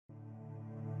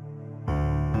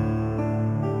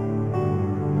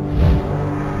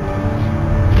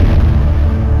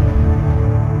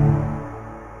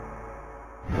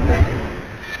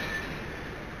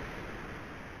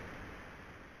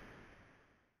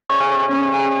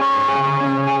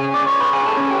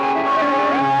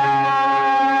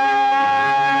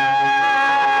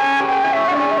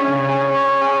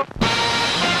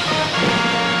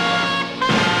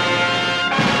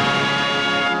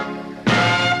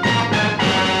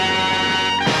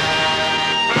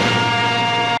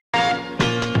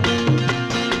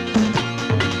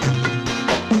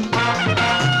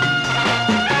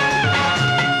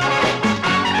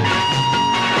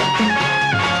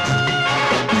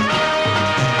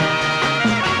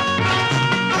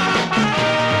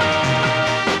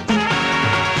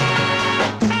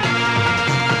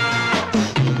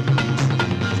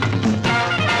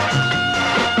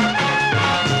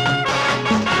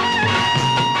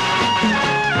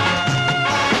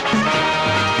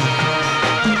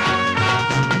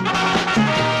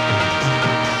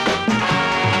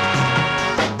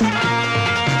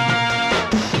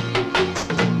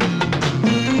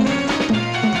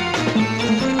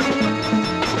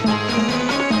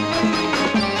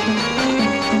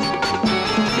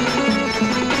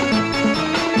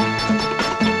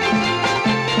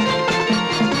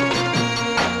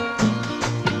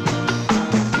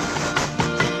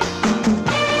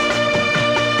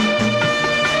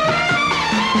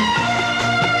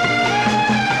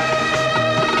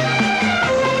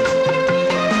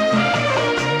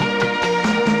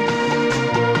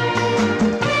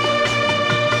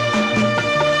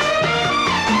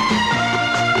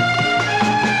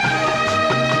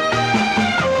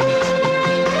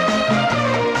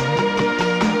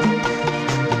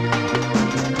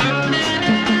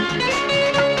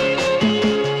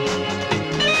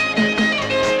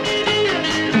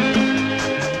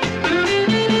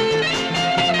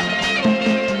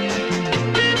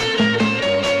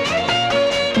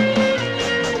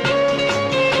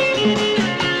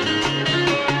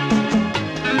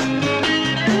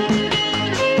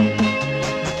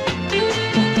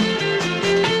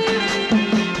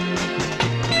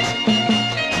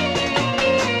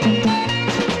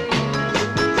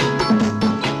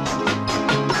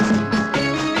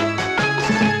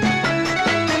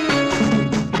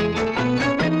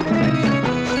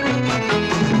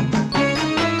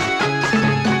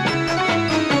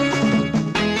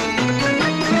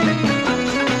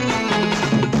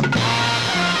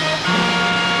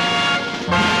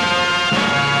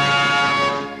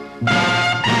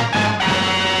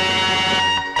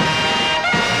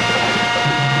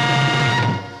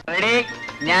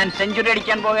ഞാൻ സെഞ്ചുറി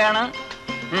അടിക്കാൻ പോവുകയാണ്.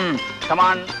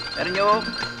 കമാൺ എറിഞ്ഞു.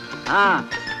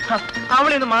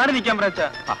 അവളെ ഒന്ന് മാറി നിൽക്കാൻ പറയാ.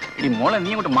 ഇനി മോളെ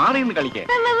നീ അങ്ങോട്ട് മാറി നിന്ന് കളിക്കേ.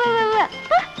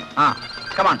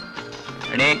 Come on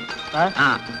ready.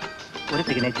 ഒരു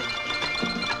സിഗ്നേച്ചർ.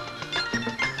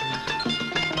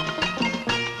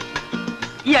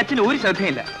 ഈ അച്ഛന് ഒരു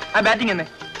ശ്രദ്ധയില്ല. ആ ബാറ്റിംഗ് തന്നെ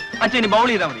അച്ഛന് ബൗൾ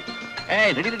ചെയ്താൽ മതി.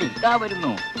 റെഡി റെഡി ഇതാ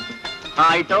വരുന്നു.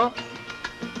 ആയിട്ടോ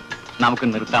നമുക്ക്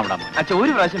നിർത്താൻ വിടാം. അച്ഛൻ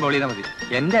ഒരു പ്രാവശ്യം ബൗൾ ചെയ്താൽ മതി.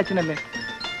 എന്റെ അച്ഛനല്ലേ.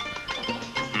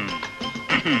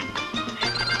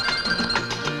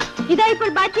 ഇതാ ഇപ്പോൾ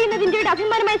ബാറ്റ് ചെയ്യുന്നത് ഇന്ത്യയുടെ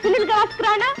അഭിമാനമായ Sunil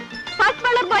ഗവാസ്കറാണ്. Fast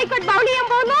bowler boycott bowl ചെയ്യാൻ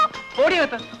പോകുന്നു.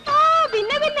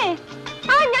 പിന്നെ പിന്നെ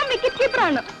ഞാൻ വിക്കറ്റ്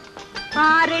കീപ്പറാണ്.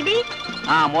 റെഡി.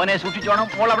 മോനെ സൂക്ഷിച്ചോണം.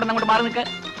 മോൾ അവിടെ നിന്ന് അങ്ങോട്ട് മാറി നിൽക്ക്.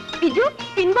 ബിജു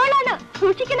പിൻബോളാണ്,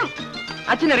 സൂക്ഷിക്കണം.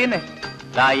 അച്ഛനറിയുന്നേ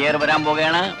ഏർ വരാൻ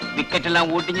പോവുകയാണ്. വിക്കറ്റ് എല്ലാം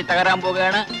ഊട്ടിഞ്ഞ് തകരാൻ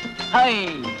പോവുകയാണ്.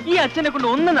 ഈ അച്ഛനെ കൊണ്ട്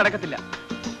ഒന്നും നടക്കത്തില്ല.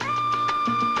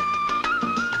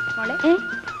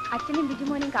 അച്ഛനും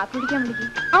ബിജുമോനും കാപ്പി കുടിക്കാൻ വിളിക്കും.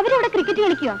 അവരവിടെ ക്രിക്കറ്റ്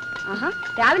കളിക്കുക.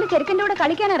 രാവിലെ ചെറുക്കന്റെ കൂടെ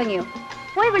കളിക്കാൻ ഇറങ്ങിയോ?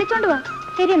 പോയി വിളിച്ചോണ്ട് വാ.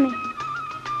 ശരി അമ്മേ.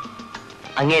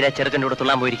 അങ്ങേരാ ചെറുക്കന്റെ കൂടെ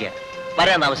തുള്ളാൻ പോയിരിക്കുക.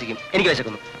 വരാൻ താമസിക്കും. എനിക്ക്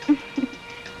വിശക്കുന്നു.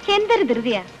 എന്തൊരു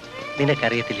ധൃതിയാ.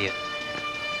 നിനക്കറിയത്തില്ലയോ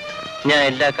ഞാൻ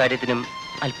എല്ലാ കാര്യത്തിനും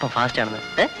അല്പം ഫാസ്റ്റ് ആണെന്ന്.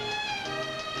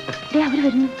 അവര്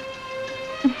വരുന്നു.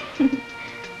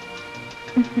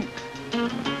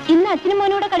 ഇന്ന് അച്ഛനും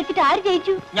മോനോടെ കളിച്ചിട്ട് ആര്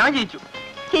ജയിച്ചു? ഞാൻ ജയിച്ചു.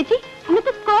 ചേച്ചി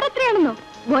ഇന്നത്തെ സ്കോർ എത്രയാണെന്നോ?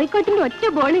 ബോയ്ക്കോട്ടിന്റെ ഒറ്റ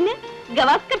ബോളിന്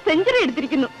ഗവാസ്കർ സെഞ്ചുറി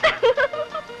എടുത്തിരിക്കുന്നു.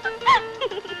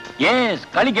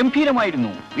 കളി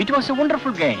ഗംഭീരമായിരുന്നു. It was A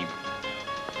wonderful game.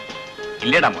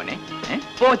 ഇല്ലടാ മോനെ.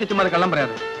 ചുമ്മാ കള്ളം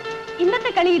പറയാതെ. ഇന്നത്തെ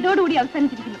കളി ഇതോടുകൂടി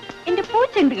അവസാനിച്ചിരിക്കുന്നു. എന്റെ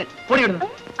പൂച്ചെണ്ടുകൾ.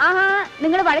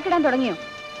 നിങ്ങൾ വഴക്കിടാൻ തുടങ്ങിയോ?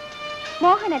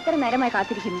 മോഹൻ എത്ര നേരമായി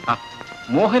കാത്തിരിക്കുന്നു.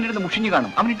 മോഹൻ ഇരുന്ന് മുഷിഞ്ഞു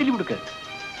കാണും. അവൻ ഇഡ്ഡലി കൊടുക്ക.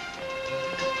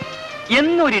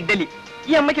 എന്നൊരു ഇഡ്ഡലി.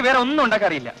 ഈ അമ്മയ്ക്ക് വേറെ ഒന്നും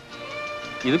ഉണ്ടാക്കാറിയില്ല.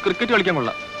 ഇത് ക്രിക്കറ്റ് കളിക്കാൻ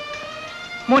കൊള്ളാം.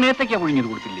 മോൻ ഏത്തക്കാ പുഴുങ്ങിയത്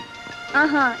കൊടുത്തില്ലേ?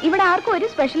 ഇവിടെ ആർക്കും ഒരു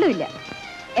സ്പെഷ്യലും ഇല്ല.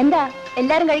 എന്താ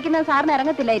എല്ലാരും കഴിക്കുന്ന സാറിന്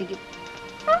ഇറങ്ങത്തില്ലായിരിക്കും.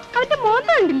 അവന്റെ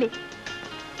മോന്ത ഉണ്ടില്ലേ?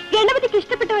 ഗണപതിക്ക്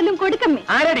ഇഷ്ടപ്പെട്ട വല്ലതും കൊടുക്കമ്മേ.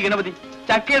 ആരാടി ഗണപതി?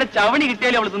 ചക്കയുടെ ചവണി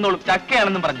കിട്ടിയാലും അവൾ തിന്നോളും.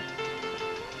 ചക്കയാണെന്നും പറഞ്ഞു.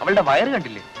 അവളുടെ വയറ്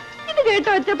കണ്ടില്ലേ? ഇത്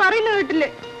കേട്ടോ അച്ഛ പറയുന്ന കേട്ടില്ലേ?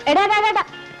 എടാ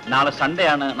നാളെ സൺഡേ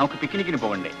ആണ്. നമുക്ക് പിക്നിക്കിന്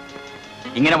പോകണ്ടേ?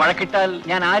 ഇങ്ങനെ വഴക്കിട്ടാൽ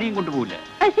ഞാൻ ആരെയും കൊണ്ടുപോകില്ല.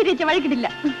 ശരി അച്ഛ, വഴക്കിട്ടില്ല.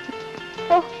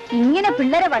 ഇങ്ങനെ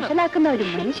പിള്ളേരെ വഷളാക്കുന്ന ഒരു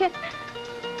മനുഷ്യൻ.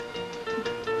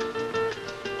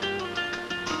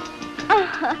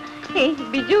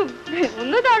 ബിജു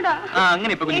ഒന്ന് താടാ.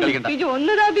 ബിജു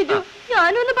ഒന്നുതാ. ബിജു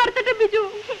ഞാനൊന്ന് പറത്തട്ടെ. ബിജു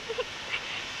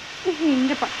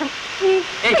നിന്റെ പട്ടം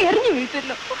എറിഞ്ഞു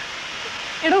വീഴ്ത്തല്ലോ.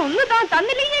 എടാ ഒന്ന്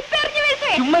തന്നില്ലെങ്കിൽ ഇപ്പൊ എറിഞ്ഞു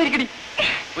വീഴ്ത്തേ. ചുമ്മാ ഇരിക്കടി.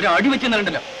 ഒരു അടി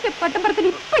വെച്ചെന്നുണ്ടല്ലോ. പട്ടം പറത്തിൽ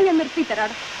ഇപ്പൊ ഞാൻ നിർത്തി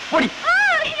തരാടാ.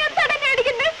 ഞാൻ തടഞ്ഞ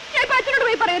അടിക്കണ്ടേ? ഞാൻ ഇപ്പൊ അച്ഛനോട്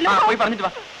പോയി പറയല്ലോ. പോയി പറഞ്ഞിട്ട്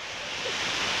വാ.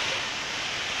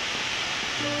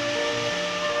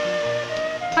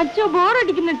 അച്ഛോ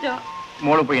ബോറടിക്കുന്നു. അച്ഛോ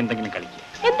മോള് പോയി എന്തെങ്കിലും കളിക്കുക.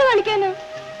 എന്ത് കളിക്കാന്?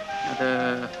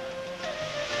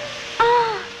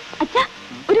 അച്ഛാ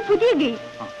ഒരു പുതിയ ഗെയിം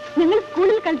ഞങ്ങൾ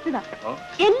സ്കൂളിൽ കളിച്ചതാ.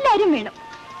 എല്ലാരും വേണം.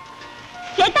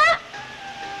 ചേട്ടാ,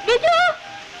 ബിജു,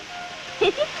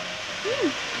 ചേച്ചി,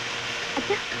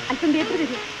 അച്ഛാ അല്പം പേപ്പർ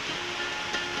തരൂ.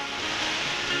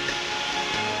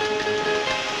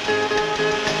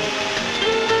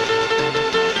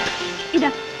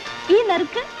 ഇതാ ഈ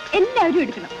നറുക്ക് എല്ലാവരും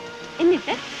എടുക്കണം.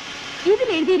 എന്നിട്ട് ഇതിൽ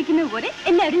എഴുതിയിരിക്കുന്നത് പോലെ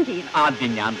എല്ലാവരും ചെയ്യണം.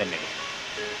 ആദ്യം ഞാൻ തന്നെ.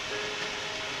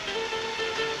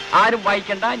 ആരും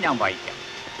വായിക്കണ്ട, ഞാൻ വായിക്കാം.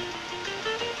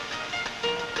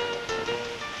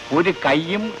 ഒരു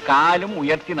കൈയും കാലും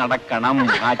ഉയർത്തി നടക്കണം.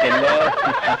 ആ ചെല്ല്.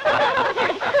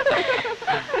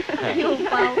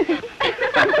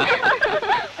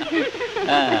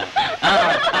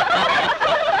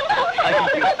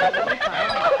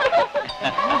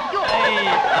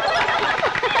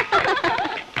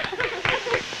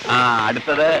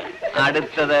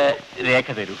 അടുത്തത് രേഖ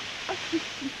തരൂ.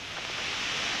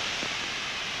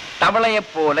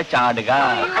 തവളയെപ്പോലെ ചാടുക.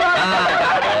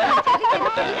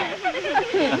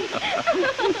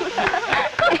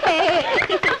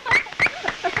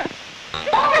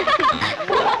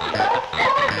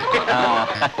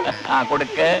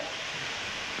 കൊടുക്ക്.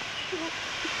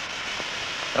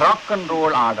 Rock and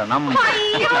role ആടണം.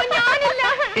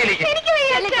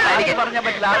 പറഞ്ഞ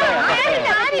പറ്റില്ല.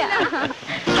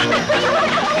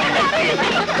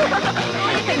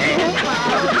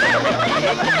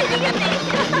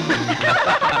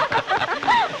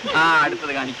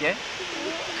 അടുത്തത് കാണിക്ക്.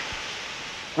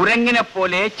 കുരങ്ങിനെ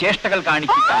പോലെ ചേഷ്ടകൾ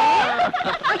കാണിക്കുക.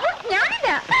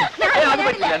 അത്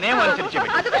പറ്റില്ല. നിയമം അനുസരിച്ച്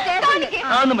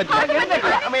അതൊന്നും പറ്റില്ല.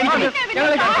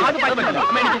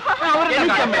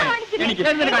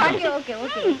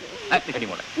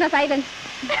 സൈലൻസ്.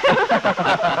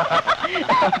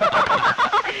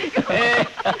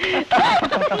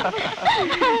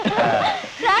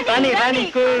 റാണി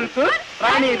കൂൾ കൂൾ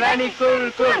റാണി കൂൾ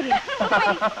കൂൾ.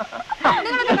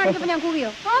 ഞാൻ കൂവിയോ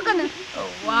നോക്കുന്നു.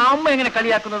 അമ്മ എങ്ങനെ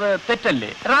കളിയാക്കുന്നത്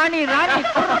തെറ്റല്ലേ? റാണി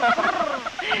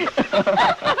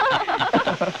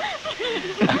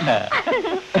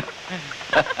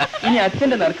ഇനി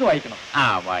അച്ഛന്റെ നറുക്ക് വായിക്കണം.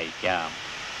 വായിക്കാം.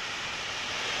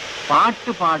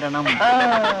 പാട്ട് പാടണം.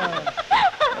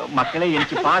 മക്കളെ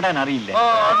എനിക്ക് പാടാൻ അറിയില്ല.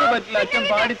 അത് പറ്റില്ല, അച്ഛൻ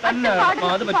പാടി തന്നെ.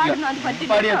 അത് പറ്റില്ല.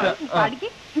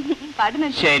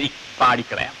 ശരി,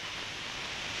 പാടിക്കളയാം.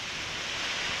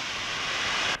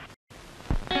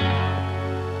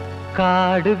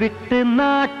 കാട് വിട്ട്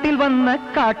നാട്ടിൽ വന്ന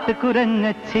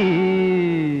കാട്ടുകുരങ്ങച്ചി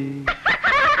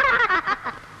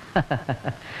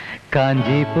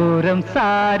കാഞ്ചീപുരം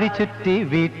സാരി ചുറ്റി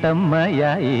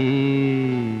വീട്ടമ്മയായി.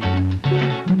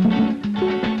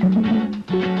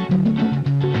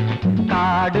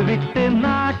 കാട് വിട്ട്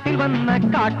നാട്ടിൽ വന്ന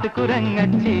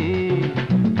കാട്ടുകുരങ്ങച്ചി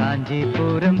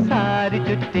കാഞ്ചീപുരം സാരി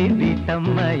ചുറ്റി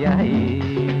വീട്ടമ്മയായി.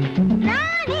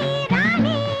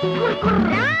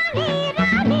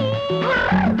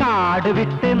 കാട്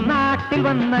വിട്ട് നാട്ടിൽ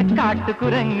വന്ന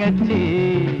കാട്ടുകുരങ്ങച്ചി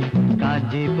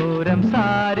കാഞ്ചീപുരം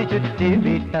സാരി ചുറ്റി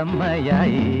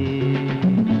വീട്ടമ്മയായി.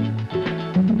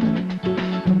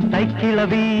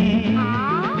 തൈക്കിളവി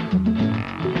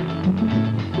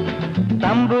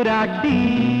തമ്പുരാട്ടി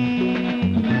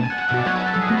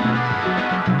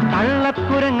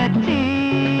കള്ളക്കുരങ്ങച്ചി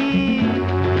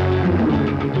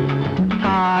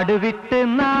കാട് വിട്ട്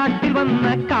നാട്ടിൽ വന്ന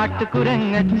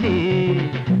കാട്ടുകുരങ്ങച്ചി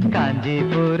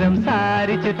കാഞ്ചീപുരം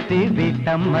സാരി ചുറ്റി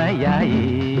വീട്ടമ്മയായി.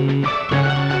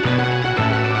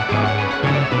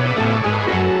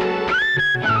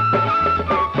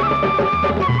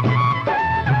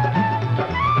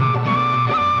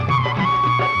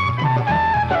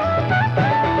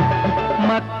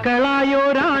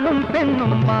 മക്കളായോരാണും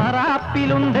പെണ്ണും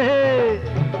മാറാപ്പിലുണ്ട്.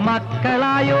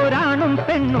 മക്കളായോരാണും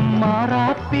പെണ്ണും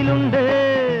മാറാപ്പിലുണ്ട്.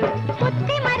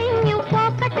 കുത്തിമറിഞ്ഞു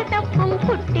പോക്കട്ട് തപ്പും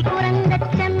കുട്ടി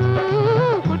കുറന്തച്ചൻ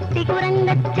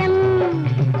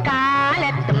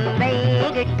കാലത്തും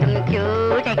വൈകിട്ടും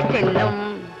ക്യൂടെക്സെന്നും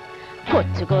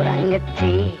കൊച്ചു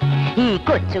കുറങ്ങച്ചേ ഈ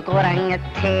കൊച്ചു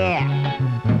കുറങ്ങച്ചേ.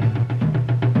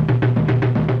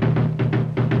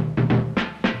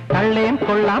 തള്ളേം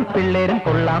കൊള്ളാം പിള്ളേരും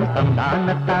കൊള്ളാം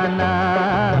തന്താനത്താന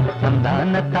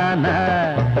തന്താനത്താന.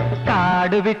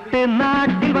 കാട് വിട്ട്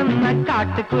നാട്ടിൽ വന്ന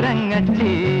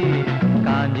കാട്ടുകുരങ്ങച്ചി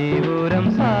കാഞ്ചീപുരം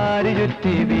സാരി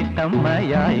ചുറ്റി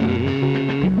വീട്ടമ്മയായി.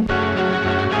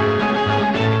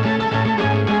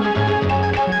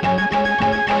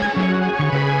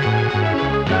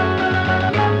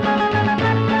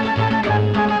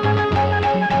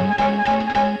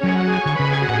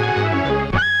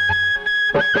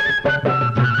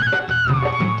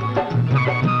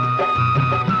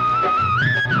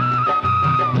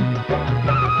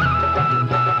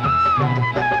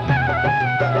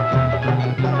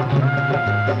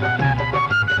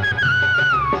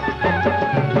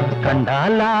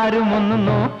 കണ്ടാലാരും ഒന്ന്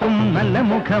നോക്കും നല്ല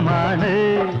മുഖമാണ്.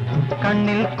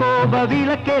 കണ്ണിൽ കോപ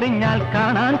വിളക്കെറിഞ്ഞാൽ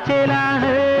കാണാൻ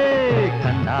ചേലാണ്.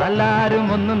 കണ്ടാലാരും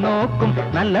ഒന്ന് നോക്കും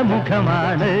നല്ല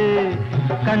മുഖമാണ്.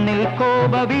 കണ്ണിൽ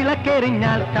കോപ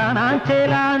വിളക്കെറിഞ്ഞാൽ കാണാൻ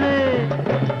ചേലാണ്.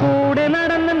 കൂടെ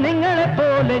നടന്ന് നിങ്ങളെ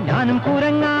പോലെ ഞാനും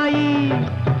കുരങ്ങായി.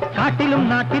 കാട്ടിലും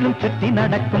നാട്ടിലും ചുറ്റി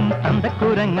നടക്കും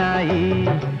തന്തക്കുരങ്ങായി.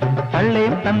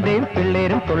 തള്ളേം തന്തേം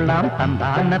പിള്ളേരും കൊള്ളാം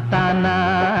തന്താനത്താന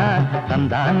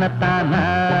തന്താനത്താന.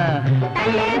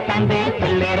 തള്ളേം തന്തേം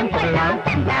പിള്ളേരും കൊള്ളാം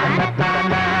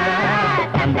തന്താനത്താന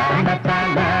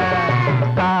തന്താനത്താന.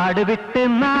 കാട് വിട്ട്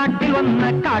നാട്ടിൽ വന്ന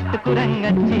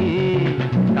കാട്ടുകുരങ്ങച്ചി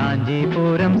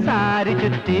കാഞ്ചീപുരം സാരി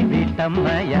ചുറ്റി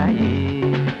വീട്ടമ്മയായി.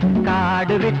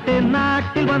 കാട് വിട്ട്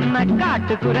നാട്ടിൽ വന്ന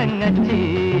കാട്ടുകുരങ്ങച്ചി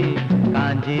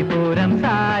കാഞ്ചീപുരം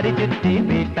സാരി ചുറ്റി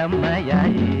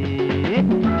വീട്ടമ്മയായി.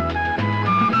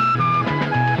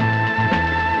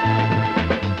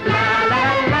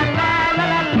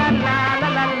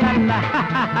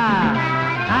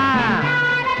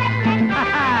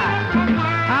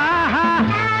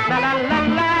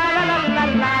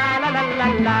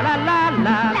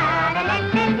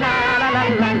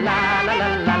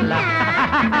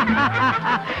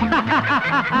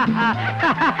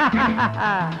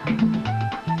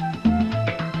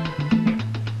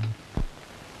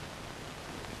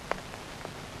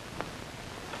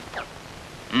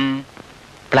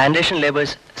 പ്ലാന്റേഷൻ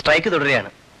ലേബേഴ്സ് സ്ട്രൈക്ക് തുടരുകയാണ്.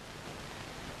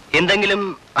 എന്തെങ്കിലും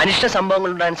അനിഷ്ട സംഭവങ്ങൾ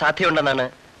ഉണ്ടാകാൻ സാധ്യതയുണ്ടെന്നാണ്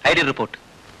ഐ ഡി റിപ്പോർട്ട്.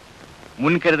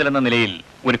 മുൻകരുതൽ എന്ന നിലയിൽ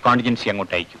ഒരു കോണ്ടിജൻസി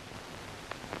അങ്ങോട്ട് അയക്കും.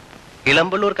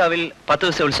 ഇളമ്പള്ളൂർ കാവിൽ 10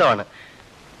 ദിവസത്തെ ഉത്സവമാണ്.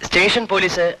 സ്റ്റേഷൻ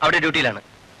പോലീസ് അവിടെ ഡ്യൂട്ടിയിലാണ്.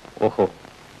 ഓഹോ,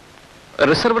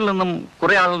 റിസർവിൽ നിന്നും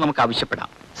കുറെ ആളുകൾ നമുക്ക് ആവശ്യപ്പെടാം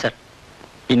സർ.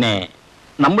 പിന്നെ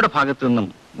നമ്മുടെ ഭാഗത്തു നിന്നും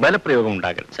ബലപ്രയോഗം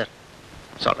ഉണ്ടാകരുത് sir.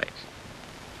 Sorry.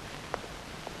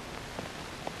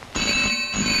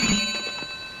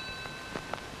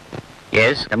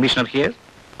 Yes, commissioner here.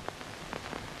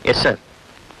 Yes sir.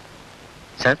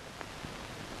 Sir,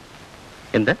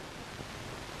 എന്ത്?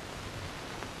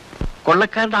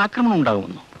 കൊള്ളക്കാരുടെ ആക്രമണം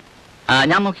ഉണ്ടാകുമെന്നോ?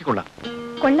 ഞാൻ നോക്കിക്കൊള്ളാം.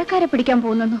 കൊള്ളക്കാരെ പിടിക്കാൻ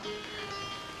പോകുന്നു.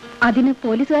 അതിന്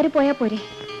പോലീസുകാർ പോയാ പോരെ?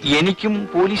 എനിക്കും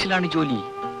പോലീസിലാണ് ജോലി.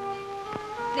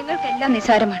 നിങ്ങൾക്കെല്ലാം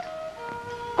നിസ്സാരമാണ്.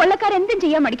 കൊള്ളക്കാരെന്തും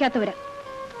ചെയ്യാൻ മടിക്കാത്തവരാ.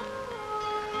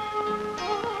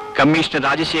 കമ്മീഷണർ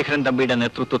രാജശേഖരൻ തമ്പിയുടെ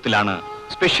നേതൃത്വത്തിലാണ്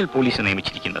സ്പെഷ്യൽ പോലീസ്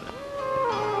നിയമിച്ചിരിക്കുന്നത്.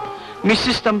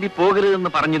 മിസ്സിസ് തമ്പി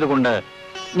പോകരുതെന്ന് പറഞ്ഞതുകൊണ്ട്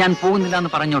ഞാൻ പോകുന്നില്ല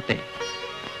എന്ന് പറഞ്ഞോട്ടെ.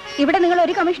 ഇവിടെ നിങ്ങൾ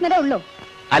ഒരു കമ്മീഷണറേ ഉള്ളൂ?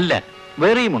 അല്ല,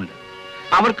 വേറെയുമുണ്ട്.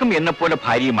 അവർക്കും എന്നെപ്പോലെ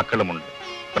ഭാര്യയും മക്കളുമുണ്ട്.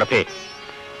 പ്രഭേ,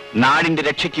 നാടിന്റെ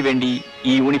രക്ഷയ്ക്ക് വേണ്ടി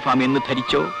ഈ യൂണിഫോം എന്ന്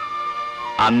ധരിച്ചോ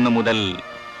അന്ന് മുതൽ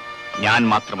ഞാൻ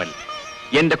മാത്രമല്ല,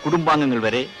 എന്റെ കുടുംബാംഗങ്ങൾ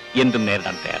വരെ എന്തും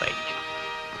നേരിടാൻ തയ്യാറായിരിക്കും.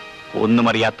 ഒന്നും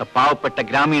അറിയാത്ത പാവപ്പെട്ട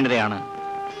ഗ്രാമീണരെയാണ്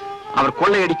അവർ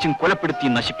കൊള്ളയടിച്ചും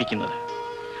കൊലപ്പെടുത്തിയും നശിപ്പിക്കുന്നത്.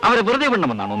 അവരെ വെറുതെ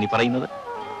വിടണമെന്നാണോ നീ പറയുന്നത്?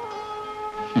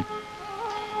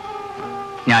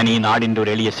 ഞാൻ ഈ നാടിന്റെ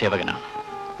ഒരു എളിയ സേവകനാണ്.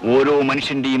 ഓരോ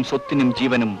മനുഷ്യന്റെയും സ്വത്തിനും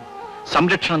ജീവനും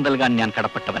സംരക്ഷണം നൽകാൻ ഞാൻ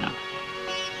കടപ്പെട്ടവനാണ്.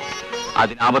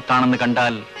 അതിനാപത്താണെന്ന്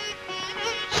കണ്ടാൽ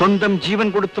സ്വന്തം ജീവൻ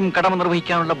കൊടുത്തും കടമ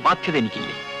നിർവഹിക്കാനുള്ള ബാധ്യത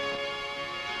എനിക്കില്ലേ?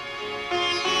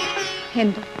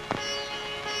 എന്തോ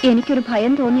എനിക്കൊരു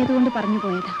ഭയം തോന്നിയതുകൊണ്ട് പറഞ്ഞു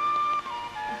പോയതാ.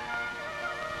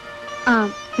 ആ,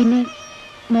 പിന്നെ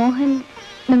മോഹൻ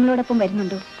നിങ്ങളോടൊപ്പം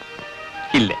വരുന്നുണ്ടോ?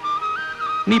 ഇല്ല,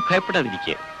 നീ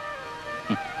ഭയപ്പെടാതിരിക്കുക.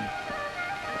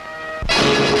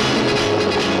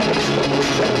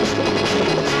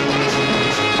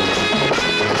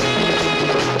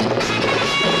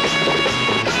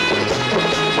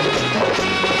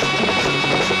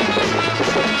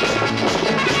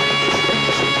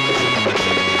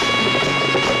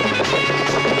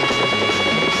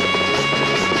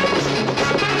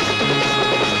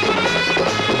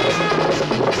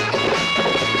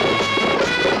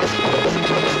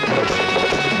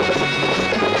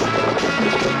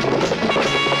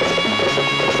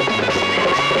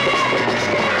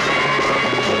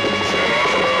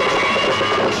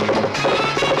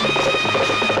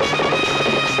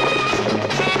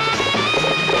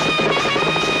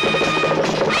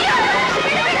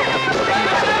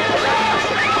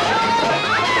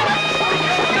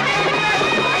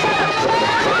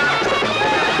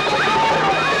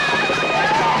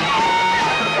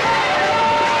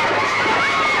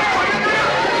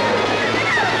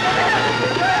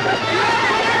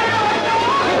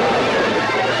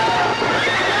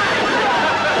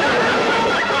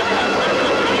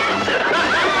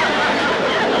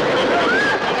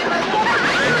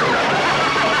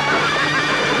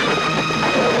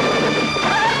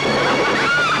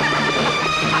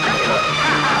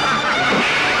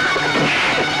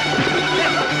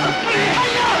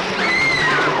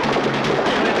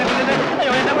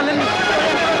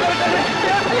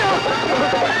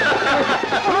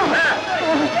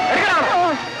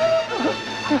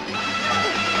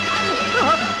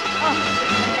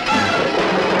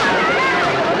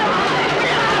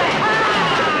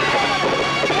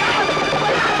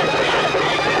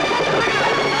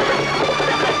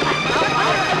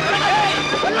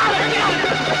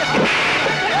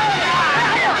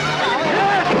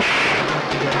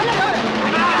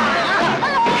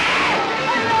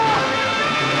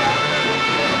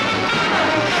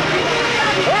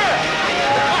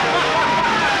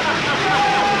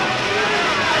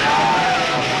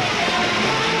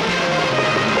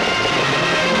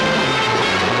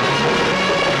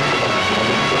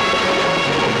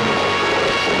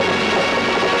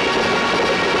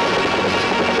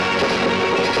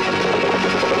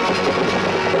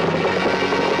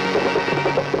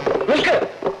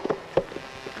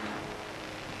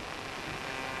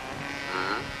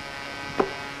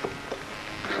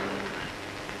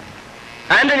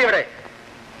 ആന്റണി എവിടെ?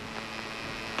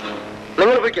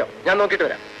 നിങ്ങൾ പോയിക്കോ, ഞാൻ നോക്കിയിട്ട്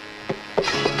വരാം.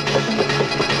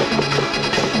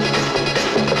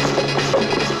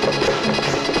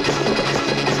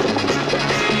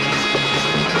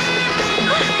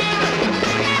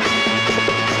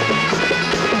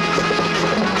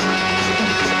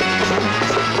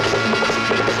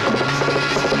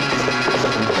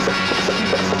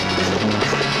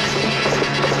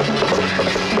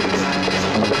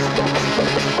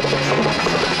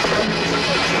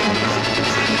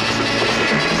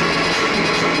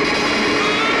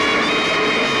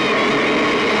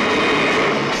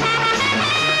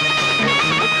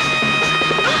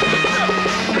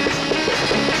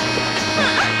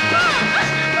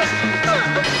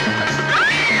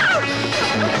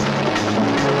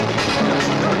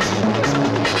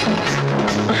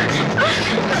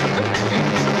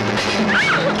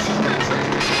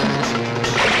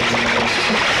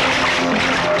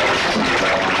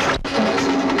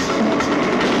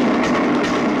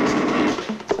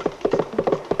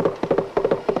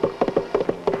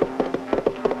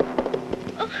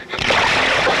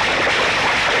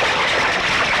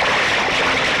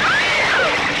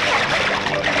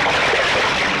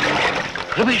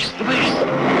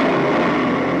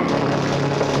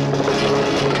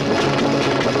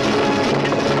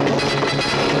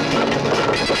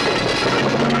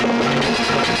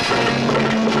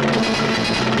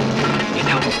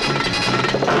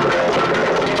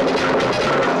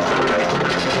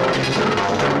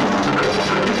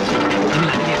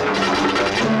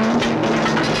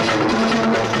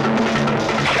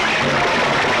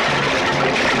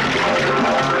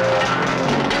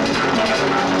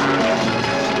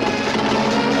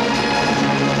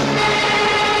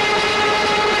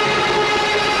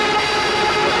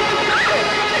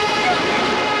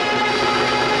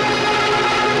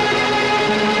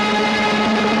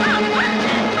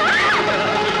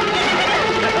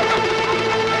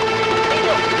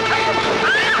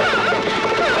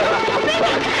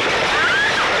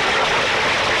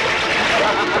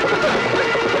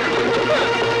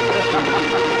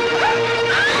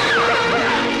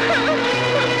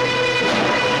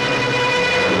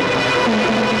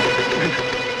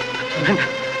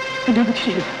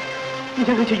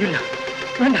 ചെയ്യില്ല.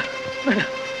 വേണ്ട വേണ്ട,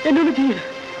 എന്നൊന്നും ചെയ്യില്ല.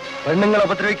 പെണ്ണുങ്ങളെ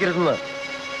ഉപദ്രവിക്കരുതെന്ന്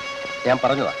ഞാൻ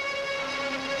പറഞ്ഞതാ.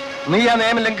 നീ ആ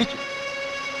നിയമം ലംഘിച്ചു.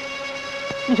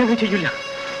 ചെയ്യില്ല.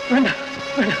 വേണ്ട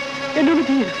വേണ്ട, എന്നൊന്നും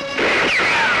ചെയ്യില്ല.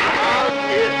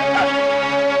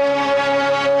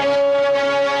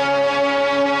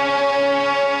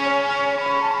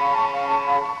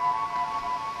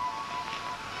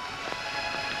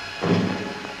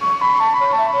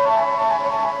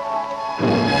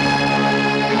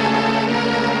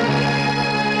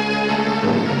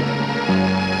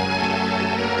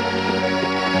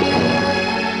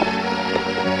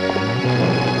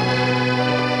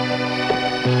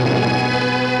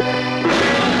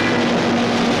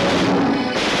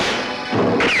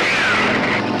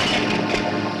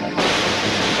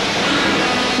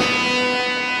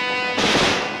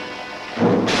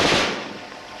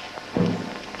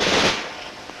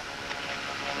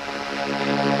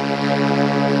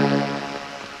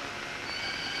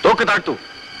 താഴ്ത്തു.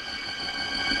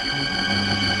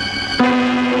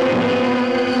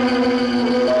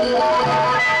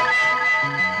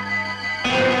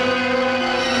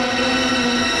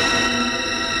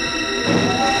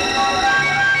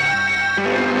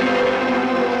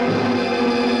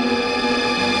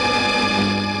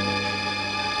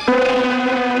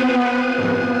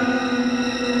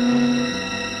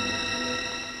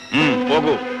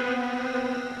 പോകൂ.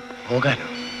 പോകാനോ?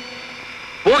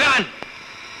 പോകാൻ.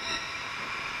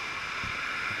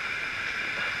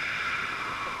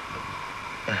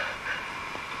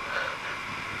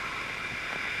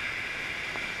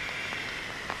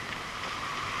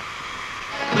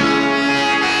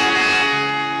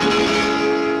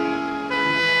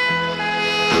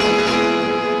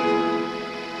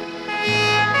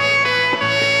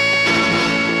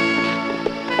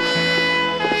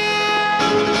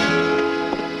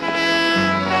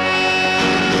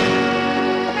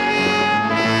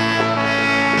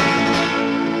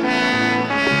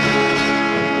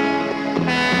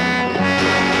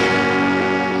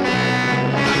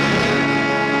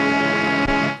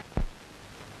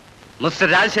 മിസ്റ്റർ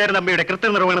രാജശേഖരൻ തമ്പിയുടെ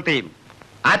കൃത്യനിർവഹണത്തെയും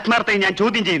ആത്മാർത്ഥയും ഞാൻ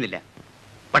ചോദ്യം ചെയ്യുന്നില്ല.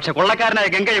 പക്ഷെ കൊള്ളക്കാരനായ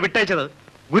ഗംഗയെ വിട്ടയച്ചത്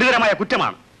ഗുരുതരമായ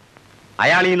കുറ്റമാണ്.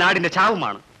 അയാൾ ഈ നാടിന്റെ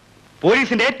ചാവുമാണ്,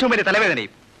 പോലീസിന്റെ ഏറ്റവും വലിയ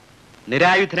തലവേദനയും.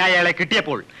 നിരായുധനായ അയാളെ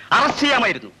കിട്ടിയപ്പോൾ അറസ്റ്റ്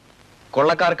ചെയ്യാമായിരുന്നു.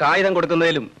 കൊള്ളക്കാർക്ക് ആയുധം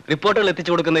കൊടുക്കുന്നതിലും റിപ്പോർട്ടുകൾ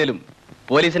എത്തിച്ചു കൊടുക്കുന്നതിലും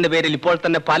പോലീസിന്റെ പേരിൽ ഇപ്പോൾ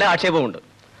തന്നെ പല ആക്ഷേപമുണ്ട്.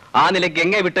 ആ നിലയ്ക്ക്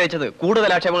ഗംഗയെ വിട്ടയച്ചത് കൂടുതൽ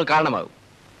ആക്ഷേപങ്ങൾ കാരണമാകും.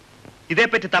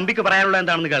 ഇതേപ്പറ്റി തമ്പിക്ക് പറയാനുള്ളത്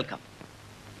എന്താണെന്ന് കേൾക്കാം.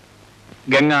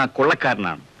 ഗംഗ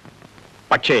കൊള്ളക്കാരനാണ്,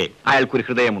 പക്ഷേ അയാൾക്കൊരു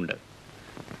ഹൃദയമുണ്ട്.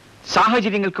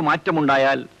 സാഹചര്യങ്ങൾക്ക്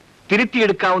മാറ്റമുണ്ടായാൽ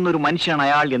തിരുത്തിയെടുക്കാവുന്ന ഒരു മനുഷ്യനാണ്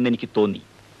അയാൾ എന്നെനിക്ക് തോന്നി.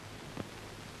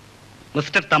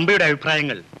 മിസ്റ്റർ തമ്പിയുടെ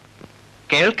അഭിപ്രായങ്ങൾ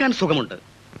കേൾക്കാൻ സുഖമുണ്ട്,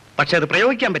 പക്ഷെ അത്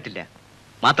പ്രയോഗിക്കാൻ പറ്റില്ല.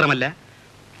 മാത്രമല്ല,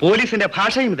 പോലീസിന്റെ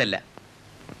ഭാഷയും ഇതല്ല.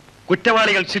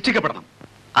 കുറ്റവാളികൾ ശിക്ഷിക്കപ്പെടണം,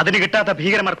 അതിന് കിട്ടാത്ത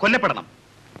ഭീകരന്മാർ കൊല്ലപ്പെടണം.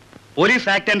 പോലീസ്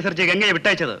ആക്ട് അനുസരിച്ച് ഗംഗയെ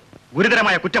വിട്ടയച്ചത്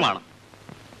ഗുരുതരമായ കുറ്റമാണ്.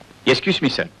 എക്സ്ക്യൂസ്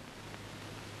മീ സർ,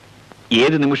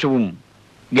 ഏത് നിമിഷവും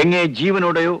ഗംഗയെ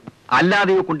ജീവനോടെയോ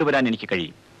അല്ലാതെയോ കൊണ്ടുവരാൻ എനിക്ക്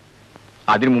കഴിയും.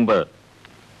 അതിനു മുമ്പ്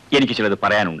എനിക്ക് ചിലത്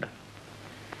പറയാനുണ്ട്.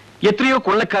 എത്രയോ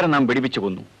കൊള്ളക്കാരെ നാം വെടിവെച്ചു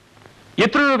കൊന്നു,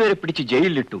 എത്രയോ പേരെ പിടിച്ച്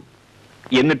ജയിലിലിട്ടു.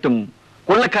 എന്നിട്ടും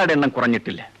കൊള്ളക്കാരുടെ എണ്ണം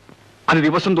കുറഞ്ഞിട്ടില്ല. അത്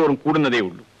ദിവസം തോറും കൂടുന്നതേ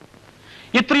ഉള്ളൂ.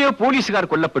 എത്രയോ പോലീസുകാർ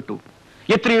കൊല്ലപ്പെട്ടു,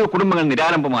 എത്രയോ കുടുംബങ്ങൾ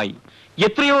നിരാലംബമായി,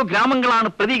 എത്രയോ ഗ്രാമങ്ങളാണ്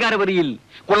പ്രതികാരവരിയിൽ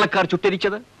കൊള്ളക്കാർ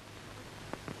ചുട്ടരിച്ചത്.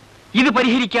 ഇത്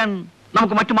പരിഹരിക്കാൻ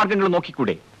നമുക്ക് മറ്റു മാർഗങ്ങൾ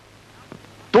നോക്കിക്കൂടെ?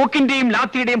 തോക്കിന്റെയും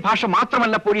ലാത്തിയുടെയും ഭാഷ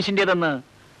മാത്രമല്ല പോലീസിന്റേതെന്ന്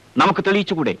നമുക്ക്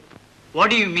തെളിയിച്ചുകൂടെ? What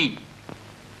do you mean?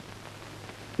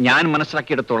 ഞാൻ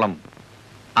മനസ്സിലാക്കിയിടത്തോളം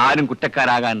ആരും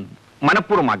കുറ്റക്കാരാകാൻ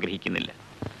മനഃപൂർവ്വം ആഗ്രഹിക്കുന്നില്ല.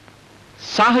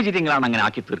 സാഹചര്യങ്ങളാണ് അങ്ങനെ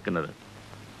ആക്കി തീർക്കുന്നത്.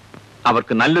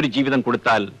 അവർക്ക് നല്ലൊരു ജീവിതം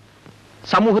കൊടുത്താൽ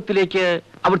സമൂഹത്തിലേക്ക്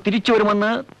അവർ തിരിച്ചു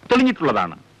വരുമെന്ന്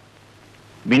തെളിഞ്ഞിട്ടുള്ളതാണ്.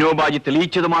 വിനോബാജി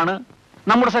തെളിയിച്ചതുമാണ്,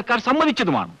 നമ്മുടെ സർക്കാർ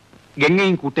സമ്മതിച്ചതുമാണ്.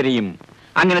 ഗംഗയും കൂട്ടരെയും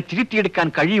അങ്ങനെ തിരുത്തിയെടുക്കാൻ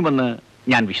കഴിയുമെന്ന്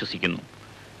ഞാൻ വിശ്വസിക്കുന്നു.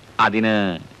 അതിന്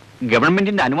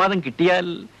ഗവൺമെന്റിന്റെ അനുവാദം കിട്ടിയാൽ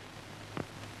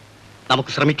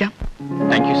നമുക്ക് ശ്രമിക്കാം.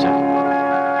 Thank you sir.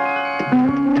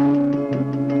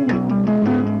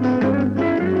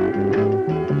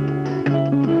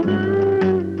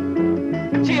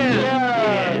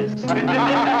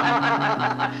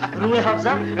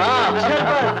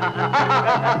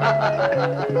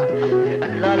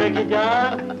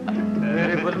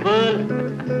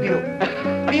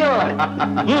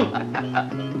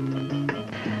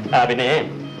 പിന്നെ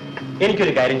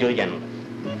എനിക്കൊരു കാര്യം ചോദിക്കാനുണ്ട്.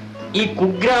 ഈ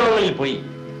കുഗ്രാമങ്ങളിൽ പോയി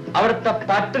അവിടുത്തെ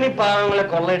പട്ടിണി പാവങ്ങളെ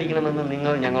കൊള്ളയടിക്കണമെന്ന്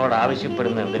നിങ്ങൾ ഞങ്ങളോട്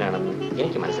ആവശ്യപ്പെടുന്നത് എന്തിനാണെന്ന്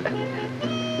എനിക്ക് മനസ്സിലാക്കില്ല.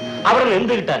 അവിടെ നിന്ന്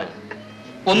എന്ത് കിട്ടാനാ?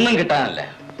 ഒന്നും കിട്ടാനല്ല,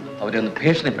 അവരെ ഒന്ന്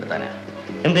ഭീഷണിപ്പെടുത്താനാ.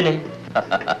 എന്തിന്?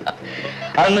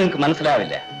 അത് നിങ്ങൾക്ക്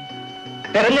മനസ്സിലാവില്ല.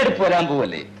 തെരഞ്ഞെടുപ്പ് വരാൻ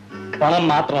പോവല്ലേ, പണം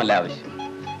മാത്രമല്ല ആവശ്യം,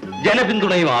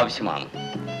 ജനപിന്തുണയും ആവശ്യമാണ്.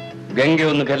 ഗംഗ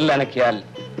ഒന്ന് വിരലനക്കിയാൽ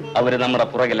അവര് നമ്മുടെ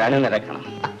പുറകിൽ അണിനിരക്കണം.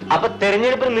 അപ്പൊ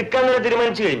തെരഞ്ഞെടുപ്പിൽ നിൽക്കാൻ തന്നെ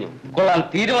തീരുമാനിച്ചു കഴിഞ്ഞു? കൊള്ളാൻ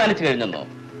തീരുമാനിച്ചു കഴിഞ്ഞെന്നോ?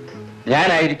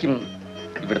 ഞാനായിരിക്കും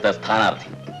ഇവിടുത്തെ സ്ഥാനാർത്ഥി.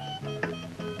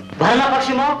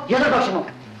 ഭരണപക്ഷമോ എതിർപക്ഷമോ?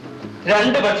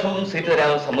 രണ്ട് പക്ഷവും സീറ്റ്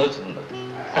തരാൻ സമ്മതിച്ചിട്ടുണ്ട്.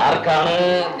 ആർക്കാണ്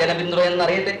ജനപിന്തുണ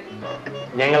എന്നറിയട്ടെ.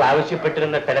 ഞങ്ങൾ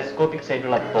ആവശ്യപ്പെട്ടിരുന്ന ടെലസ്കോപ്പിക്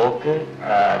സൈറ്റുള്ള തോക്ക്,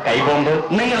 കൈബോംബ്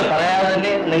നിങ്ങൾ പറയാതെ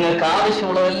തന്നെ നിങ്ങൾക്ക്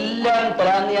ആവശ്യമുള്ളതെല്ലാം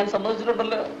തരാമെന്ന് ഞാൻ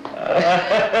സമ്മതിച്ചിട്ടുണ്ടല്ലോ.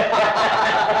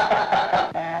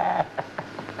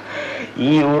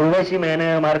 ഈ ഉർവശി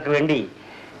മേനകമാർക്ക് വേണ്ടി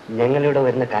ഞങ്ങളിവിടെ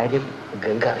വരുന്ന കാര്യം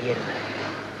ഗംഗ അറിയരുത്.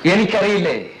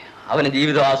 എനിക്കറിയില്ലേ അവന്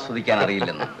ജീവിതം ആസ്വദിക്കാൻ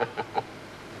അറിയില്ലെന്ന്.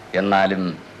 എന്നാലും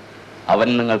അവൻ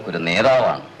നിങ്ങൾക്കൊരു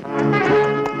നേതാവാണ്.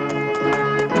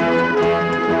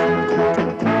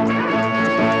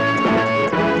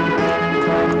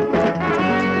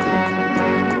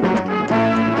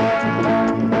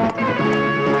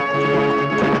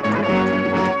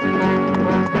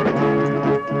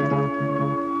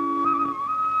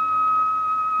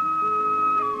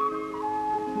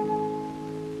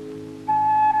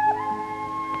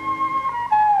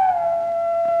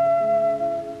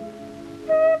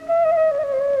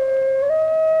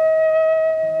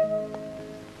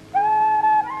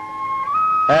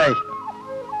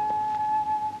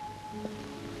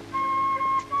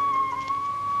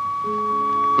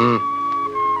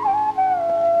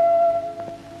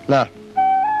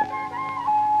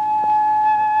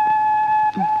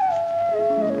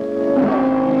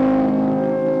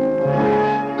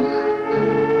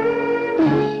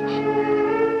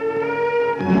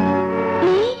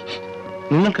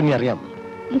 നിങ്ങൾക്ക് നീ അറിയാം?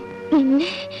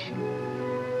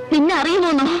 നിന്നെ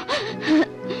അറിയുമോന്നോ?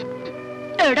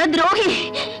 എടാ ദ്രോഹി,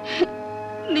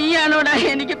 നീയാണോടാ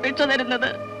എനിക്ക് ഭിക്ഷ തരുന്നത്?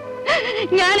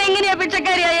 ഞാൻ എങ്ങനെയാ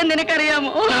ഭിക്ഷക്കാരിയായെന്ന്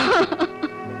നിനക്കറിയാമോ?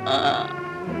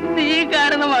 നീ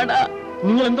കാരണമാടാ.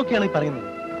 നിങ്ങൾ എന്തൊക്കെയാണ് ഈ പറയുന്നത്?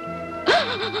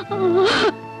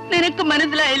 നിനക്ക്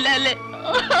മനസ്സിലായില്ല അല്ലേ?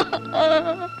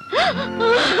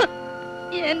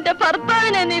 എന്റെ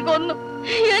ഭർത്താവിനെ നീ കൊന്നു,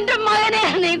 എന്റെ മകനെ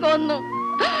നീ കൊന്നു.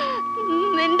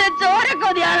 നിന്റെ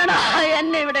ചോരക്കൊതിയാണടാ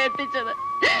എന്നെ ഇവിടെ എത്തിച്ചത്.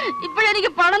 ഇപ്പോഴെനിക്ക്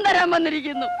പണം തരാൻ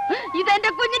വന്നിരിക്കുന്നു. ഇതെന്റെ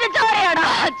കുഞ്ഞിന്റെ ചോരയാടാ,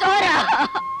 ചോര.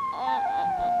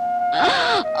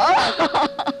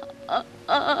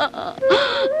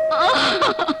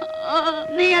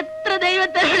 നീ എത്ര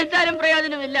ദൈവത്തെ വിളിച്ചാലും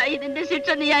പ്രയോജനമില്ല. ഇതിന്റെ ശിക്ഷ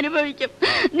നീ അനുഭവിക്കും.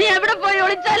 നീ എവിടെ പോയി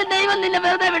ഒളിച്ചാലും ദൈവം നിന്നെ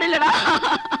വെറുതെ വിടില്ലടാ.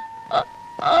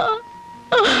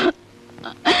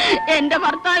 എന്റെ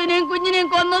ഭർത്താവിനെയും കുഞ്ഞിനെയും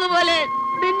കൊന്നതുപോലെ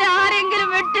നിന്നെ ആരെങ്കിലും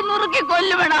വെട്ടി നുറുക്കി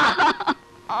കൊല്ലുവേടാ.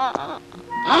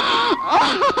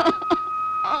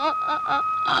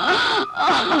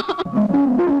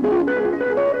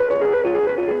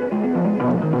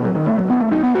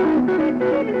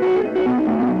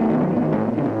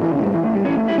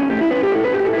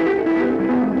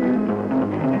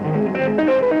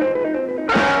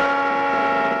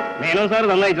 മേനോ സാർ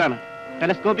നന്നായിട്ടാണ്.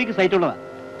 ടെലസ്കോപ്പിക് സൈറ്റ് ഉള്ളതാ.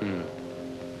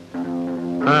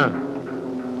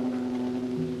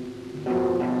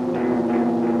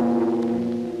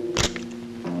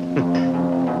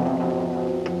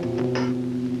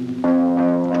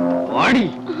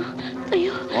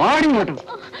 ഓടിങ്ങോട്ടും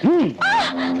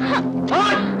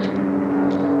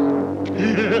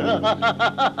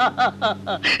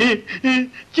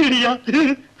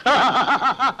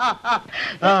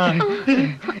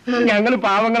ഞങ്ങൾ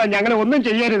പാവങ്ങളാ, ഞങ്ങളെ ഒന്നും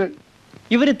ചെയ്യരുത്.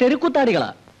 ഇവര് തെരുക്കുത്താടികളാ.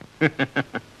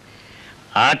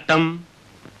 ആട്ടം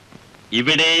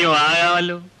ഇവിടെയും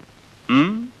ആകാമല്ലോ.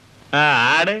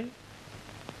 ആട്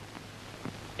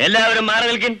എല്ലാവരും മാറി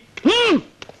നിൽക്കും.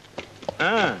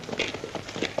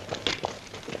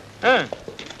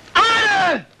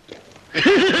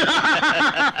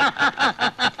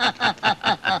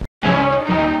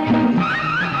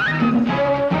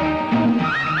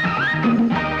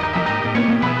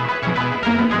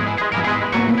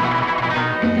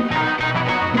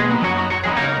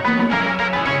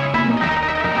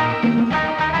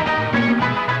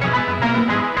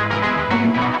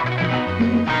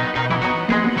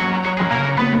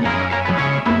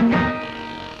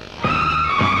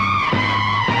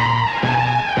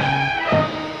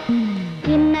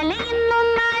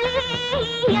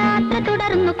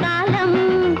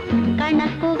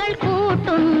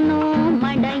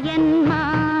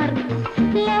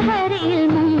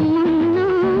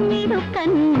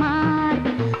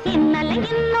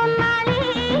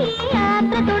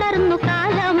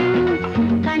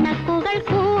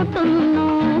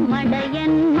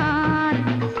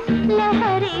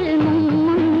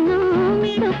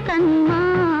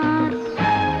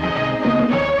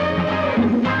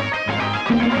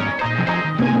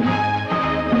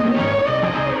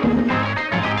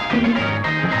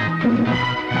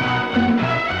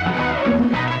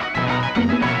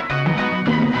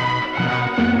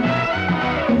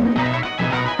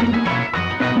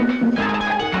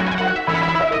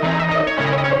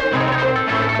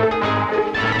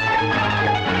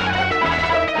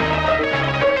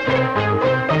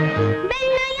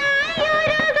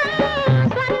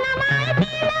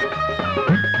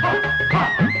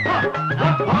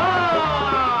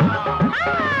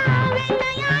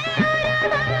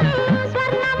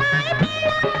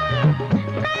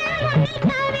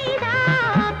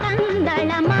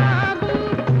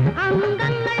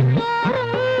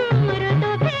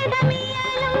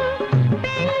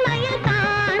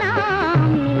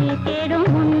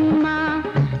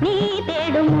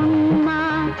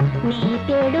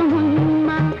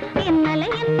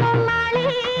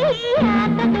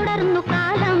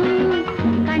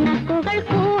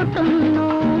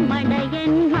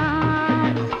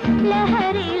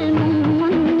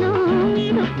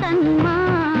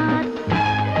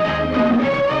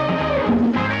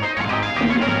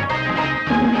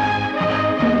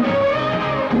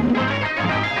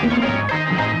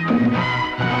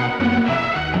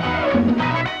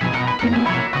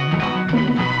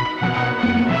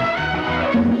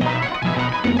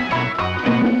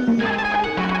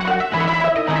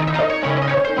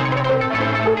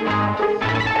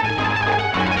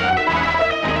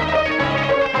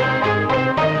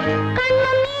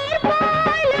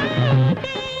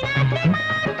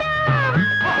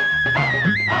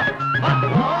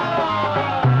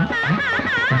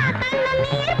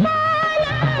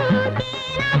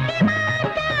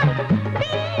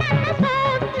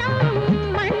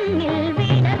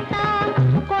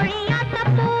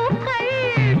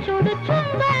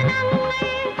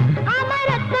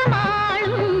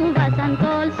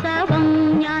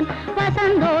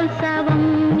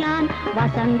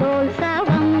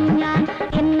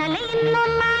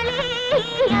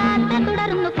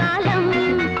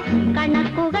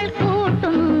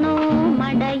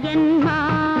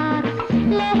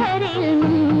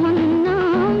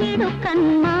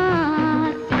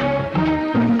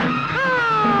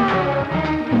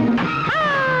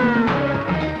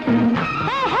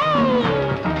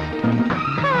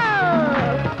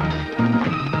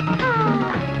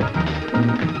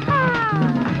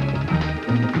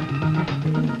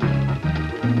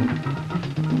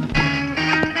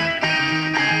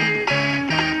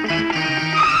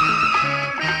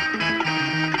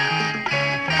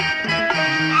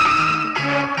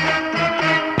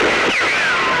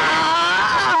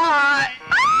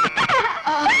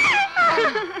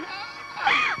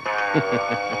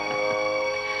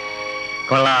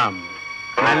 കൊള്ളാം,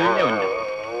 നല്ല ഉണ്ട്.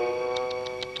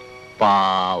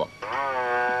 പാവം,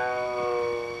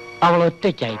 അവൾ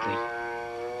ഒറ്റയ്ക്കായി പോയി.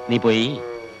 നീ പോയി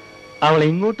അവളെ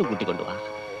ഇങ്ങോട്ട് കൂട്ടിക്കൊണ്ടുവാ.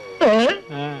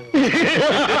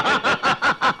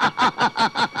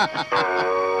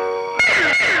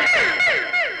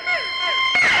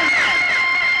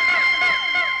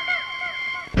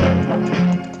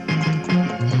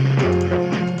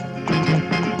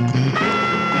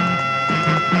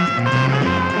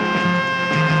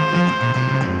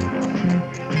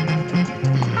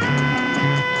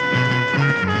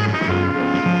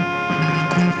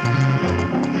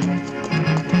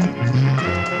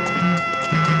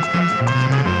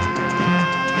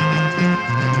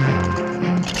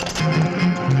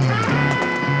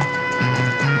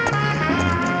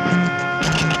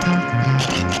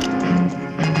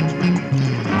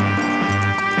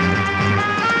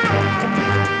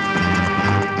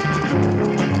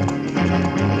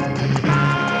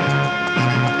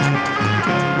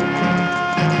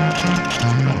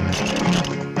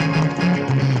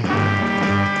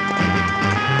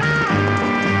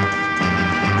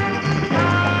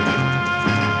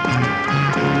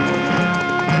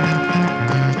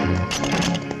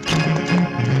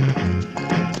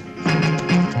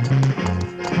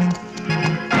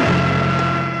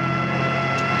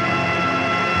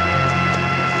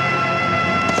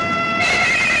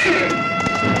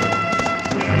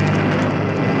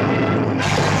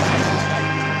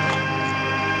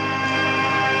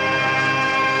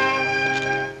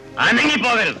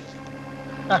 പോകരുത്.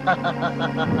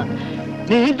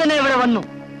 നീ തന്നെ ഇവിടെ വന്നു.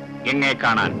 ഗംഗയെ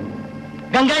കാണാൻ.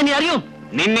 ഗംഗ നീ അറിയും?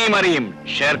 നിന്നെയും അറിയും.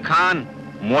 ഷേർഖാൻ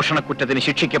മോഷണക്കുറ്റത്തിന്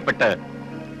ശിക്ഷിക്കപ്പെട്ട്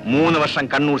 3 വർഷം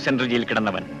കണ്ണൂർ സെൻട്രൽ ജയിലിൽ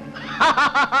കിടന്നവൻ.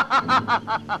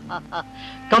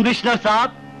 कमिश्नर साहब,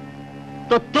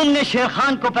 तो तुमने शेर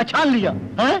खान को पहचान लिया?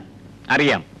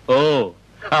 അറിയാം. ഓ,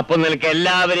 അപ്പൊ നിനക്ക്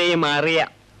എല്ലാവരെയും അറിയാം.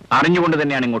 അറിഞ്ഞുകൊണ്ട്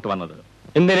തന്നെയാണ് ഇങ്ങോട്ട് വന്നത്.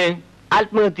 എന്തിന്?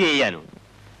 ആത്മഹത്യ ചെയ്യാനോ?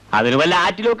 അതിന് വല്ല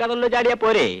ആറ്റിലൊക്കെ അതല്ലോ ചാടിയാ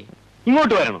പോരെ?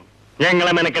 ഇങ്ങോട്ട് വരണോ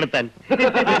ഞങ്ങളെ മെനക്കെടുത്താൻ?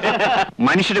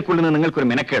 മനുഷ്യരെ കൊള്ളുന്ന നിങ്ങൾക്കൊരു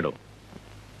മെനക്കേടോ?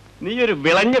 നീ ഒരു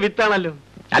വിളഞ്ഞ വിത്താണല്ലോ.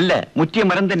 അല്ല, മുറ്റിയ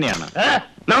മരം തന്നെയാണ്.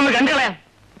 നമുക്ക് കണ്ടുകളയാം.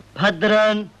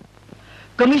 भद्रन,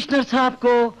 कमिश्नर साहब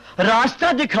को रास्ता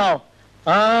दिखाओ.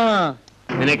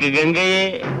 നിനക്ക് ഗംഗയെ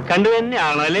കണ്ടു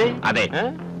തന്നെയാണോ അല്ലേ? അതെ.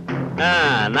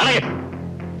 നടയ.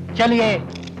 चलिए.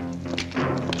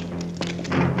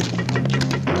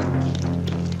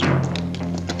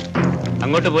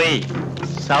 അങ്ങോട്ട് പോയി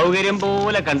സൗകര്യം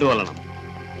പോലെ കണ്ടുകൊള്ളണം.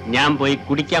 ഞാൻ പോയി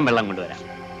കുടിക്കാൻ വെള്ളം കൊണ്ടുവരാം.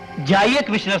 जाइए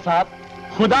कमिश्नर साहब.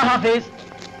 खुदा हाफिज.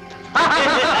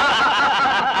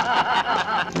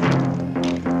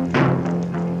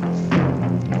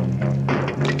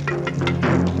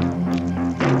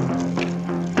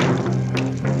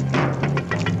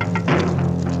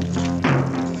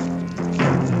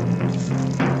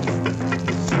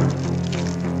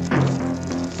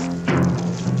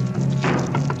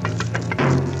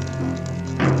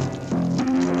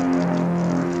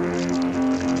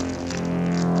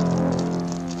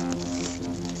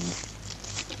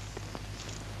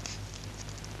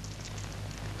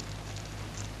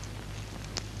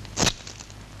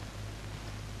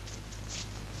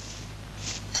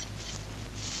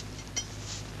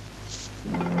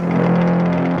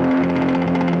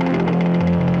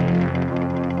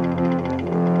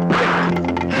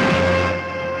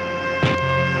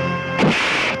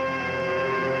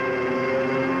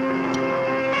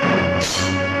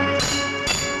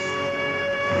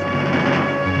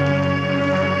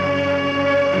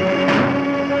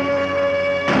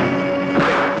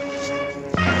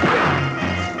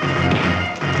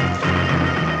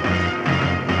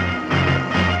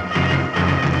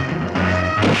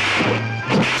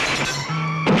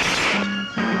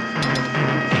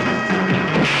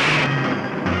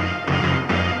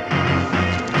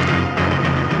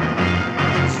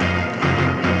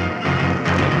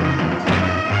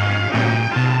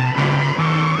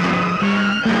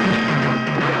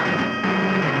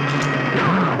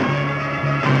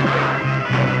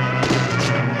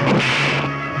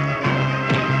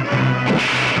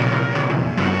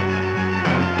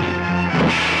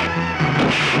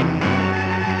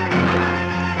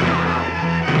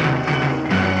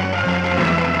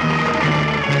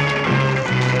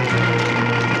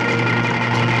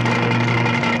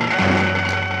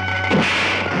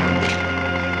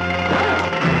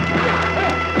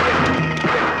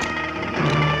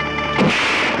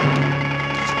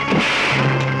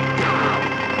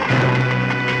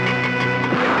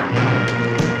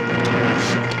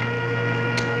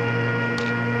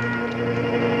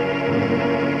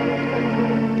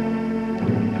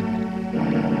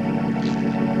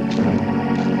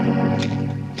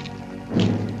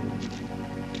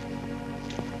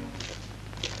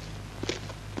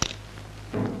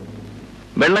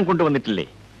 വെള്ളം കൊണ്ടുവന്നിട്ടില്ലേ?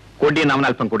 കൊടിയെന്ന് അവൻ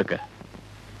അല്പം കൊടുക്ക.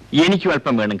 എനിക്കും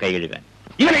അല്പം വേണം കൈ കഴുകാൻ.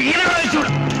 ഇയാളെ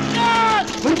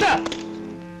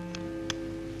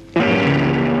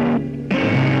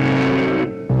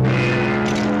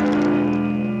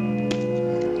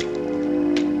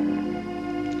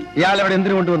ഇവിടെ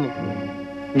എന്തിനു കൊണ്ടുവന്നു?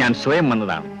 ഞാൻ സ്വയം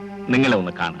വന്നതാണ് നിങ്ങളെ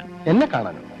ഒന്ന് കാണാൻ. എന്നെ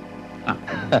കാണാനോ?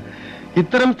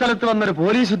 ഇത്തരം സ്ഥലത്ത് വന്നൊരു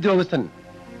പോലീസ് ഉദ്യോഗസ്ഥൻ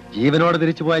ജീവനോടെ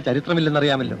തിരിച്ചുപോയ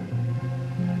ചരിത്രമില്ലെന്നറിയാമല്ലോ.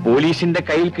 പോലീസിന്റെ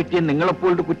കയ്യിൽ കിട്ടിയ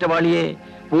നിങ്ങളെപ്പോലൊരു കുറ്റവാളിയെ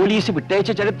പോലീസ്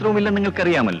വിട്ടയച്ച ചരിത്രവുമില്ലെന്ന്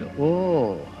നിങ്ങൾക്കറിയാമല്ലോ. ഓ,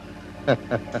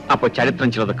 അപ്പൊ ചരിത്രം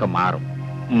ചിലതൊക്കെ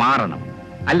മാറണം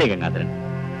അല്ലേ ഗംഗാധരൻ?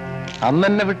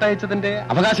 അന്നെന്നെ വിട്ടയച്ചതിന്റെ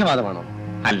അവകാശവാദമാണോ?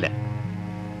 അല്ല,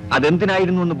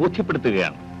 അതെന്തിനായിരുന്നു എന്ന്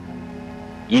ബോധ്യപ്പെടുത്തുകയാണ്.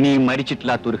 ഇനിയും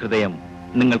മരിച്ചിട്ടില്ലാത്തൊരു ഹൃദയം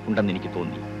നിങ്ങൾക്കുണ്ടെന്ന് എനിക്ക്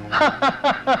തോന്നി.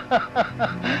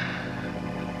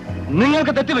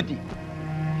 നിങ്ങൾക്ക് തെറ്റുപറ്റി.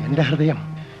 എന്റെ ഹൃദയം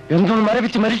എന്തോ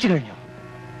മരവിച്ച് മരിച്ചു കഴിഞ്ഞു.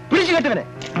 പിടിച്ചു കെട്ടുവനെ.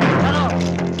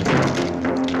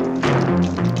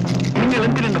 നിങ്ങൾ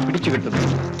എന്തിനെന്നെ പിടിച്ചു കെട്ടുന്നു?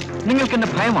 നിങ്ങൾക്ക് എന്നെ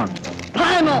ഭയമാണ്.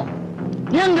 ഭയമോ?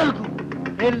 ഞങ്ങൾക്കും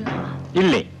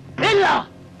ഇല്ലേ? ഇല്ല.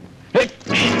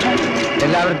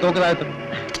 എല്ലാവരും തോക്കുതാഴത്തും.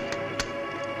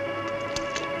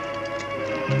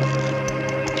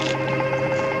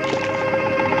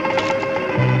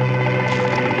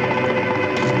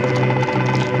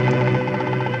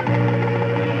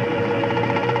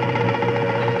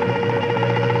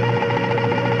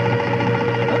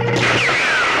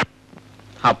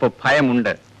 അപ്പൊ ഭയമുണ്ട്,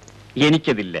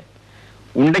 എനിക്കതില്ല.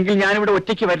 ഉണ്ടെങ്കിൽ ഞാനിവിടെ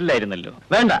ഒറ്റയ്ക്ക് വരില്ലായിരുന്നല്ലോ.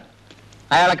 വേണ്ട,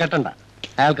 അയാളെ കെട്ടണ്ട.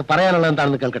 അയാൾക്ക് പറയാനുള്ളത്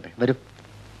എന്താണെന്ന് കേൾക്കട്ടെ. വരൂ.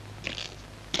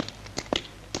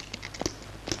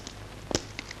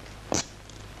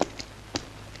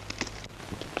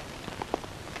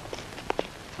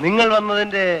 നിങ്ങൾ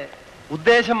വന്നതിന്റെ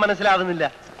ഉദ്ദേശം മനസ്സിലാവുന്നില്ല.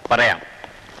 പറയാം,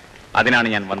 അതിനാണ്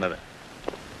ഞാൻ വന്നത്.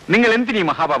 നിങ്ങൾ എന്തിനീ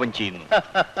മഹാപാപം ചെയ്യുന്നു?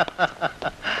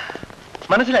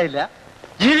 മനസ്സിലായില്ല.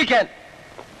 ജീവിക്കാൻ.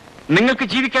 നിങ്ങൾക്ക്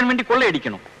ജീവിക്കാൻ വേണ്ടി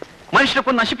കൊള്ളയടിക്കണം,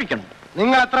 മനുഷ്യരൊക്കെ നശിപ്പിക്കണം.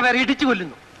 നിങ്ങൾ എത്ര പേരെ ഇടിച്ചു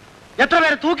കൊല്ലുന്നു, എത്ര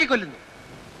പേരെ തൂക്കിക്കൊല്ലുന്നു.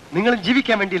 നിങ്ങൾ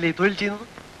ജീവിക്കാൻ വേണ്ടിയല്ലേ ഈ തൊഴിൽ ചെയ്യുന്നത്?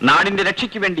 നാടിന്റെ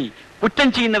രക്ഷയ്ക്ക് വേണ്ടി കുറ്റം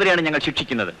ചെയ്യുന്നവരെയാണ് ഞങ്ങൾ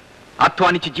ശിക്ഷിക്കുന്നത്.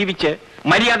 അധ്വാനിച്ച് ജീവിച്ച്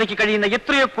മര്യാദയ്ക്ക് കഴിയുന്ന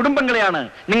എത്രയോ കുടുംബങ്ങളെയാണ്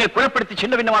നിങ്ങൾ കൊലപ്പെടുത്തി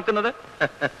ഛിന്നഭിന്നമാക്കുന്നത്.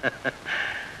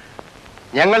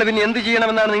 ഞങ്ങൾ പിന്നെ എന്ത്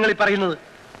ചെയ്യണമെന്നാണ് നിങ്ങൾ ഈ പറയുന്നത്?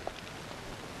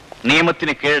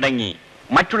 നിയമത്തിന് കീഴടങ്ങി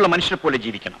മറ്റുള്ള മനുഷ്യരെ പോലെ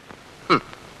ജീവിക്കണം.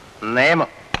 നിയമം?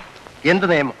 എന്ത്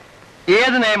നിയമം?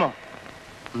 ഏത് നിയമം?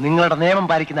 നിങ്ങളുടെ നിയമം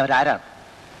പാലിക്കുന്നവരാരാണ്?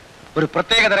 ഒരു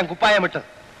പ്രത്യേകതരം കുപ്പായമിട്ട്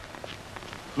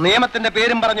നിയമത്തിന്റെ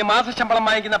പേരും പറഞ്ഞ് മാസശമ്പളം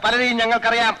വാങ്ങിക്കുന്ന പലരെയും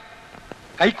ഞങ്ങൾക്കറിയാം.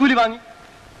 കൈക്കൂലി വാങ്ങി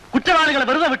കുറ്റവാളികളെ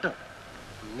വെറുതെ വിട്ട്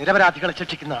നിരപരാധികളെ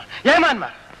ശിക്ഷിക്കുന്ന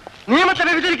ഏമാന്മാർ. നിയമത്തെ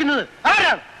വ്യഭിചരിക്കുന്നത്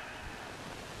ആരാണ്?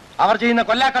 അവർ ചെയ്യുന്ന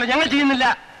കൊല്ലാക്കൊല ഞങ്ങൾ ചെയ്യുന്നില്ല.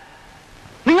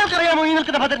 നിങ്ങൾക്കറിയാമോ ഈ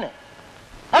നിൽക്കുന്ന ഭദ്രനെ?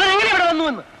 അവനെങ്ങനെ ഇവിടെ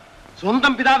വന്നുവെന്ന്?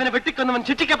 സ്വന്തം പിതാവിനെ വെട്ടിക്കൊന്നവൻ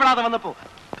ശിക്ഷിക്കപ്പെടാതെ വന്നപ്പോ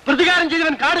പ്രതികാരം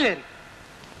ചെയ്തവൻ കാട് കയറി.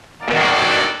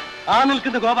 ആ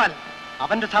നിൽക്കുന്ന ഗോപാലൻ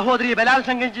അവന്റെ സഹോദരിയെ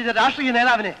ബലാത്സംഗം ചെയ്ത രാഷ്ട്രീയ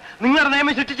നേതാവിനെ നിങ്ങളുടെ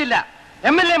നിയമം ശിക്ഷിച്ചില്ല.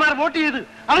 MLA മാർ വോട്ട് ചെയ്ത്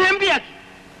അവൻ MP ആക്കി.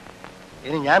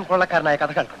 ഇനി ഞാൻ കൊള്ളക്കാരനായ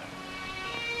കഥ കേൾക്കണം.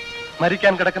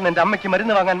 മരിക്കാൻ കിടക്കുന്ന എന്റെ അമ്മയ്ക്ക്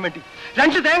മരുന്ന് വാങ്ങാൻ വേണ്ടി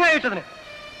 2 തേങ്ങ ഇട്ടതിന്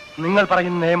നിങ്ങൾ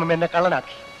പറയുന്ന നിയമം എന്നെ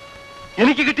കള്ളനാക്കി.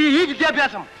 എനിക്ക് കിട്ടിയ ഈ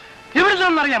വിദ്യാഭ്യാസം എവിടെ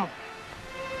നിന്നറിയാമോ?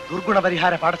 ദുർഗുണ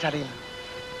പരിഹാര പാഠശാലയിൽ,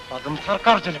 അതും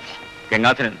സർക്കാർ ചെലവിൽ.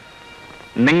 ഗംഗാധരൻ,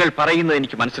 നിങ്ങൾ പറയുന്നത്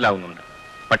എനിക്ക് മനസ്സിലാവുന്നുണ്ട്.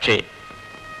 പക്ഷേ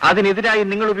അതിനെതിരായി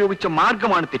നിങ്ങൾ ഉപയോഗിച്ച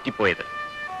മാർഗമാണ് തെറ്റിപ്പോയത്.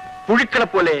 പുഴുക്കളെ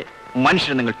പോലെ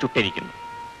മനുഷ്യരെ നിങ്ങൾ ചുട്ടരിക്കുന്നു,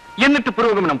 എന്നിട്ട്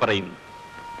പുരോഗമനം പറയുന്നു.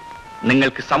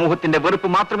 നിങ്ങൾക്ക് സമൂഹത്തിന്റെ വെറുപ്പ്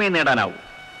മാത്രമേ നേടാനാവൂ.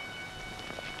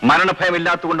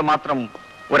 മരണഭയമില്ലാത്തതുകൊണ്ട് മാത്രം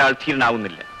ഒരാൾ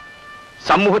ധീരനാവുന്നില്ല.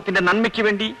 സമൂഹത്തിന്റെ നന്മയ്ക്ക്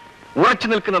വേണ്ടി ഉറച്ചു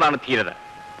നിൽക്കുന്നതാണ് ധീരത.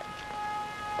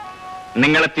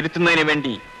 നിങ്ങളെ തിരുത്തുന്നതിന്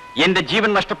വേണ്ടി എന്റെ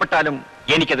ജീവൻ നഷ്ടപ്പെട്ടാലും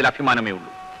എനിക്കതിൽ അഭിമാനമേ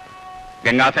ഉള്ളൂ.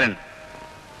 ഗംഗാധരൻ,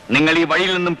 നിങ്ങൾ ഈ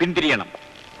വഴിയിൽ നിന്നും പിന്തിരിയണം.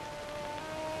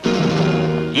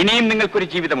 ഇനിയും നിങ്ങൾക്കൊരു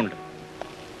ജീവിതമുണ്ട്.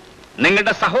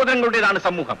 നിങ്ങളുടെ സഹോദരങ്ങളുടേതാണ്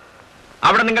സമൂഹം.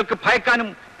 അവിടെ നിങ്ങൾക്ക് ഭയക്കാനും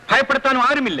ഭയപ്പെടുത്താനും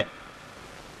ആരുമില്ല.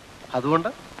 അതുകൊണ്ട്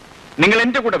നിങ്ങൾ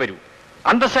എന്റെ കൂടെ വരൂ.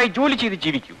 അന്തസ്സായി ജോലി ചെയ്ത്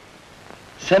ജീവിക്കൂ.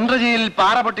 സെൻട്രൽ ജയിലിൽ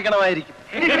പാറ പൊട്ടിക്കണമായിരിക്കും.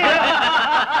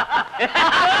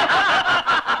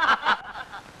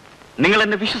 നിങ്ങൾ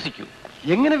എന്നെ വിശ്വസിക്കൂ.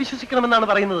 എങ്ങനെ വിശ്വസിക്കണമെന്നാണ്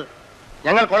പറയുന്നത്?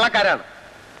 ഞങ്ങൾ കൊള്ളക്കാരാണ്,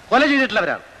 കൊല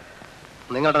ചെയ്തിട്ടുള്ളവരാണ്.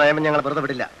 നിങ്ങളുടെ നിയമം ഞങ്ങൾ വെറുതെ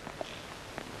വിടില്ല.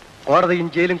 കോടതിയും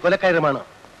ജയിലും കൊലക്കാരുമാണ്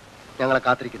ഞങ്ങളെ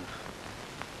കാത്തിരിക്കുന്നത്.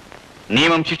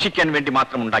 നിയമം ശിക്ഷിക്കാൻ വേണ്ടി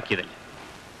മാത്രം ഉണ്ടാക്കിയതല്ല,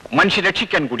 മനുഷ്യ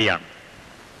രക്ഷിക്കാൻ കൂടിയാണ്.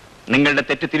 നിങ്ങളുടെ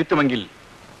തെറ്റ് തിരുത്തുമെങ്കിൽ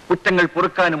കുറ്റങ്ങൾ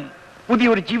പൊറുക്കാനും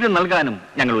പുതിയൊരു ജീവിതം നൽകാനും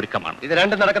ഞങ്ങൾ ഒരുക്കമാണ്. ഇത്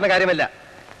രണ്ടും നടക്കുന്ന കാര്യമല്ല.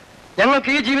 ഞങ്ങൾക്ക്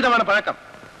ഈ ജീവിതമാണ് പഴക്കം.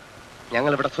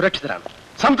 ഞങ്ങൾ ഇവിടെ സുരക്ഷിതരാണ്,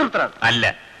 സംതൃപ്തരാണ്.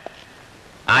 അല്ല,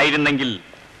 ആയിരുന്നെങ്കിൽ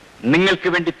നിങ്ങൾക്ക്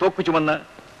വേണ്ടി തോക്കു ചുമന്ന്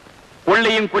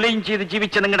കൊള്ളയും കൊലയും ചെയ്ത്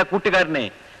ജീവിച്ച നിങ്ങളുടെ കൂട്ടുകാരനെ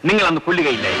നിങ്ങൾ അന്ന്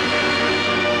കൊല്ലുകയില്ലായിരുന്നു.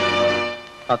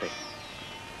 അതെ,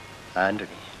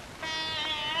 ആന്റണി.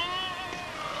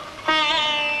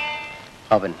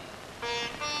 അവൻ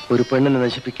ഒരു പെണ്ണിനെ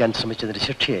നശിപ്പിക്കാൻ ശ്രമിച്ചതിന്റെ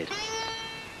ശിക്ഷയായിരുന്നു.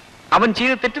 അവൻ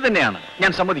ചെയ്ത തെറ്റ് തന്നെയാണ്,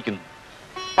 ഞാൻ സമ്മതിക്കുന്നു.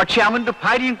 പക്ഷെ അവന്റെ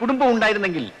ഭാര്യയും കുടുംബവും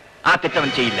ഉണ്ടായിരുന്നെങ്കിൽ ആ തെറ്റവൻ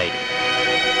ചെയ്യില്ലായിരുന്നു.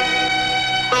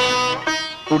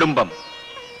 കുടുംബം,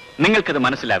 നിങ്ങൾക്കത്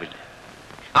മനസ്സിലാവില്ല.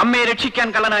 അമ്മയെ രക്ഷിക്കാൻ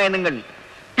കള്ളനായ നിങ്ങൾ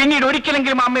പിന്നീട്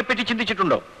ഒരിക്കലെങ്കിലും അമ്മയെ പറ്റി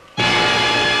ചിന്തിച്ചിട്ടുണ്ടോ?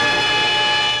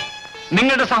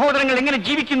 നിങ്ങളുടെ സഹോദരങ്ങൾ എങ്ങനെ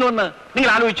ജീവിക്കുന്നുവെന്ന് നിങ്ങൾ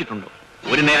ആലോചിച്ചിട്ടുണ്ടോ?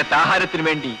 ഒരു നേരത്തെ ആഹാരത്തിന്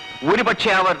വേണ്ടി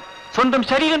ഒരുപക്ഷെ അവർ സ്വന്തം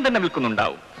ശരീരം തന്നെ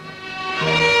വിൽക്കുന്നുണ്ടാവും.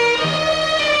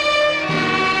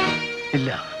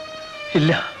 ഇല്ല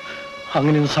ഇല്ല,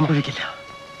 അങ്ങനെയൊന്നും സംഭവിക്കില്ല.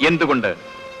 എന്തുകൊണ്ട്?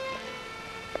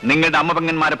 നിങ്ങളുടെ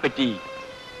അമ്മപെങ്ങന്മാരെ പറ്റി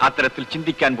അത്തരത്തിൽ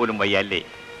ചിന്തിക്കാൻ പോലും വയ്യല്ലേ?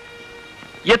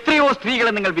 എത്രയോ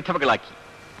സ്ത്രീകളെ നിങ്ങൾ വിധവകളാക്കി,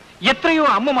 എത്രയോ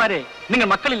അമ്മമാരെ നിങ്ങൾ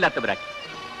മക്കളില്ലാത്തവരാക്കി,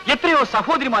 എത്രയോ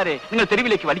സഹോദരിമാരെ നിങ്ങൾ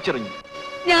തെരുവിലേക്ക് വലിച്ചെറിഞ്ഞു.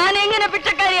 ഞാൻ എങ്ങനെ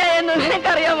പിച്ചക്കാരിയായെന്ന്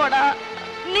നിനക്കറിയാമോടാ?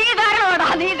 നീ കാരണമാടാ,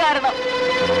 നീ കാരണം.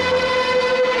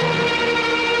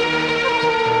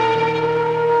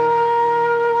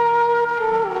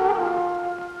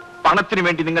 പണത്തിനു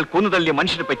വേണ്ടി നിങ്ങൾ കൊന്നുതള്ളിയ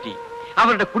മനുഷ്യരെ പറ്റി,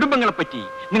 അവരുടെ കുടുംബങ്ങളെ പറ്റി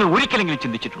നിങ്ങൾ ഒരിക്കലെങ്കിലും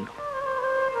ചിന്തിച്ചിട്ടുണ്ടോ?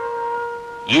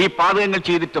 ഈ പാതകങ്ങൾ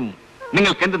ചെയ്തിട്ടും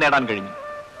നിങ്ങൾക്ക് എന്ത് നേടാൻ കഴിഞ്ഞു?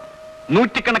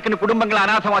 നൂറ്റിക്കണക്കിന് കുടുംബങ്ങളെ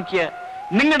അനാഥമാക്കിയ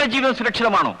നിങ്ങളുടെ ജീവിതം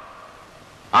സുരക്ഷിതമാണോ?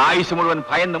 ആയുസ് മുഴുവൻ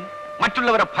ഭയന്നും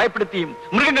മറ്റുള്ളവരെ ഭയപ്പെടുത്തിയും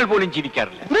മൃഗങ്ങൾ പോലും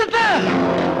ജീവിക്കാറില്ല.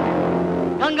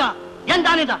 ഗംഗ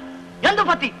എന്താണിത്? എന്ത്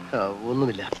പറ്റി?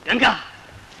 ഒന്നുമില്ല. ഗംഗ,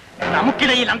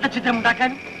 നമുക്കിടയിൽ അന്തചിത്രം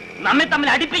ഉണ്ടാക്കാൻ നമ്മെ തമ്മിൽ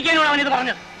അടിപ്പിക്കാനാണ് അവൻ ഇത്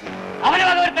പറഞ്ഞത്. അവനെ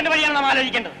വകവരുത്തേണ്ട വഴിയാണ് നാം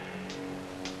ആലോചിക്കേണ്ടത്.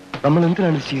 നമ്മൾ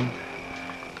എന്തിനാണ് ചെയ്യുന്നത്?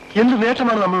 എന്ത്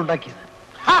നേട്ടമാണ് നമ്മൾ ഉണ്ടാക്കിയത്?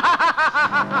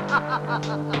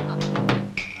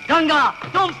 ഗംഗ,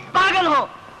 തും പാഗൽ ഹോ,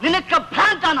 നിനക്ക്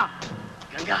ഭ്രാന്താണ്.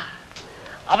 ഗംഗ,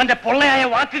 അവന്റെ പൊള്ളയായ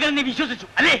വാക്കുകൾ നീ വിശ്വസിച്ചു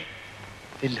അല്ലേ?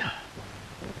 ഇല്ല,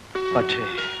 പക്ഷേ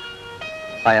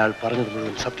അയാൾ പറഞ്ഞത്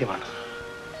മുഴുവൻ സത്യമാണ്.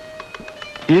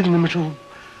 ഏത് നിമിഷവും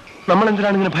നമ്മൾ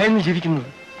എന്തിനാണ് ഇങ്ങനെ ഭയന്ന് ജീവിക്കുന്നത്?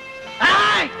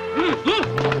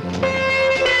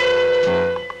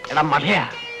 എടാ മധയ,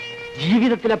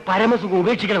 ജീവിതത്തിലെ പരമസുഖം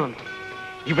ഉപേക്ഷിക്കണമെന്ന്.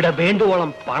 ഇവിടെ വേണ്ടുവോളം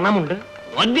പണമുണ്ട്,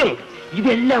 മദ്യമുണ്ട്.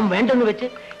 ഇതെല്ലാം വേണ്ടെന്ന് വെച്ച്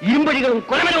ഇരുമ്പടികളും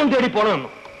കൊലമരവും തേടി പോണമെന്നു.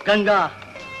 ഗംഗ,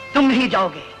 തും ഹി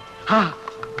ജാओगे?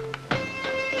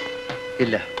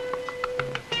 ഇല്ല,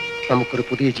 നമുക്കൊരു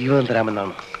പുതിയ ജീവിതം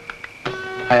തരാമെന്നാണ്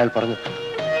അയാൾ പറഞ്ഞത്.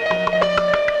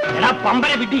 എടാ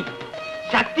പമ്പര വിഡ്ഢി,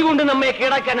 ശക്തി കൊണ്ട് നമ്മെ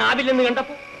കീഴടക്കാനാവില്ലെന്ന്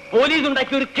കണ്ടപ്പോ പോലീസ്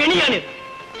ഉണ്ടാക്കിയ ഒരു കെണിയാണിത്.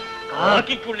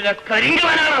 കാക്കിക്കുള്ളിലെ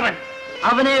കരിങ്കവനാണ് അവൻ.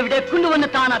 അവനെ ഇവിടെ കൊണ്ടുവന്ന്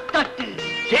താൻ തട്ട്.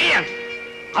 ശരിയാണ്,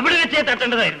 അവിടെ വെച്ചേ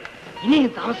തട്ടേണ്ടതായിരുന്നു.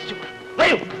 ഇനിയും താമസിച്ചു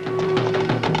വരൂ.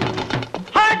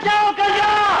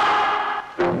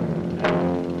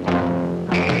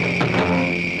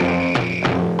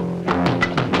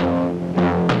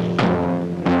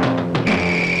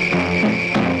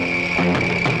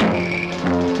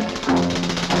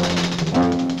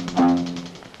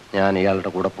 ഞാൻ ഇയാളുടെ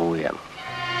കൂടെ പോവുകയാണ്.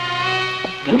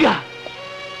 ഗംഗ,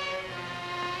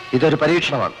 ഇതൊരു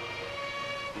പരീക്ഷണമാണ്.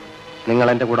 നിങ്ങൾ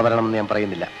എന്റെ കൂടെ വരണമെന്ന് ഞാൻ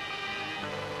പറയുന്നില്ല.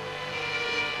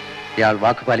 ഇയാൾ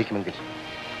വാക്ക് പാലിക്കുമെങ്കിൽ,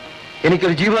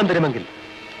 എനിക്കൊരു ജീവിതം തരുമെങ്കിൽ,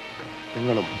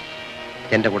 നിങ്ങളും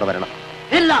എന്റെ കൂടെ വരണം.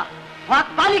 ഇല്ല,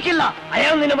 വാക്ക് പാലിക്കില്ല.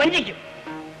 അയാൾ നിന്നെ വഞ്ചിക്കും.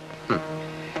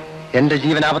 എന്റെ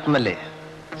ജീവൻ ആപത്തുന്നല്ലേ?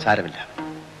 സാരമില്ല,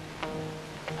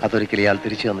 അതൊരിക്കലും ഇയാൾ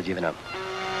തിരിച്ചു തന്ന ജീവനാണ്.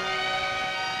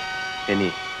 ഇനി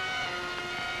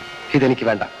ഇതെനിക്ക്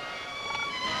വേണ്ട.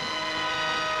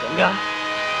 ഗംഗ,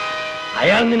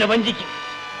 അയാൾ നിന്നെ വഞ്ചിക്കും.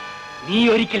 നീ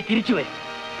ഒരിക്കൽ തിരിച്ചു വരും.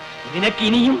 നിനക്ക്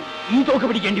ഇനിയും ഈ തോക്ക്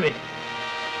പിടിക്കേണ്ടി വരും.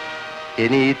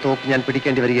 ഇനി ഈ തോക്ക് ഞാൻ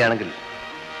പിടിക്കേണ്ടി വരികയാണെങ്കിൽ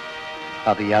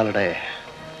അത് ഇയാളുടെ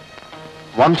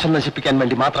വംശം നശിപ്പിക്കാൻ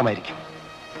വേണ്ടി മാത്രമായിരിക്കും.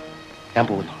 ഞാൻ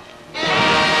പോകുന്നു.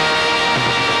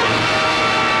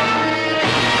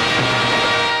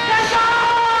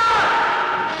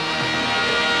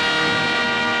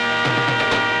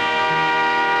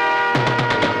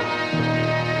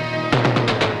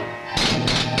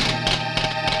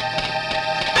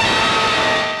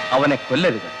 അവനെ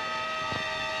കൊല്ലരുത്.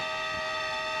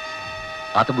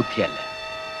 അത് ബുദ്ധിയല്ല.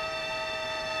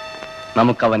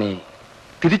 നമുക്കവനെ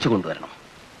തിരിച്ചു കൊണ്ടുവരണം.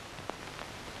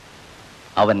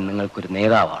 അവൻ നിങ്ങൾക്കൊരു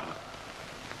നേതാവാണ്.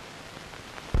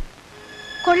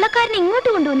 കൊള്ളക്കാരനെ ഇങ്ങോട്ട്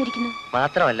കൊണ്ടുവന്നിരിക്കുന്നു.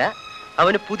 മാത്രമല്ല,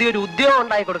 അവന് പുതിയൊരു ഉദ്യോഗം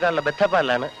ഉണ്ടാക്കി കൊടുക്കാനുള്ള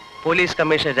ബന്ധപ്പാടിലാണ് പോലീസ്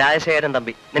കമ്മീഷണർ രാജശേഖരൻ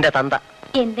തമ്പി, നിന്റെ തന്ത.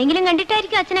 എന്തെങ്കിലും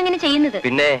കണ്ടിട്ടായിരിക്കും അച്ഛൻ അങ്ങനെ ചെയ്യുന്നത്.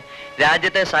 പിന്നെ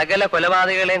രാജ്യത്തെ സകല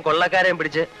കൊലപാതകളെയും കൊള്ളക്കാരെയും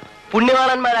പിടിച്ച്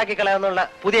പുണ്യവാളന്മാരാക്കി കളയാന്നുള്ള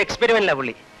പുതിയ എക്സ്പെരിമെന്റിലാ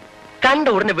പുള്ളി. കണ്ട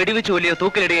ഉടനെ വെടിവെച്ച് കൊല്ലിയോ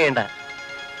തൂക്കിലിടുകയുണ്ട.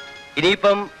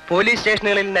 ഇനിയിപ്പം പോലീസ്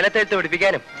സ്റ്റേഷനുകളിൽ നിലത്തെഴുത്ത്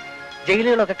പിടിപ്പിക്കാനും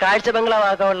ജയിലുകളൊക്കെ കാഴ്ച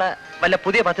ബംഗ്ലാവാക്കാനുള്ള വല്ല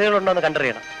പുതിയ പദ്ധതികളുണ്ടോ എന്ന്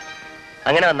കണ്ടറിയണം.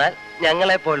 അങ്ങനെ വന്നാൽ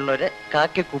ഞങ്ങളെ പോലുള്ളവര്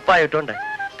കാക്കി കുപ്പായിട്ടുണ്ട്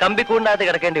കമ്പിക്കൂണ്ടാത്ത്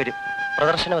കിടക്കേണ്ടി വരും,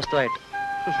 പ്രദർശന വസ്തുവായിട്ട്.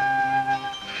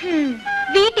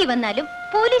 വീട്ടിൽ വന്നാലും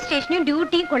പോലീസ് സ്റ്റേഷനും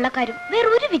ഡ്യൂട്ടിയും കൊള്ളക്കാരും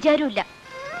വേറൊരു വിചാരവും ഇല്ല.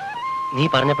 നീ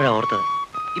പറഞ്ഞപ്പോഴാ ഓർത്തത്,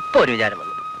 ഇപ്പൊ ഒരു വിചാരം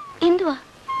വന്നു. എന്തുവാ?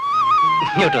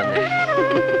 ഇങ്ങോട്ട് വന്നേ.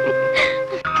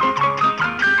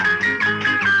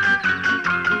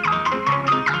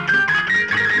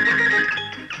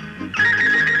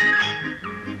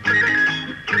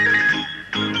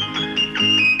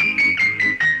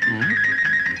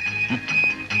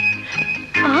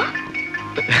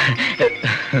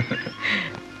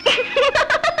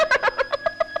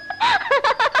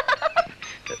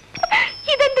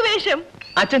 ഇതെന്ത് വേഷം?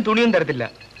 അച്ഛൻ തുണിയൊന്നും തരത്തില്ല.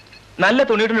 നല്ല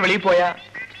തുണിയുടെ വെളിയിൽ പോയാ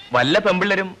വല്ല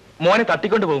പെമ്പിള്ളരും മോനെ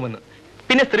തട്ടിക്കൊണ്ട് പോകുമെന്ന്.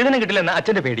 പിന്നെ സ്ത്രീധനം കിട്ടില്ലെന്ന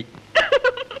അച്ഛന്റെ പേടി.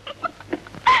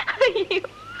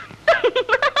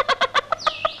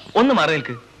 ഒന്ന് മാറി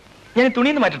നിൽക്ക്, ഞാൻ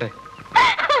തുണിന്ന് മാറ്റട്ടെ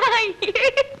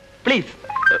പ്ലീസ്.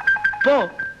 പോ.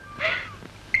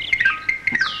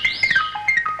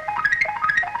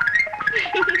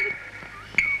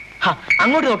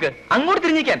 അങ്ങോട്ട് നോക്ക്, അങ്ങോട്ട്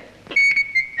തിരിഞ്ഞിക്കാൻ.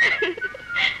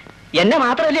 എന്നെ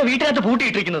മാത്രമല്ലേ വീട്ടിനകത്ത്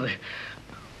പൂട്ടിയിട്ടിരിക്കുന്നത്.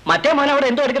 മറ്റേ മോൻ അവിടെ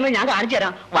എന്തോ എടുക്കുന്നത് ഞാൻ കാണിച്ചു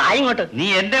തരാം. വായിങ്ങോട്ട്. നീ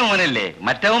എന്റെ മോനല്ലേ,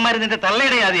 മറ്റവന്മാര് നിന്റെ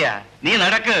തള്ളയുടെ ആദ്യാ. നീ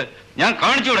നടക്ക്, ഞാൻ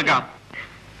കാണിച്ചു കൊടുക്കാം.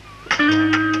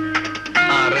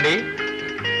 റെഡി?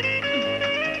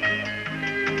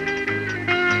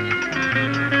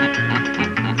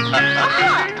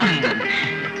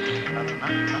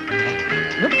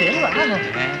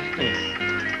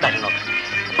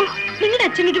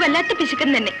 അച്ഛനൊരു വല്ലാത്ത പിശുക്കൻ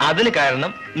തന്നെ. അതിന്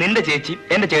കാരണം നിന്റെ ചേച്ചി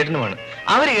എന്റെ ചേട്ടനുമാണ്.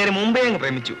 അവര് കയറി മുമ്പേ അങ്ങ്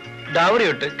പ്രേമിച്ചു.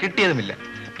 ഡൗറിയൊട്ട് കിട്ടിയതുമില്ല.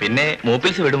 പിന്നെ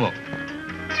മൂപ്പിൽസ് വിടുമോ?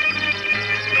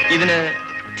 ഇതിന്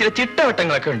ചില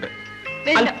ചിട്ടവട്ടങ്ങളൊക്കെ ഉണ്ട്.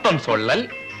 അല്പം സൊള്ളൽ,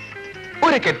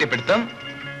 ഒരു കെട്ടിപ്പിടുത്തം,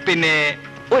 പിന്നെ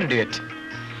ഒരു duet.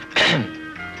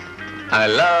 I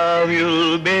love you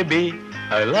baby,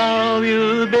 I love you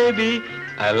baby,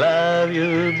 I love you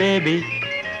baby,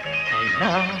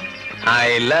 I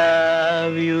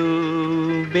love you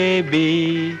baby,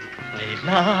 I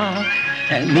love.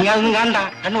 നീ അതൊന്നും കണ്ട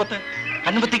കണ്ണുപത്ത്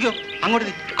കണ്ണുപത്തിക്കോ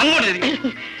അങ്ങോട്ട്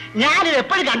ഞാനിത്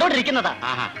എപ്പോഴും കണ്ടോണ്ടിരിക്കുന്നതാ.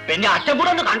 പിന്നെ അച്ഛൻ കൂടെ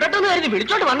ഒന്ന് കണ്ടിട്ടെന്ന് കരുതി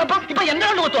വിളിച്ചോണ്ട് വന്നപ്പോ ഇപ്പൊ എന്നെ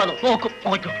കൊണ്ട് കൊത്തുവാന്നു. നോക്കും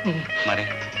നോക്കും.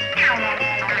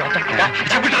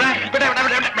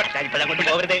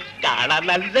 കാണാൻ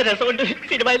നല്ല രസമുണ്ട്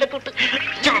സിനിമയിലെ കൂട്ട്.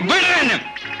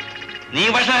 നീ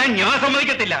പക്ഷേ ഞാൻ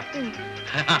സമ്മതിക്കത്തില്ല.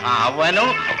 അവനോ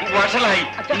വഷളായി,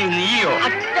 നീയോ?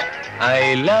 I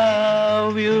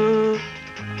love you,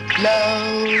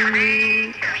 love you.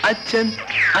 അച്ഛൻ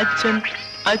അച്ഛൻ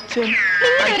അച്ഛൻ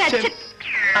അച്ഛൻ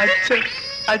അച്ഛൻ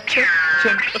അച്ഛൻ.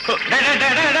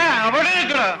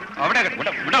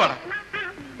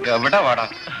 എവിടെ വാടാ?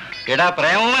 എടാ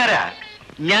പ്രേമമാരാ,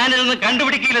 ഞാനിതൊന്ന്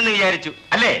കണ്ടുപിടിക്കില്ലെന്ന് വിചാരിച്ചു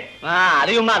അല്ലേ?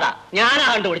 അത് ചുമ്മാതാ, ഞാനാ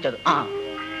കണ്ടുപിടിച്ചത്.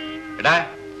 എടാ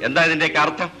എന്താ ഇതിന്റെയൊക്കെ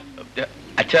അർത്ഥം?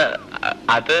 അച്ഛ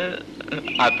അത്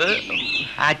അത്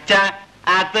അച്ഛ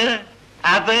അത്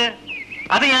അത്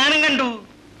അത് ഞാനും കണ്ടു,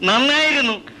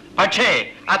 നന്നായിരുന്നു. പക്ഷേ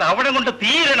അത് അവിടെ കൊണ്ട്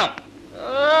തീരണം.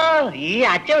 ഈ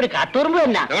അച്ഛൻ ഒരു കട്ടുറുമ്പ്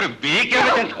തന്നെ. ഒരു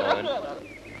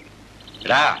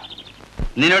എടാ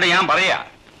നിന്നോട് ഞാൻ പറയാ,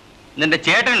 നിന്റെ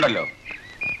ചേട്ടനുണ്ടല്ലോ,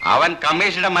 അവൻ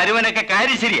കമ്മീഷന്റെ മരുവനൊക്കെ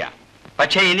കാര്യം ശരിയാ.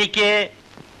 പക്ഷെ എനിക്ക്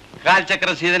കാൽചക്ര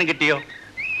സീതനം കിട്ടിയോ?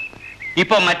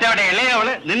 ഇപ്പൊ മറ്റവിടെ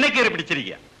ഇളയവള് നിന്നെ കയറി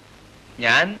പിടിച്ചിരിക്കുക.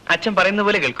 ഞാൻ അച്ഛൻ പറയുന്ന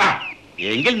പോലെ കേൾക്കാം.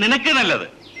 എങ്കിൽ നിനക്ക് നല്ലത്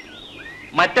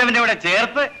മറ്റവന്റെ കൂടെ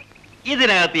ചേർത്ത്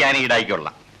ഇതിനകത്ത് ഞാൻ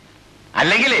ഈടായിക്കൊള്ളാം.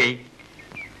 അല്ലെങ്കിലേ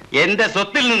എന്റെ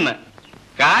സ്വത്തിൽ നിന്ന്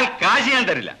കാശ് ഞാൻ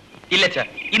തരില്ല. ഇല്ല അച്ഛാ,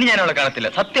 ഇനി ഞാൻ അവളെ കാണത്തില്ല,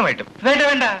 സത്യമായിട്ടും. വേണ്ട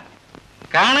വേണ്ട,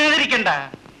 കാണാതിരിക്കണ്ട,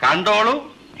 കണ്ടോളൂ,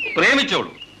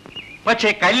 പ്രേമിച്ചോളൂ. പക്ഷെ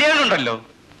കല്യാണം ഉണ്ടല്ലോ,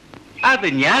 അത്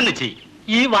ഞാൻ ചെയ്യും.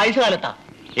 ഈ വയസ്സുകാലത്താ?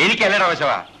 എനിക്കല്ലട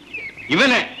വശവാ,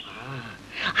 ഇവന്.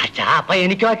 അച്ഛാ അപ്പൊ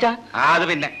എനിക്കോ അച്ഛാ? അത്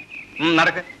പിന്നെ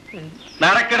നടക്ക്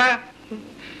നടക്കടാ.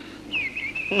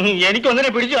 എനിക്കൊന്നിനെ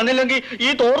പിടിച്ചു തന്നില്ലെങ്കിൽ ഈ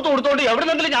തോർത്ത് കൊടുത്തോണ്ട് എവിടെ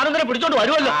നിന്നെങ്കിലും ഞാനൊന്നിനെ പിടിച്ചോണ്ട്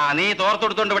വരുമല്ലോ. നീ തോർത്ത്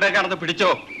കൊടുത്തോണ്ട് ഇവിടെ കാണുന്നത് പിടിച്ചോ.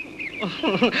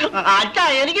 അച്ഛാ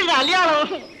എനിക്ക് കല്യാണം.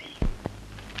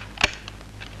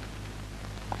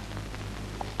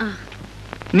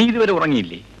 നീ ഇതുവരെ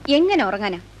ഉറങ്ങിയില്ലേ? എങ്ങനെ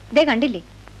ഉറങ്ങാനാ? ദേ കണ്ടില്ലേ,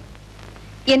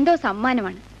 എന്തോ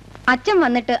സമ്മാനമാണ്. അച്ഛൻ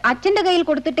വന്നിട്ട് അച്ഛന്റെ കയ്യിൽ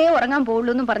കൊടുത്തിട്ടേ ഉറങ്ങാൻ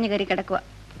പോവുള്ളൂ എന്നും പറഞ്ഞു കയറി കിടക്കുക.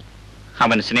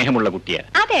 അവൻ സ്നേഹമുള്ള കുട്ടിയാ.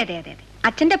 അതെ അതെ അതെ അതെ,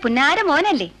 അച്ഛന്റെ പുന്നാര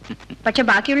മോനല്ലേ. പക്ഷെ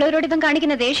ബാക്കിയുള്ളവരോട് ഇവൻ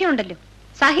കാണിക്കുന്ന ദേഷ്യമുണ്ടല്ലോ,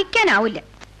 സഹിക്കാനാവില്ല.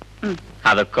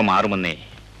 അതൊക്കെ മാറുമെന്നേ,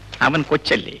 അവൻ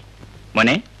കൊച്ചല്ലേ.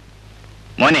 മോനെ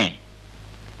മോനെ.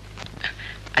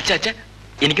 അച്ഛ അച്ഛ,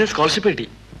 എനിക്ക് സ്കോളർഷിപ്പ് കിട്ടി.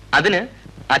 അതിന്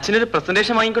അച്ഛനൊരു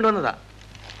പ്രസന്റേഷൻ വാങ്ങിക്കൊണ്ട് വന്നതാ.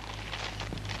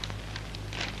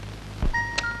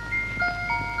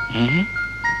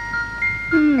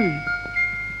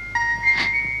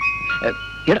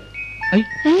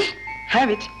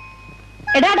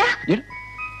 എടാടാ,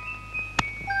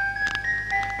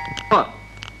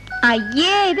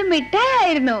 അയ്യേ ഇത്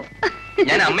മിഠായിരുന്നു.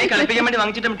 ഞാൻ അമ്മയെ കളിപ്പിക്കാൻ വേണ്ടി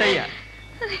വാങ്ങിച്ചിട്ട് മിഠായിയാ.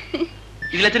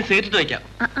 ഇതിലച്ഛൻ സീറ്റിട്ട് വയ്ക്കാം,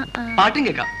 പാട്ടും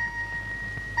കേൾക്കാം.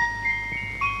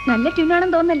 നല്ല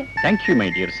ട്യൂണാണെന്ന് തോന്നല്ലോ. Thank you my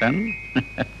dear son.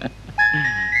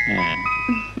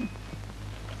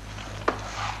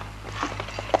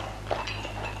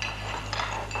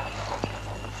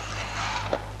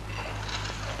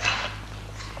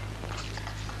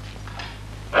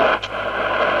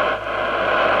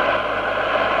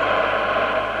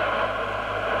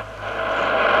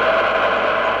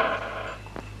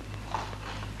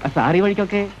 സാറി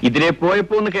വഴിക്കൊക്കെ ഇതിലെ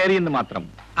പോയപ്പോ ഒന്ന് കയറിയെന്ന് മാത്രം.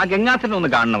 ആ ഗംഗാധരനെ ഒന്ന്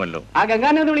കാണണമല്ലോ. ആ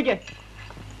ഗംഗാനെ ഒന്ന് വിളിക്കേ.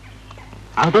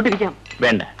 അകത്തോട്ടിരിക്കാം.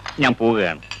 വേണ്ട, ഞാൻ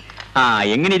പോവുകയാണ്.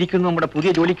 എങ്ങനെ ഇരിക്കുന്നു നമ്മുടെ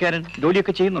പുതിയ ജോലിക്കാരൻ?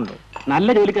 ജോലിയൊക്കെ ചെയ്യുന്നുണ്ടോ? നല്ല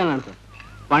ജോലിക്കാരനാണ് സാർ,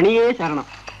 പണിയേ ശരണം.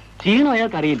 ക്ഷീണം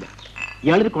അയാൾക്ക് അറിയില്ല.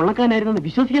 ഇയാളൊരു കൊള്ളക്കാരനായിരുന്നെന്ന്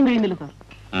വിശ്വസിക്കാൻ കഴിയുന്നില്ല സാർ.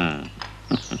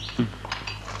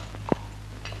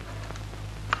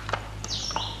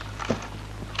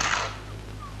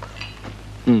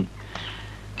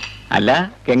 അല്ല,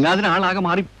 ഗംഗാധരൻ ആളാകെ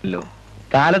മാറിപ്പല്ലോ.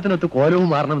 കാലത്തിനൊത്ത് കോലവും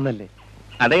മാറണമെന്നല്ലേ?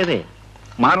 അതെ അതെ,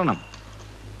 മാറണം.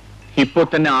 ഇപ്പൊ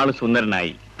തന്നെ ആള്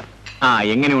സുന്ദരനായി.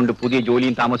 എങ്ങനെയുണ്ട് പുതിയ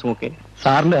ജോലിയും താമസവും ഒക്കെ?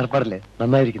 സാറിന്റെ ഏർപ്പാടല്ലേ,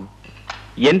 നന്നായിരിക്കുന്നു.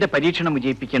 എന്റെ പരീക്ഷണം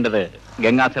വിജയിപ്പിക്കേണ്ടത്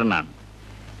ഗംഗാധരനാണ്.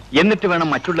 എന്നിട്ട് വേണം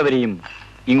മറ്റുള്ളവരെയും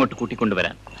ഇങ്ങോട്ട്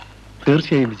കൂട്ടിക്കൊണ്ടുവരാൻ.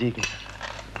 തീർച്ചയായും വിജയിക്കും.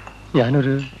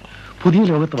 ഞാനൊരു പുതിയ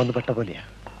ലോകത്ത് വന്ന് പെട്ട പോലെയാ.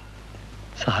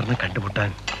 സാറിനെ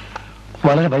കണ്ടുമുട്ടാൻ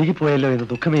വളരെ വൈകിപ്പോയല്ലോ എന്ന്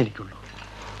ദുഃഖമേ എനിക്കുള്ളൂ.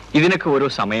 ഇതിനൊക്കെ ഓരോ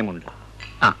സമയമുണ്ട്.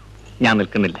 ആ, ഞാൻ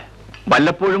നിൽക്കുന്നില്ല.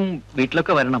 വല്ലപ്പോഴും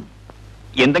വീട്ടിലൊക്കെ വരണം.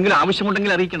 എന്തെങ്കിലും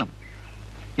ആവശ്യമുണ്ടെങ്കിൽ അറിയിക്കണം.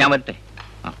 ഞാൻ വരട്ടെ.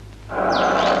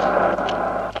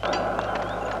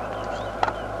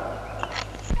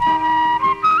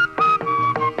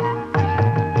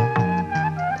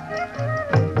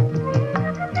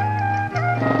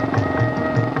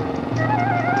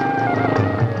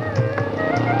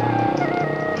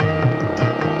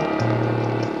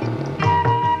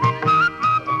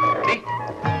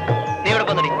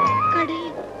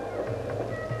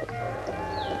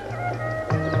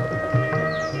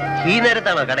 ഈ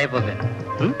നേരത്താണോ കടയിൽ പോക്ക്?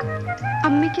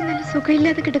 അമ്മയ്ക്ക് നല്ല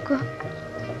സുഖമില്ലാതെ കിടക്കുക.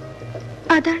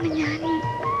 അതാണ് ഞാൻ.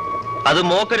 അത്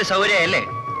മോക്കൊരു സൗകര്യമല്ലേ?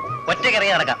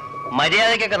 ഒറ്റക്കിറങ്ങി നടക്കാം.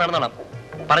 മര്യാദക്കൊക്കെ നടന്നോളാം.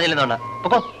 പറഞ്ഞില്ലെന്നോണ്ട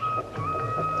പൊക്കോ.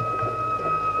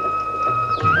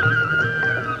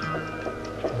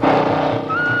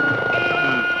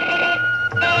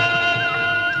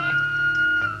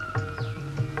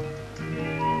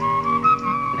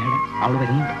 അവള്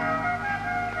വരുന്നുണ്ട്.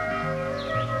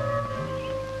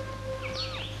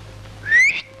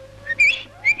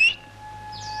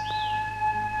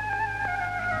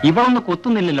 ഇവളൊന്ന്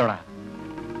കൊത്തുന്നില്ലല്ലോടാ.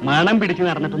 മണം പിടിച്ച്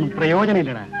നടന്നിട്ടൊന്നും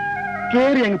പ്രയോജനമില്ലടാ.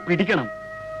 കേറി അങ്ങ് പിടിക്കണം.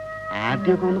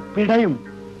 ആദ്യമൊക്കെ ഒന്ന് പിടയും,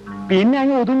 പിന്നെ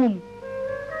അങ്ങ് ഒതുങ്ങും.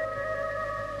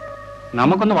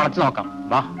 നമുക്കൊന്ന് വളച്ചു നോക്കാം.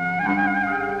 വാ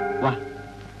വാ.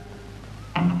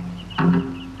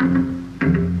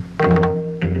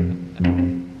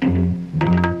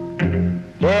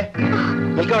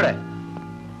 നിൽക്കവിടെ.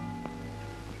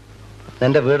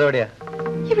 നിന്റെ വീട് എവിടെയാ?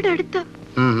 ഇവിടെ അടുത്ത.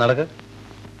 നടക്ക്.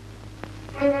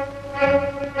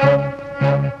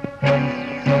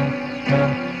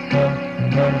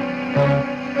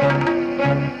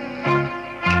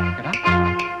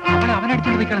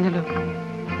 അവനടിച്ചോണ്ട് പോയി കളഞ്ഞല്ലോ.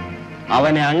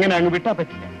 അവനെ അങ്ങനെ അങ്ങ് വിട്ടാ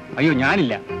പറ്റില്ല. അയ്യോ,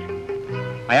 ഞാനില്ല.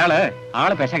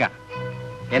 ആള് പെശക.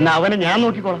 എന്നാ അവനെ ഞാൻ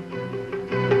നോക്കിക്കോളാം.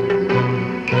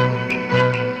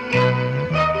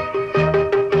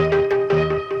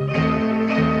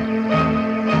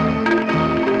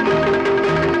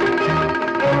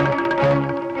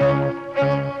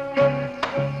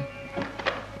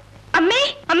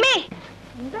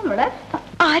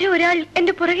 ആരോ ഒരാൾ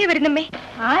എന്റെ പുറകെ വരുന്നമ്മേ.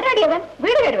 ആരാടി അവൻ?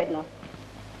 വീട് കയറി വരുന്നോ?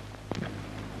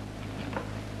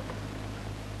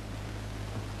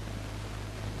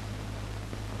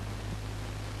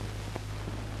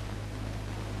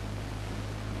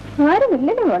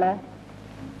 ആരുമില്ലല്ലോ മോളെ.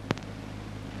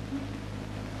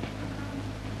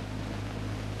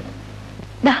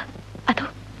 അതോ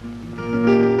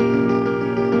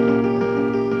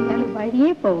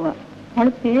വഴിയെ പോവാ.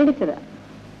 അവള് പേടിച്ചതാ.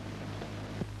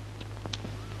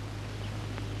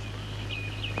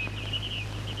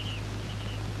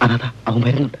 അതാ അവൻ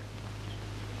വരുന്നുണ്ട്.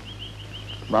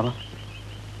 ബാബാ,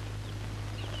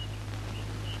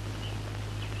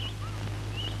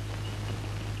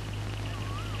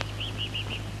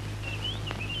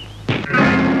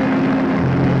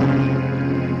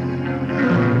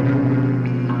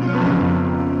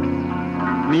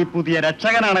 നീ പുതിയ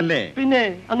രക്ഷകനാണല്ലേ? പിന്നെ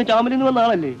അങ്ങ് ചാമലിന്ന് വന്ന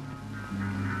ആളല്ലേ?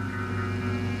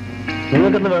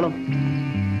 നിങ്ങൾക്കെന്ന് വേണം?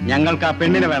 ഞങ്ങൾക്ക് ആ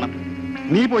പെണ്ണിനെ വേണം.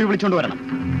 നീ പോയി വിളിച്ചോണ്ട് വരണം.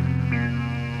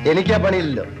 എനിക്കാ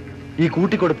പണിയില്ലല്ലോ, ഈ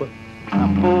കൂട്ടിക്കൊടുപ്പ്.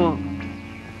 അപ്പോ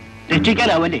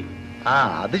രക്ഷിക്കാനാവല്ലേ?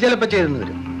 അത് ചിലപ്പോ ചെയ്തെന്ന്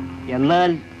വരും.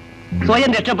 എന്നാൽ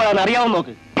സ്വയം രക്ഷപ്പെടാൻ അറിയാവും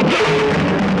നോക്ക്.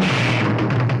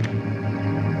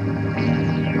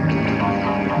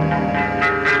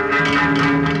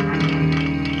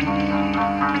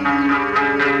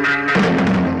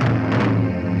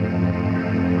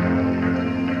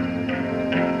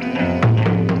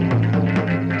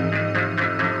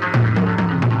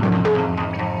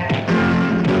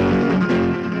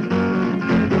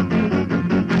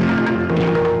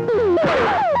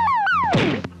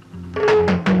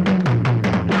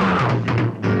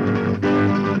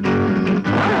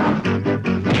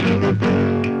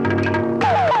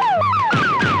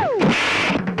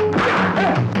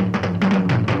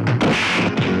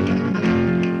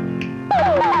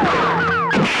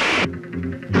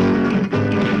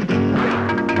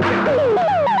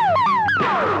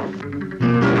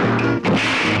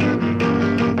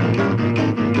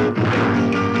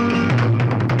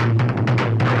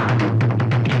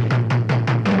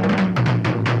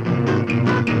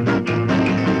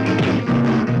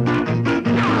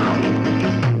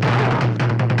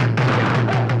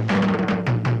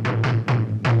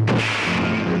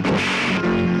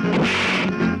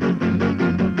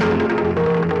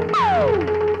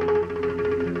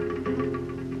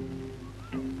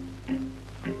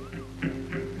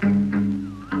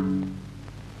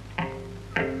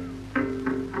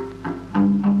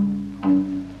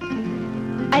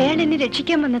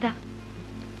 രക്ഷിക്കാൻ വന്നതാ.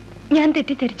 ഞാൻ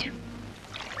തെറ്റിദ്ധരിച്ചു.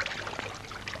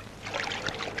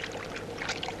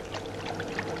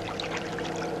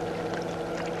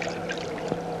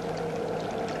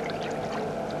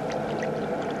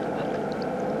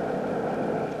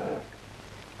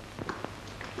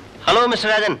 Hello mister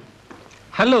Rajan.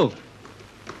 Hello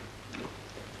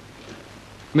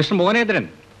mister Mohanendran,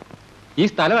 ഈ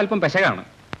സ്ഥലം അല്പം പെശകാണ്.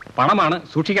 പണമാണ്,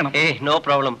 സൂക്ഷിക്കണം. No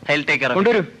problem, I will take care.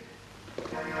 കൊണ്ടുവരൂ.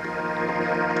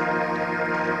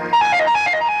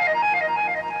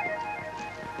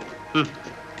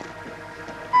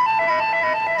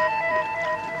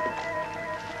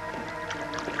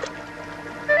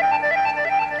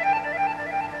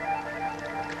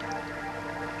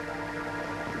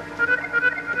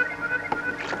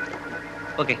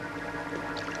 ഓക്കെ.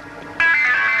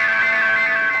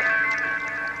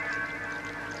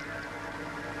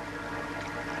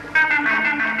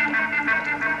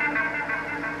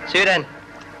 ശിവരാൻ,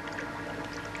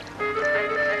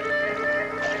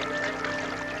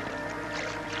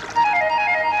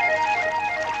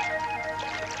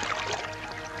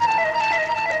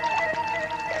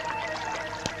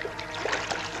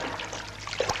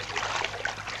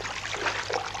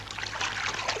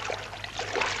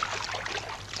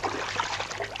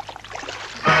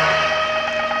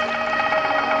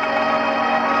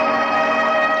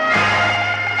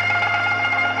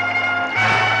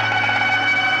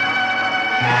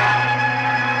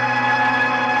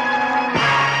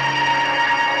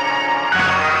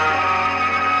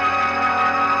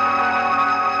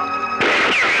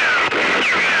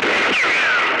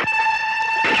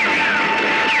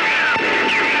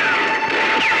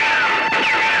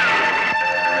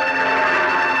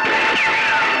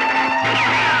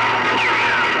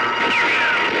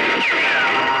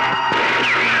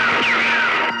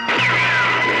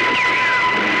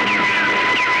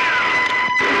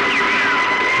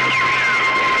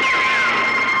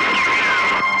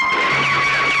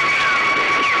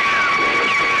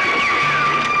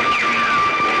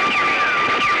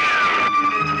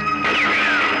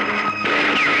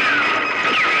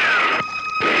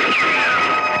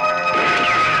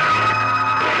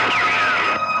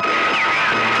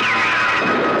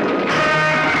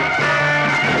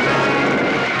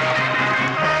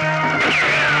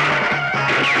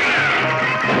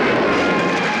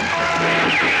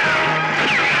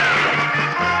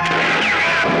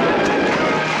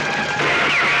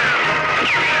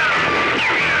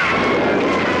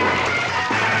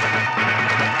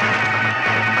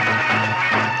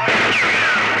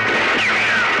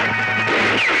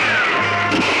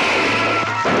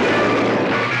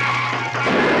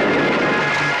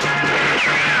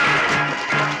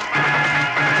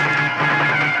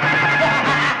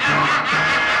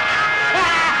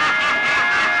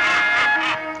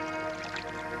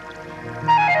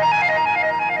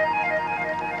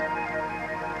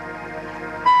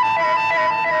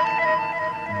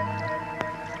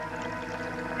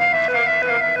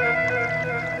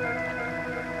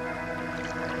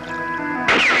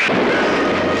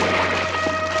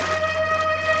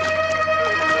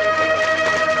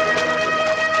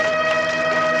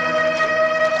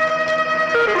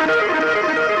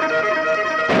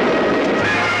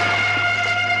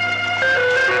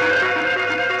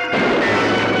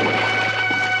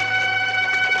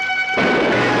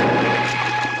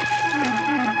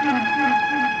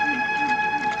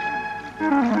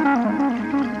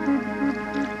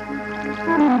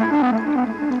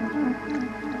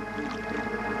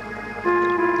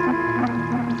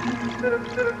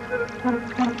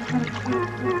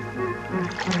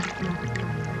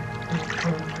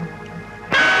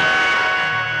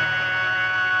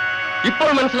 ഇപ്പോൾ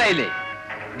മനസ്സിലായില്ലേ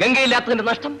ഗംഗയില്ലാത്തതിന്റെ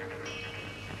നഷ്ടം?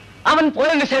 അവൻ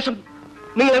പോയതിനു ശേഷം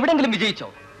നിങ്ങൾ എവിടെങ്കിലും വിജയിച്ചോ?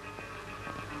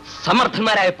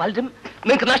 സമർത്ഥന്മാരായ പലരും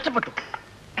നിങ്ങൾക്ക് നഷ്ടപ്പെട്ടു.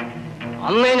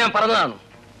 അന്നേ ഞാൻ പറഞ്ഞതാണ്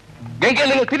ഗംഗയിൽ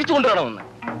നിങ്ങൾ തിരിച്ചു കൊണ്ടുവരണമെന്ന്.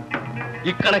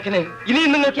 ഇക്കണക്കിന്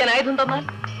ഇനിയും നിങ്ങൾക്ക് ഞാൻ ആയുധം തന്നാൽ,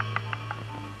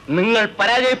 നിങ്ങൾ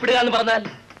പരാജയപ്പെടുക എന്ന് പറഞ്ഞാൽ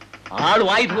ആളും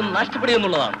ആയുധവും നഷ്ടപ്പെടുക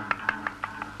എന്നുള്ളതാണ്.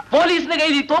 പോലീസിന്റെ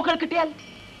കയ്യിൽ ഈ തോക്കുകൾ കിട്ടിയാൽ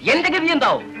എന്റെ ഗതി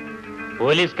എന്താവും?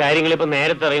 പോലീസ് കാര്യങ്ങൾ ഇപ്പൊ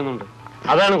നേരത്തെ അറിയുന്നുണ്ട്,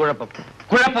 അതാണ് കുഴപ്പം.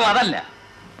 കുഴപ്പം അതല്ല,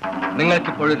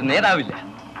 നിങ്ങൾക്കിപ്പോഴൊരു നേതാവില്ല,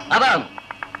 അതാണ്.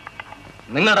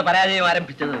 നിങ്ങളുടെ പരാജയം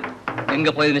ആരംഭിച്ചത് ഗംഗ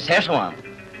പോയതിനു ശേഷമാണ്.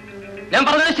 ഞാൻ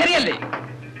പറഞ്ഞത് ശരിയല്ലേ?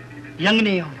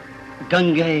 എങ്ങനെയോ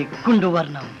ഗംഗയെ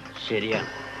കൊണ്ടുവരണം.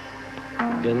 ശരിയാണ്,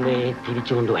 ഗംഗയെ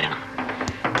തിരിച്ചു കൊണ്ടുവരണം,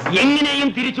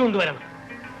 എങ്ങനെയും തിരിച്ചു കൊണ്ടുവരണം.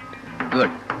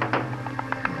 ഗുഡ്.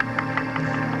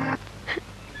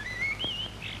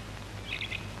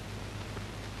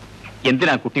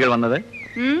 എന്തിനാ കുട്ടികൾ വന്നത്?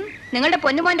 നിങ്ങളുടെ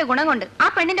പൊന്നുമോന്റെ ഗുണം കൊണ്ട് ആ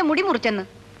പെണ്ണിന്റെ മുടി മുറിച്ചെന്ന്.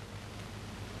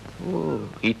 ഓ,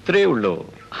 ഇത്രേ ഉള്ളൂ.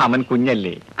 അവൻ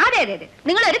കുഞ്ഞല്ലേ? അതെ, അതെ അതെ,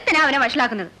 നിങ്ങൾ ഒരുത്തനാ അവനെ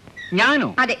വഷളാക്കുന്നത്. ഞാനോ?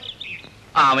 അതെ.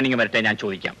 അവനിങ്ങ് വരട്ടെ, ഞാൻ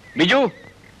ചോദിക്കാം. ബിജു,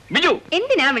 ബിജു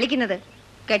എന്തിനാ വിളിക്കുന്നത്?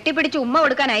 കെട്ടിപ്പിടിച്ച് ഉമ്മ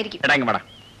കൊടുക്കാനായിരിക്കും. എടാ ഇങ്ങ് വാടാ.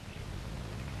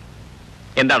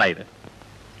 എന്താടാ ഇത്?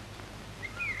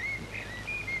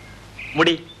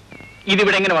 മുടി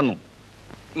ഇതിവിടെ എങ്ങനെ വന്നു?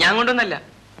 ഞാൻ കൊണ്ടൊന്നല്ല,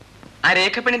 ആ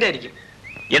രേഖപ്പെണ്ണിന്റെ ആയിരിക്കും.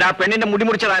 എടാ പെണ്ണിന്റെ മുടി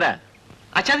മുറിച്ചതാരാ?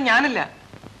 അച്ഛാ അത് ഞാനല്ല.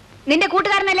 നിന്റെ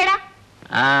കൂട്ടുകാരനല്ലേടാ?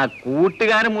 ആ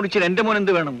കൂട്ടുകാരൻ മുറിച്ചിട്ട് എന്റെ മോൻ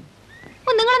എന്ത് വേണം?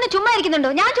 നിങ്ങളൊന്ന് ചുമ്മാ ഇരിക്കുന്നുണ്ടോ?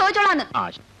 ഞാൻ ചോദിച്ചോളാന്ന്.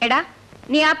 എടാ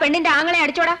നീ ആ പെണ്ണിന്റെ ആങ്ങളെ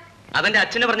അടിച്ചോടാ. അതെന്റെ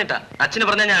അച്ഛനെ പറഞ്ഞിട്ടാ. അച്ഛന്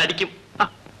പറഞ്ഞാ ഞാൻ അടിക്കും.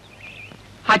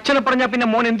 അച്ഛനെ പറഞ്ഞാ പിന്നെ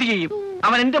മോൻ എന്ത് ചെയ്യും?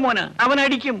 അവൻ എന്റെ മോനാ, അവൻ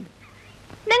അടിക്കും.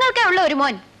 നിങ്ങൾക്കേ ഉള്ള ഒരു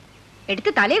മോൻ,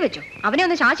 എടുത്ത് തലേ വെച്ചോ. അവനെ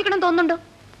ഒന്ന് ശാസിക്കണം തോന്നുന്നുണ്ടോ?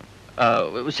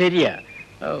 ശരിയാ,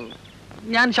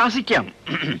 ഞാൻ ശാസിക്കാം.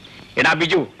 എടാ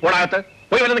ബിജു, ഓടാകത്ത്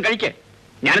പോയി വല്ലതും കഴിക്കേ,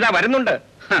 ഞാനിതാ വരുന്നുണ്ട്.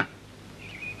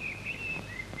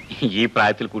 ഈ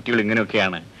പ്രായത്തിൽ കുട്ടികൾ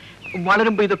ഇങ്ങനെയൊക്കെയാണ്.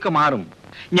 വളരുമ്പോ ഇതൊക്കെ മാറും.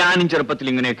 ഞാനും ചെറുപ്പത്തിൽ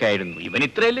ഇങ്ങനെയൊക്കെ ആയിരുന്നു. ഇവൻ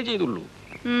ഇത്രയല്ലേ ചെയ്തുള്ളൂ.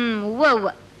 ഉവ്വ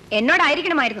ഉവ്വ,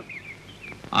 എന്നോടായിരിക്കണമായിരുന്നു.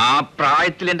 ആ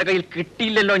പ്രായത്തിൽ എന്റെ കയ്യിൽ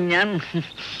കിട്ടിയില്ലല്ലോ ഞാൻ.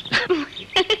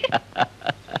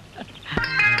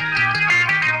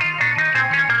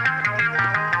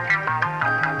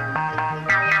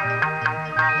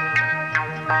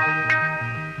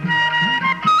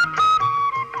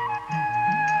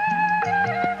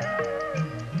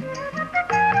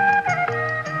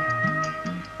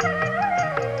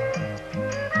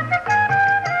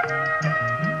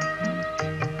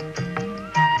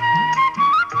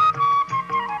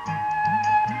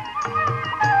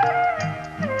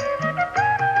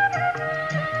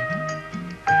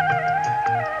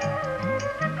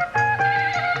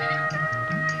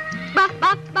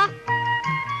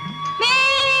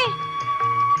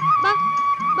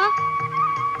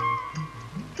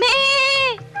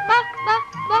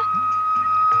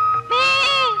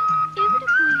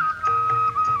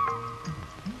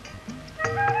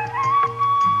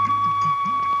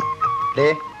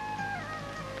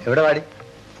 എവിടെ വാടി?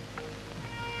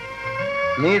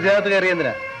 നീ ഇതിനകത്ത് കയറി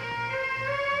എന്തിനാ?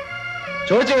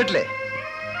 ചോദിച്ചു വീട്ടിലെ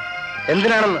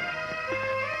എന്തിനാണെന്ന്?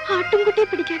 ആട്ടുംകുട്ടിയെ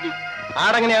പിടിക്കാനാ.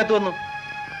 ആടെങ്ങനെയകത്ത് വന്നു?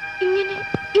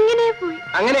 ഇങ്ങനെ പോയി.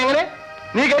 അങ്ങനെ എങ്ങനെ?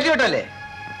 നീ കയറ്റി വിട്ടല്ലേ?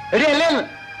 എടി അല്ലേന്ന്?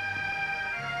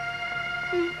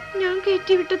 ഞാൻ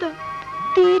കയറ്റി വിട്ടതാ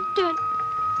തീറ്റാൻ.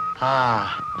 ആ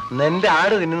നിന്റെ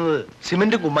ആട് തിന്നുന്നത്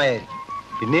സിമന്റും കുമ്മായായിരിക്കും.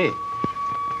 പിന്നെ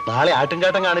നാളെ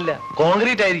ആട്ടുംകാട്ടം കാണില്ല,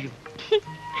 കോൺക്രീറ്റ് ആയിരിക്കും.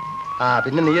 ആ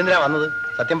പിന്നെ നീ എന്തിനാ വന്നത്?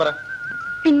 സത്യം പറ.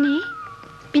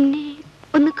 പിന്നെ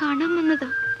ഒന്ന് കാണാൻ വന്നതാ.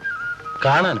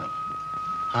 കാണാനോ?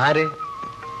 ആരെ?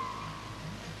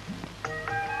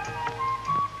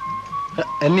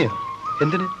 എന്നെയോ?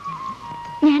 എന്തിന്?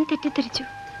 ഞാൻ തെറ്റിദ്ധരിച്ചു,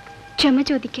 ക്ഷമ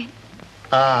ചോദിക്കാൻ.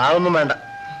 അതൊന്നും വേണ്ട.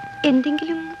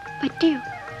 എന്തെങ്കിലും പറ്റിയോ?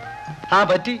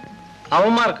 പറ്റി,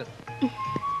 അവന്മാർക്ക്.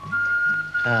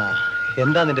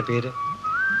 എന്താ നിന്റെ പേര്?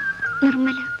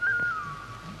 നിർമ്മല.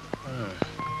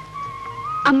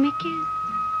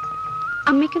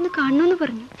 അമ്മയ്ക്കൊന്ന് കാണണമെന്ന്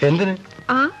പറഞ്ഞു. എന്തിന്?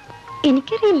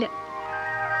 എനിക്കറിയില്ല.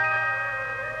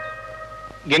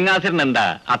 ഗംഗാധരൻ എന്താ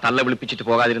ആ തള്ള വിളിപ്പിച്ചിട്ട്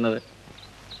പോകാതിരുന്നത്?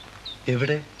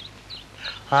 എവിടെ?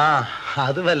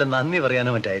 അത് വല്ല നന്ദി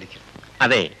പറയാനോ മറ്റായിരിക്കും.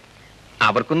 അതെ,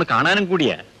 അവർക്കൊന്ന് കാണാനും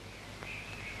കൂടിയാ.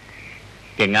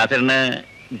 ഗംഗാധരന്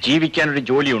ജീവിക്കാനൊരു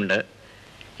ജോലിയുണ്ട്,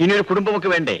 ഇനിയൊരു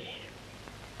കുടുംബമൊക്കെ വേണ്ടേ?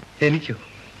 എനിക്കോ?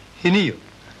 ഇനിയോ?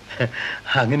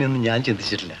 അങ്ങനെയൊന്നും ഞാൻ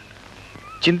ചിന്തിച്ചിട്ടില്ല.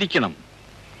 ചിന്തിക്കണം.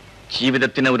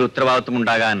 ജീവിതത്തിന് ഒരു ഉത്തരവാദിത്വം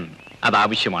ഉണ്ടാകാൻ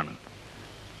അതാവശ്യമാണ്.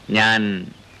 ഞാൻ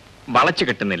വളച്ചു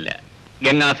കെട്ടുന്നില്ല.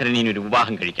 ഗംഗാധരൻ ഇനി ഒരു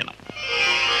വിവാഹം കഴിക്കണം.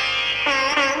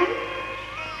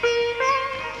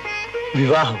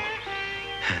 വിവാഹം?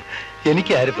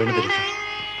 എനിക്ക് ആര് പെണ്ണ് തരും?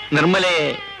 നിർമ്മലയെ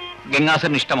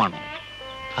ഗംഗാധരന് ഇഷ്ടമാണോ?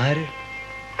 ആര്?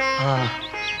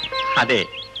 അതെ,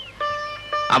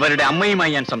 അവരുടെ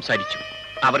അമ്മയുമായി ഞാൻ സംസാരിച്ചു.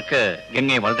 അവർക്ക്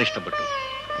ഗംഗയെ വളരെ ഇഷ്ടപ്പെട്ടു.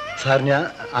 സാർ, ഞാൻ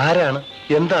ആരാണ്,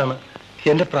 എന്താണ്,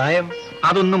 എന്റെ പ്രായം?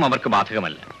 അതൊന്നും അവർക്ക്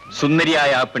ബാധകമല്ല.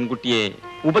 സുന്ദരിയായ ആ പെൺകുട്ടിയെ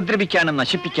ഉപദ്രവിക്കാനും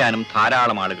നശിപ്പിക്കാനും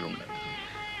ധാരാളം ആളുകളുണ്ട്.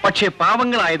 പക്ഷേ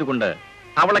പാവങ്ങളായതുകൊണ്ട്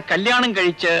അവളെ കല്യാണം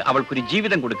കഴിച്ച് അവൾക്കൊരു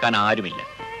ജീവിതം കൊടുക്കാൻ ആരുമില്ല.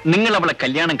 നിങ്ങൾ അവളെ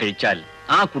കല്യാണം കഴിച്ചാൽ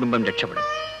ആ കുടുംബം രക്ഷപ്പെടും.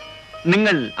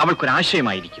 നിങ്ങൾ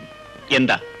അവൾക്കൊരാശയമായിരിക്കും.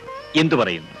 എന്താ, എന്തു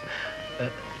പറയുന്നു?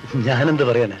 ഞാനെന്ത്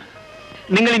പറയാനാ?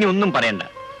 നിങ്ങൾ ഇനി ഒന്നും പറയണ്ട,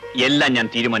 എല്ലാം ഞാൻ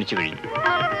തീരുമാനിച്ചു കഴിഞ്ഞു.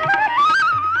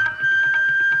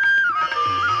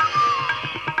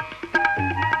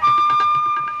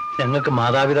 ഞങ്ങൾക്ക്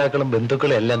മാതാപിതാക്കളും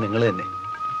ബന്ധുക്കളും എല്ലാം നിങ്ങൾ തന്നെ.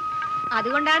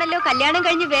 അതുകൊണ്ടാണല്ലോ കല്യാണം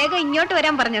കഴിഞ്ഞ് വേഗം ഇങ്ങോട്ട്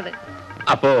വരാൻ പറഞ്ഞത്.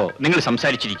 അപ്പോ നിങ്ങൾ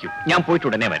സംസാരിച്ചിരിക്കൂ, ഞാൻ പോയിട്ട്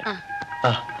ഉടനെ വരാം.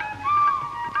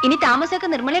 ഇനി താമസമൊക്കെ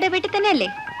നിർമ്മലയുടെ വീട്ടിൽ തന്നെയല്ലേ?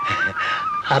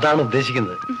 അതാണ്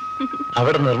ഉദ്ദേശിക്കുന്നത്.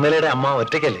 അവിടെ നിർമ്മലയുടെ അമ്മ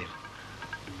ഒറ്റയ്ക്കല്ലേ?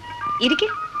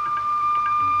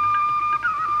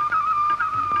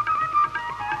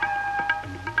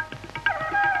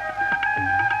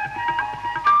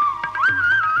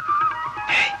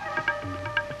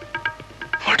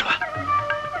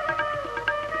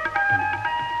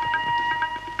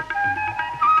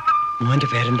 മോന്റെ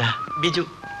പേരെന്താ? ബിജു.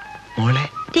 മോളെ?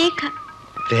 രേഖ.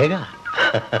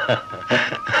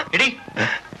 എടി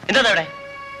എന്താ അവിടെ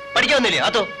പഠിക്കാൻ വന്നില്ലേ?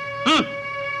 അതോ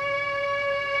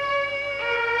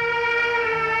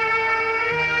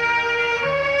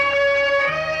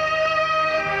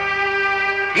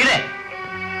ഇതേ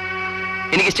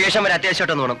എനിക്ക് സ്റ്റേഷൻ വരെ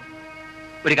അത്യാവശ്യമായിട്ടൊന്ന് വേണം.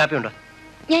 ഒരു കാപ്പി ഉണ്ടോ?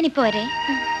 ഞാനിപ്പോ വരെ.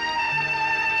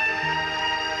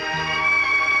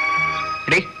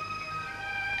 എടീ,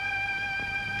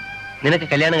 നിനക്ക്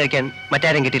കല്യാണം കഴിക്കാൻ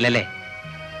മറ്റാരും കിട്ടിയില്ലല്ലേ?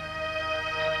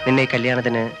 നിന്നെ ഈ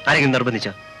കല്യാണത്തിന് ആരെങ്കിലും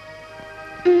നിർബന്ധിച്ചോ?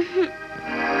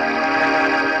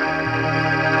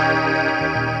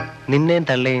 നിന്നെയും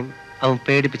തള്ളയും അവൻ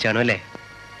പേടിപ്പിച്ചാണോ അല്ലേ?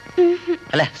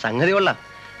 അല്ല, സംഗതി കൊള്ളാം.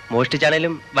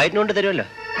 മോഷ്ടിച്ചാണേലും വയറ്റിനുകൊണ്ട് തരുമല്ലോ.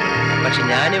 പക്ഷെ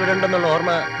ഞാനിവിടെ ഉണ്ടെന്നുള്ള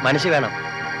ഓർമ്മ മനസ്സിൽ വേണം.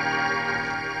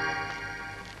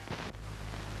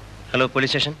 Hello,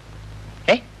 police station.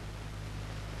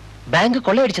 ബാങ്ക്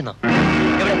കൊള്ളയടിച്ചെന്നോ?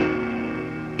 എവിടെ?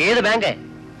 ഏത് ബാങ്ക്?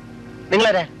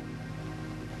 നിങ്ങളാരാ?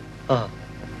 ഓ,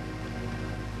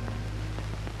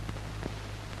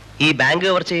 ഈ ബാങ്ക്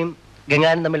കവർച്ചയും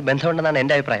ഗംഗാനും തമ്മിൽ ബന്ധമുണ്ടെന്നാണ്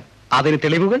എന്റെ അഭിപ്രായം. അതിന്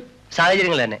തെളിവുകൾ?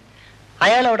 സാഹചര്യങ്ങൾ തന്നെ.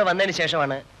 അയാൾ അവിടെ വന്നതിന്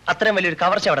ശേഷമാണ് അത്രയും വലിയൊരു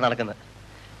കവർച്ച അവിടെ നടക്കുന്നത്.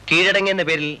 കീഴടങ്ങി എന്ന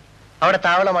പേരിൽ അവിടെ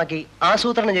താവളമാക്കി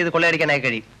ആസൂത്രണം ചെയ്ത് കൊള്ളയടിക്കാനായി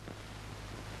കഴിയും.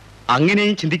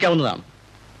 അങ്ങനെയും ചിന്തിക്കാവുന്നതാണ്.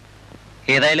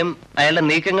 ഏതായാലും അയാളുടെ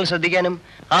നീക്കങ്ങൾ ശ്രദ്ധിക്കാനും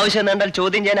ആവശ്യം നേണ്ടാൽ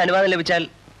ചോദ്യം ചെയ്യാൻ അനുവാദം ലഭിച്ചാൽ.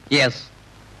 യെസ്,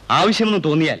 ആവശ്യമെന്ന്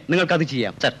തോന്നിയാൽ നിങ്ങൾക്കത്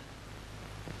ചെയ്യാം. സർ.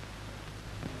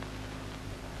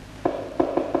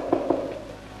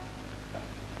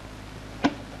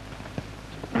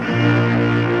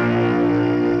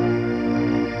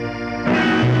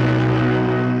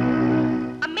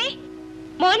 അമ്മേ,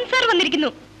 മോഹൻ സാർ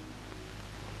വന്നിരിക്കുന്നു.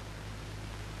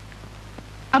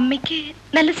 അമ്മയ്ക്ക്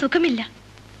നല്ല സുഖമില്ല.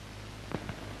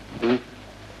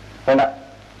 വേണ്ട,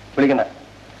 വിളിക്കണ്ട.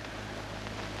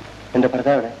 എന്റെ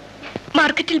ഭർത്താവ് എവിടെ?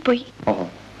 മാർക്കറ്റിൽ പോയി. ഓഹോ,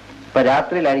 ഇപ്പൊ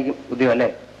രാത്രിയിലായിരിക്കും ഉദ്യോഗം അല്ലേ?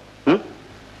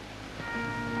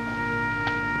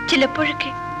 ചിലപ്പോഴൊക്കെ.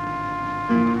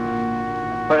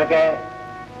 ഇപ്പോഴൊക്കെ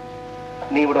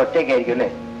നീ ഇവിടെ ഒറ്റയ്ക്കായിരിക്കും അല്ലേ?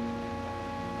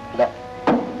 അല്ല,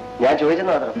 ഞാൻ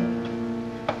ചോദിച്ചെന്ന് മാത്രം.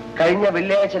 കഴിഞ്ഞ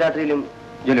വെള്ളിയാഴ്ച രാത്രിയിലും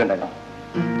ജോലി ഉണ്ടായിരുന്നു?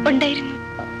 ഉണ്ടായിരുന്നു.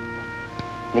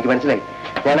 എനിക്ക് മനസ്സിലായി.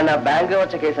 ഞാൻ എന്നാ ബാങ്ക്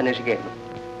കവർച്ച കേസ് അന്വേഷിക്കായിരുന്നു.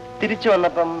 തിരിച്ചു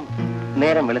വന്നപ്പം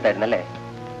നേരം വെളുത്തായിരുന്നല്ലേ?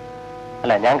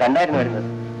 അല്ല, ഞാൻ കണ്ടായിരുന്നു വരുന്നത്.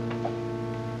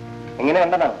 എങ്ങനെ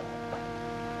കണ്ടതാണ്?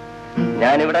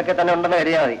 ഞാൻ ഇവിടെയൊക്കെ തന്നെ ഉണ്ടെന്ന്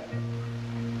കരുതിയാൽ മതി.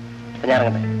 ഞാൻ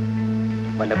ഇറങ്ങട്ടെ.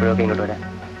 വല്ലപ്പോഴൊക്കെ ഇങ്ങോട്ട് വരാം.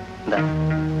 എന്താ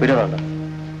വിരോധമുണ്ടോ?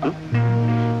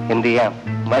 എന്ത് ചെയ്യാം,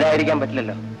 വരാതിരിക്കാൻ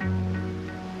പറ്റില്ലല്ലോ.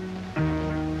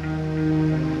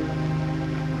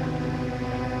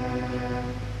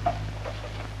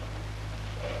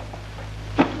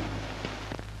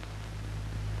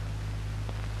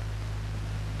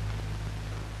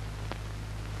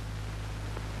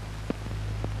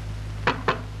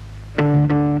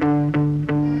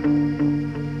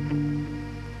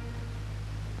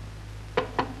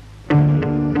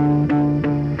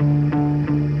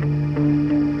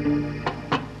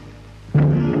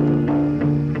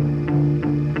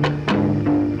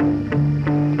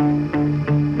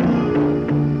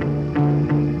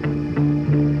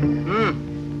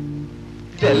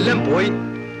 എല്ലാം പോയി.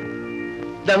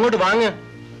 ഇതങ്ങോട്ട് വാങ്ങ.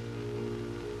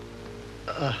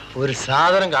 ഒരു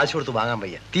സാധനം കാശ് കൊടുത്ത് വാങ്ങാൻ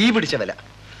വയ്യ. തീ പിടിച്ച വില.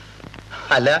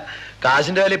 അല്ല,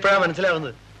 കാശിന്റെ വില ഇപ്പോഴാണ്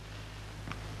മനസ്സിലാവുന്നത്.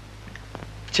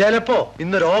 ചിലപ്പോ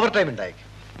ഇന്നൊരു ഓവർ ടൈം ഉണ്ടായേക്കും.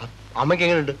 അമ്മയ്ക്ക്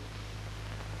എങ്ങനെയുണ്ട്?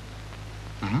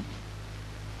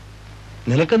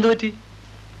 നിനക്കെന്ത് പറ്റി?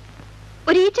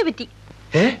 ഒരീച്ച പറ്റി.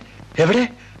 എവിടെ?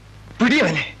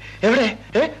 പിടിയവനെ എവിടെ?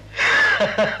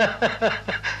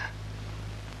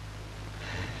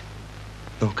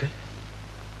 നോക്ക്,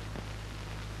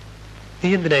 നീ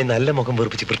എന്തിനായി നല്ല മുഖം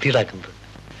വെറുപ്പിച്ച് വൃത്തിയിടാക്കുന്നത്?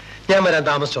 ഞാൻ വരാൻ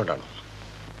താമസിച്ചോണ്ടാണോ?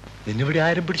 നിന്നിവിടെ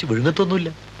ആരും പിടിച്ച് വിഴുങ്ങത്തൊന്നുമില്ല.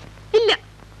 ഇല്ല,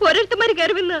 ഓരോരുത്തന്മാര്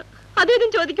കയറി വന്ന്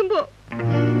അതേതും ചോദിക്കുമ്പോ.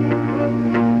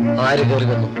 ആര് കയറി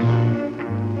വന്നു?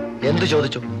 എന്ത്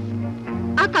ചോദിച്ചു?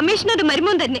 ആ കമ്മീഷണറുടെ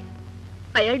മരുമോൻ തന്നെ.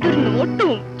 അയാളുടെ ഒരു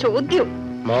നോട്ടവും ചോദ്യവും.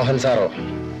 മോഹൻ സാറോ?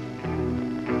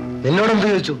 നിന്നോടെന്ത്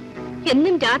ചോദിച്ചു?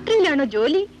 എന്നും രാത്രിയിലാണോ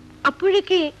ജോലി?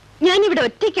 അപ്പോഴൊക്കെ ഞാൻ ഇവിടെ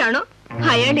ഒറ്റയ്ക്കാണോ?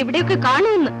 അയാൾ ഇവിടെയൊക്കെ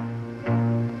കാണുമെന്ന്.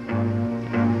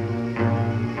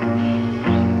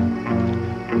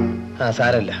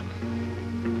 സാരല്ല.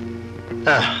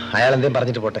 അയാൾ എന്തേലും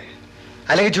പറഞ്ഞിട്ട് പോട്ടെ.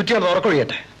 അല്ലെങ്കിൽ ചുറ്റി ഒന്ന്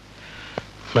ഉറക്കൊഴിയട്ടെ.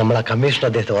 നമ്മൾ ആ കമ്മീഷണർ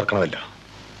അദ്ദേഹത്തെ ഓർക്കണമല്ലോ.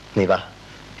 നീ വാ,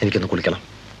 എനിക്കൊന്ന് കുളിക്കണം.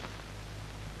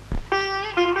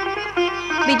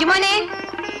 ബിജുമോനെ,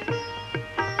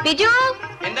 ബിജു.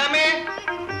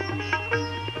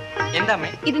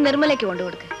 ഇത് നിർമ്മലയ്ക്ക്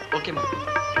കൊണ്ടുകൊടുക്ക.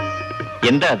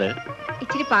 എന്താ അത്?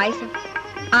 ഇച്ചിരി പായസം.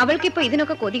 അവൾക്കിപ്പോ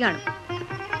ഇതിനൊക്കെ കൊതി കാണും.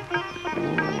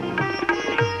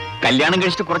 കല്യാണം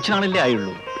കഴിച്ചിട്ട് കുറച്ചു നാളല്ലേ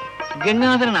ആയുള്ളൂ.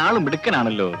 ഗംഗാധരൻ ആളും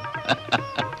മിടുക്കനാണല്ലോ.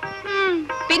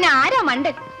 പിന്നെ ആരാ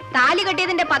മണ്ടൻ? താലി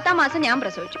കെട്ടിയതിന്റെ 10ാം മാസം ഞാൻ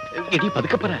പ്രസവിച്ചു. എടി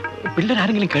പതുക്കെ പറ,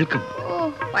 പിള്ളേരാരെങ്കിലും കേൾക്കും. ഓ,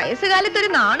 വയസ്സുകാലത്ത് ഒരു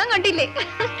നാണം കണ്ടില്ലേ?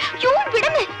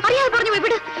 വിടന്നേ, അറിയാതെ പറഞ്ഞു പോയി.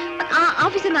 വിട്.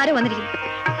 ഓഫീസിൽ നിന്ന് ആരോ വന്നിരിക്കും.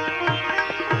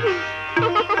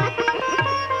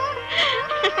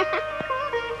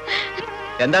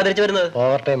 എന്താ തിരിച്ചു വരുന്നത്?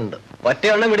 ഓവർ ടൈം ഉണ്ട്.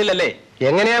 ഒറ്റയെണ്ണം വിടില്ലല്ലേ?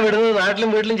 എങ്ങനെയാ വിടുന്നത്? നാട്ടിലും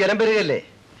വീട്ടിലും ജലം പെരുകല്ലേ.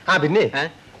 ആ പിന്നെ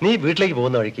നീ വീട്ടിലേക്ക്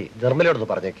പോകുന്ന വഴിക്ക് നിർമ്മലയോടൊന്ന്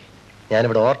പറഞ്ഞേക്ക്,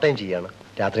 ഞാനിവിടെ ഓവർ ടൈം ചെയ്യാണ്,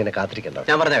 രാത്രി എന്നെ കാത്തിരിക്കണ്ട.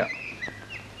 ഞാൻ പറഞ്ഞേക്കാം.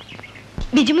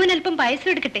 ബിജുമോൻ അല്പം പായസം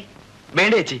എടുക്കട്ടെ?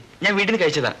 വേണ്ട ചേച്ചി, ഞാൻ വീട്ടിൽ നിന്ന്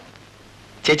കഴിച്ചതാ.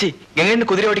 ചേച്ചി, ഗംഗേട്ടന്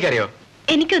കുതിര ഓടിക്കറിയോ?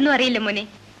 എനിക്കൊന്നും അറിയില്ല മോനെ.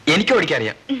 എനിക്ക്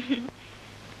ഓടിക്കറിയാം.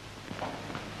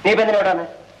 നീ ഇപ്പൊ എന്തിനോടാണ്?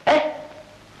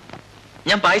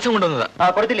 ഞാൻ പായസം കൊണ്ടുവന്നതാ.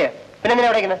 കൊടുത്തില്ലേ? പിന്നെ എന്തിനാ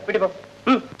അവിടെ വീട്ടിൽ പോ.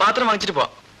 പാത്രം വാങ്ങിച്ചിട്ട്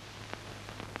പോവാം.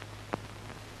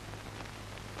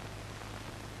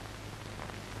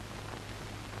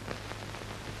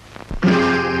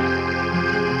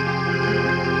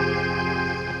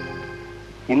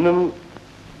 ഇന്നും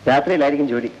രാത്രിയിലായിരിക്കും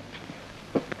ജോലി.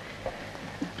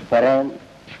 വരാൻ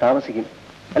താമസിക്കും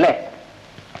അല്ലേ?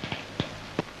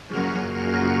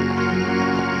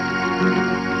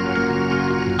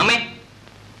 അമ്മേ,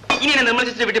 ഇനി എന്നെ നിർമ്മല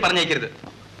ചേച്ചിയുടെ വീട്ടിൽ പറഞ്ഞേക്കരുത്.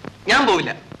 ഞാൻ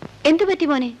പോവില്ല. എന്തു പറ്റി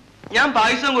മോനെ? ഞാൻ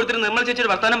പായസം കൊടുത്തിട്ട് നിർമ്മല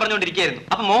ചേച്ചിയുടെ വർത്താനം പറഞ്ഞുകൊണ്ടിരിക്കുകയായിരുന്നു.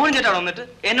 അപ്പൊ മോഹൻ ചേട്ടാ വന്നിട്ട്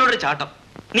എന്നോടൊരു ചാട്ടം.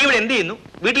 നീ ഇവിടെ എന്ത് ചെയ്യുന്നു?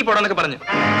 വീട്ടിൽ പോടാന്നൊക്കെ പറഞ്ഞു.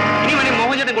 ഇനി വേണേ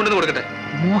മോഹൻ ചേട്ടൻ കൊണ്ടുവന്ന് കൊടുക്കട്ടെ.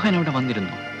 മോഹൻ അവിടെ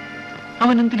വന്നിരുന്നു.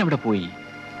 അവൻ എന്തിനവിടെ പോയി?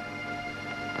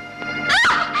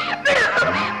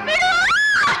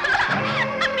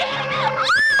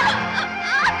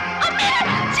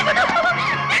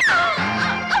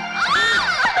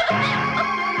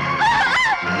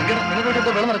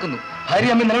 വെള്ളം നടക്കുന്നു.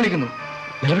 ഭാര്യ അമ്മ നിലവിളിക്കുന്നു.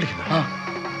 നിലവിളിക്കുന്നു? ആ,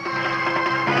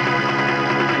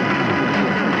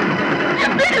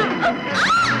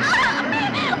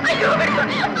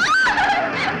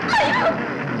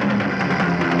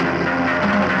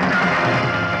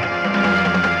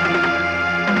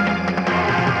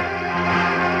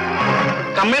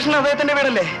 കമ്മീഷണർ അദ്ദേഹത്തിന്റെ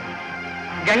വീടല്ലേ?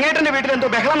 ഗംഗേട്ടന്റെ വീട്ടിൽ എന്തോ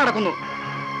ബഹളം നടക്കുന്നു.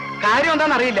 കാര്യം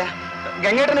എന്താണെന്ന് അറിയില്ല.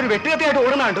 ഗംഗേട്ടൻ ഒരു വെട്ടുകത്തിയായിട്ട്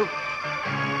ഓടുന്ന കണ്ടു.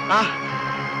 ആ,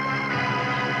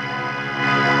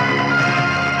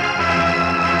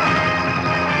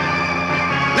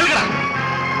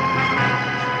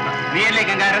 നീയല്ലേ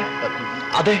ഗംഗാരൻ?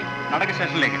 അതെ. നടക്ക്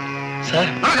സ്റ്റേഷനിലേക്ക്. സാർ,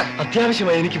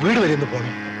 അത്യാവശ്യമായി എനിക്ക് വീട് വരെ ഒന്ന്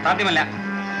പോകണം. സാധ്യമല്ല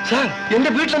സാർ, എന്റെ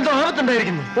വീട്ടിലെന്തോ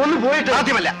ആപത്തുണ്ടായിരിക്കുന്നു. ഒന്ന് പോയിട്ട്.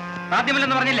 സാധ്യമല്ല.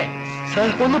 സാധ്യമല്ലെന്ന് പറഞ്ഞില്ലേ? സാർ,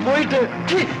 ഒന്ന് പോയിട്ട്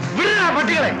വിടാ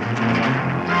പട്ടികളെ.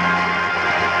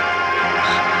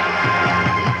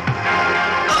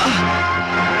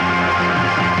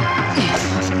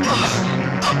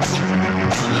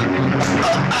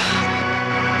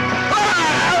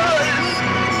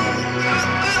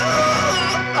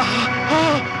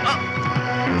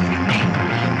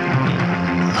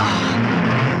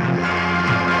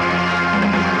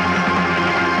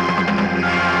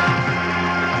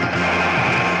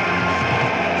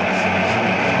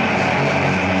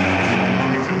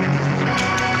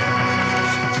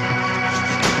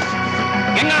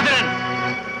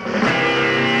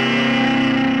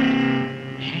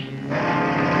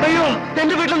 അയ്യോ,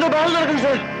 എന്റെ വീട്ടിലെന്തോ ബാൽ നടക്കുന്നു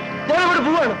സാർ. ഞാൻ അവിടെ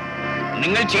പോവാണ്.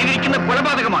 നിങ്ങൾ ചെയ്തിരിക്കുന്ന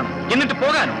കൊലപാതകമാണ്. എന്നിട്ട്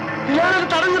പോകാനോ? ഞാനത്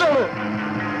തടഞ്ഞതാണോ?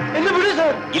 എന്നെ വിടൂ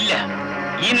സാർ. ഇല്ല,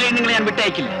 ഈ നിലയിൽ നിങ്ങളെ ഞാൻ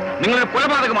വിട്ടയക്കില്ല. നിങ്ങളൊരു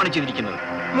കൊലപാതകമാണ് ചെയ്തിരിക്കുന്നത്.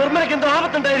 നിർമ്മലയ്ക്ക് എന്തോ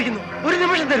ആപത്തുണ്ടായിരിക്കുന്നു. ഒരു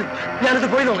നിമിഷം തരും, ഞാനത്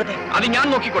പോയി നോക്കട്ടെ. അത് ഞാൻ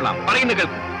നോക്കിക്കൊള്ളാം. പറയുന്ന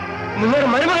കേൾക്കും. നിങ്ങളുടെ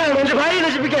മരുമകനാണ് എന്റെ ഭാര്യയെ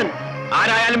നശിപ്പിക്കാൻ.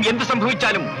 ആരായാലും എന്ത്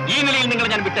സംഭവിച്ചാലും ഈ നിലയിൽ നിങ്ങളെ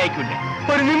ഞാൻ വിട്ടയക്കില്ല.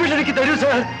 ഒരു നിമിഷം എനിക്ക് തരൂ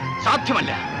സാർ.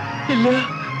 സാധ്യമല്ല. ഇല്ല,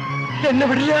 എന്നെ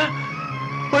വിടില്ല.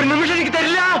 ഒരു നിമിഷം എനിക്ക്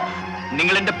തരില്ല.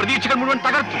 നിങ്ങൾ എന്റെ പ്രതീക്ഷകൾ മുഴുവൻ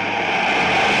തകർത്തു.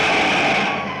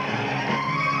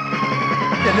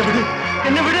 എന്നെ വിട്,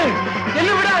 എന്നെ വിട്,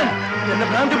 എന്നെ വിടാൻ. എന്നെ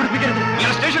ഭ്രാന്തി പിടിപ്പിക്കരുത്.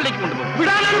 നിങ്ങൾ സ്റ്റേഷനിലേക്ക് കൊണ്ടുപോകും.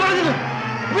 വിടാനാണ് പറഞ്ഞത്.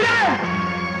 വിടാൻ.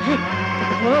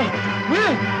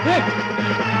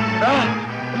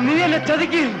 നീ എന്നെ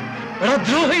ചതിക്ക്. എടാ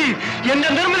ദ്രോഹി, എന്റെ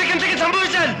നിർമ്മലയ്ക്ക് എന്തെങ്കിലും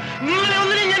സംഭവിച്ചാൽ നിങ്ങളെ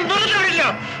ഒന്നിനും ഞാൻ വെറുതെ വിടില്ല.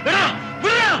 എടാ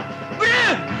വിടാ, വിടാ,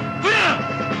 വിടാ.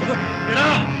 എടാ,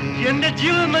 എന്റെ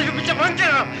ജീവിതം നശിപ്പിച്ച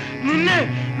മനുഷ്യ, നിന്നെ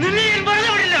നിന്നെ ഞാൻ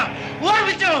വെറുതെ വിടില്ല.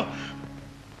 ഓർമ്മിച്ചോ?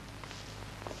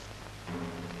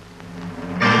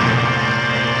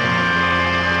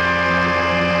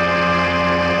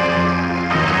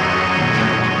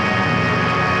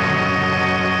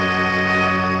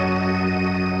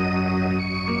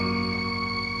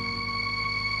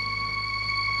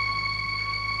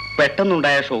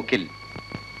 പെട്ടെന്നുണ്ടായ ഷോക്കിൽ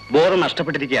ബോധം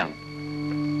നഷ്ടപ്പെട്ടിരിക്കുകയാണ്.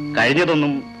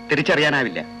 കഴിഞ്ഞതൊന്നും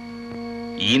തിരിച്ചറിയാനാവില്ല.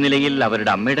 ഈ നിലയിൽ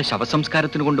അവരുടെ അമ്മയുടെ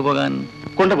ശവസംസ്കാരത്തിന്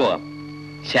കൊണ്ടുപോകാം.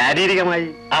 ശാരീരികമായി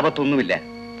ആപത്തൊന്നുമില്ല.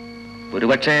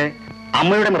 ഒരുപക്ഷെ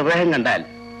അമ്മയുടെ മൃതദേഹം കണ്ടാൽ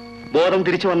ബോധം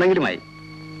തിരിച്ചു വന്നെങ്കിലുമായി.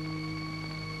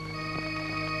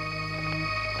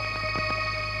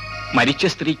 മരിച്ച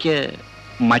സ്ത്രീക്ക്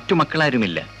മറ്റു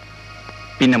മക്കളാരുമില്ല.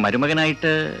 പിന്നെ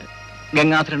മരുമകനായിട്ട്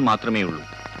ഗംഗാധരൻ മാത്രമേ ഉള്ളൂ.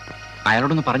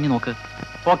 അയാളോടൊന്ന് പറഞ്ഞു നോക്ക്.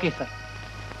 Okay sir.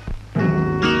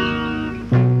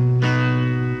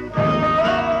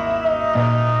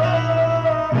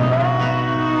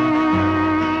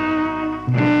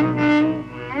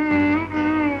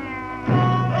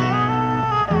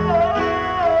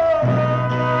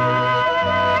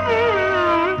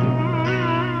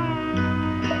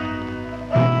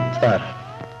 സാർ,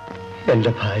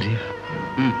 എന്റെ ഭാര്യ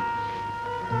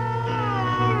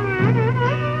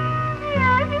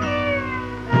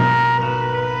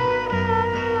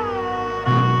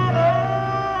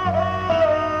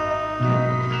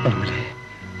നിർമ്മലേ,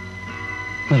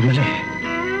 നിർമ്മലേ,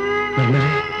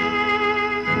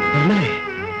 നിർമ്മലേ,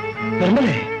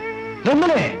 നിർമ്മലേ,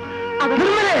 നിർമ്മലേ,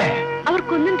 നിർമ്മലേ.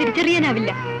 അവർക്കൊന്നും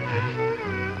തിരിച്ചറിയാനാവില്ല.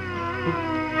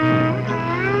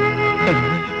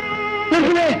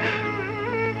 നിർമ്മലേ,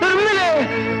 നിർമ്മലേ,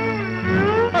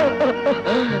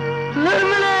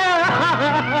 നിർമ്മലേ.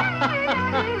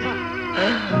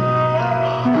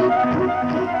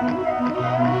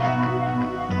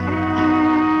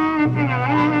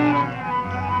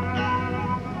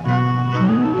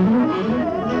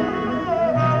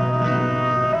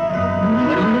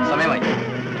 സമയമായി.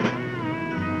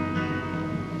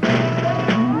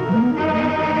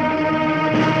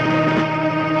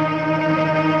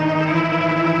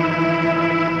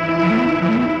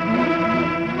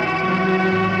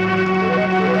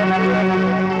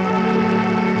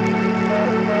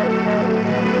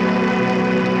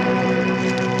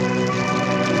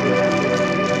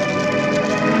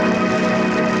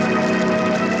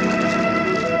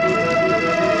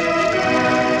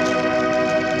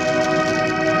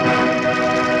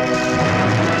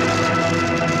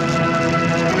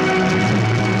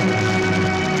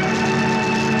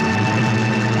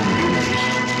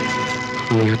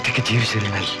 നീ ഒറ്റയ്ക്ക്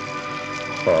ജീവിച്ചിരുന്നാൽ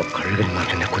ആ കഴുകന്മാർ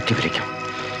എന്നെ കുത്തിവലിക്കും.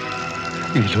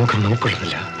 ഈ ലോകം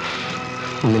നമുക്കുള്ളതല്ല.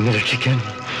 നിന്നെ രക്ഷിക്കാൻ,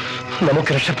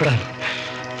 നമുക്ക് രക്ഷപ്പെടാൻ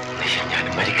ഞാൻ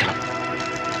മരിക്കണം.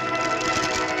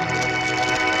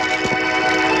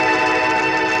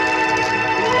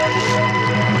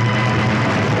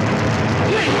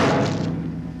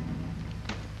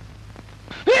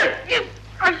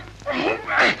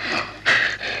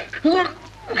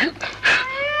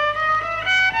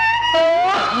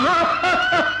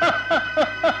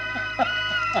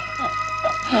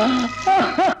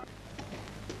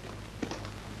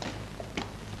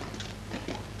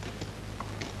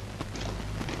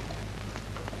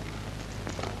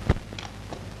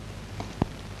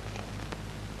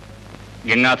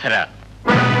 ഗംഗാധര,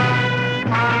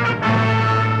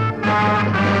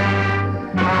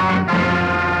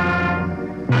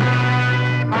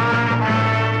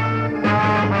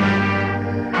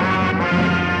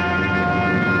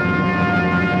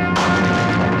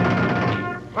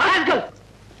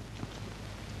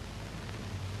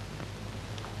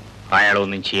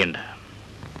 അയാളൊന്നും ചെയ്യണ്ട.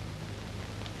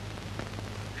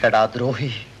 എടാ ദ്രോഹി,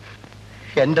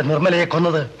 എന്റെ നിർമ്മലയെ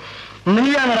കൊന്നത്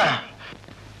നീയാണടാ.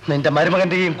 നിന്റെ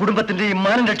മരുമകന്റെയും കുടുംബത്തിന്റെയും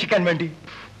മാനം രക്ഷിക്കാൻ വേണ്ടി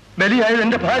ബലിയായത്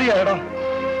എന്റെ ഭാര്യയാടാ.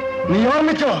 നീ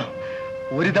ഓർമ്മിച്ചോ,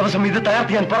 ഒരു ദിവസം ഇത്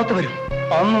തകർത്ത് ഞാൻ പുറത്തു വരും.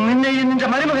 അന്ന് നിന്നെയും നിന്റെ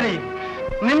മരുമകനെയും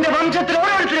നിന്റെ വംശത്തിൽ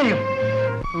ഓരോരുത്തരെയും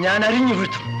ഞാൻ അരിഞ്ഞു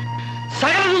വീഴ്ത്തും.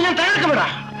 സകലതും ഞാൻ തകർക്കുമിടാ.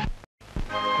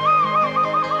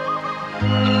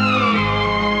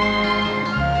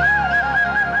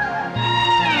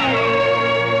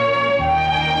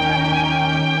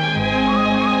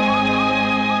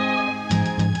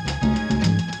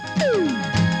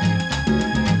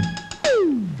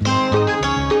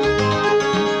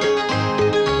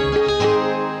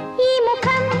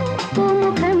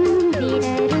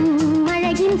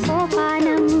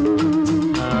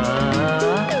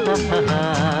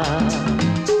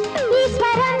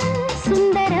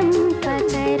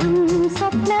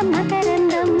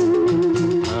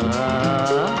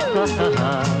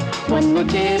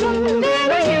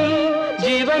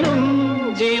 ജീവനും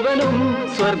ജീവനും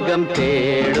സ്വർഗം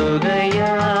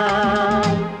തേടുകയാ.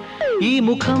 ഈ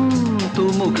മുഖം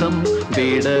തുമുഖം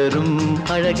വിടരും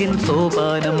അഴകിൻ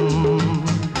സോപാനം.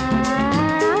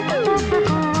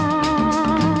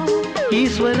 ഈ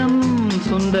സ്വരം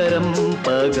സുന്ദരം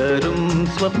പകരും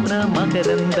സ്വപ്ന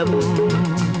മകരന്തം.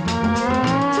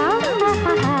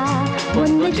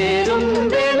 ഒന്നു ചേരും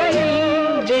വേളയിൽ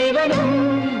ജീവനും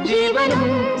ജീവനും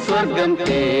സ്വർഗം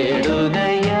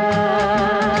തേടുകയാ.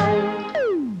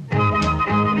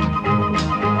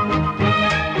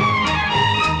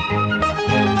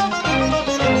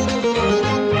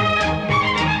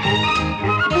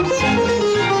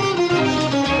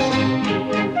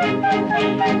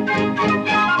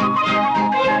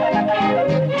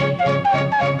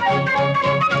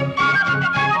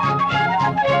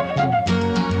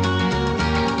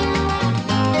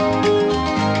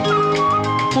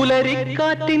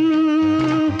 പുലരിക്കാറ്റിൻ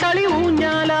കളി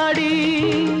ഊഞ്ഞാലാടി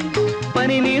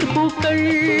പനിനീർപ്പൂക്കൾ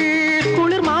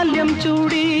കുളിർമാല്യം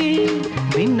ചൂടി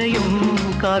നിന്നെയും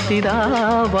കാത്തിതാ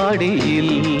വാടിയിൽ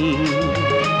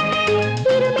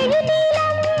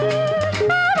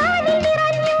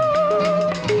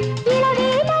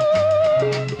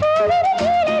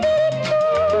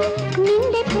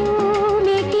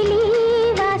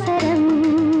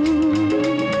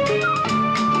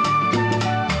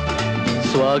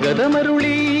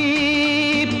സ്വാഗതമരുളി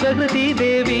പ്രകൃതി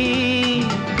ദേവി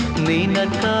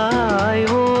നിനക്കായി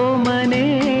ഓമനേ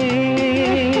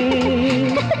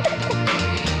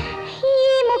ഈ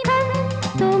മുഖം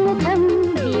തുമുഖം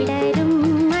വിടരും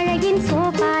അഴകിൻ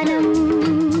സോപാനം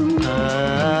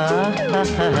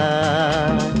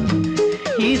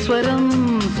ഈശ്വരം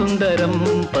സുന്ദരം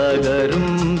പകരും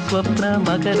സ്വപ്ന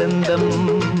മകരന്തം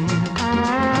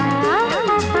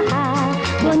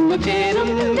ഒന്നു ചേരും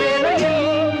വേളയിൽ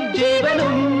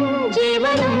ജീവനും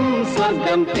ജീവനും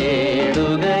സ്വർഗം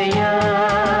തേടുകയാ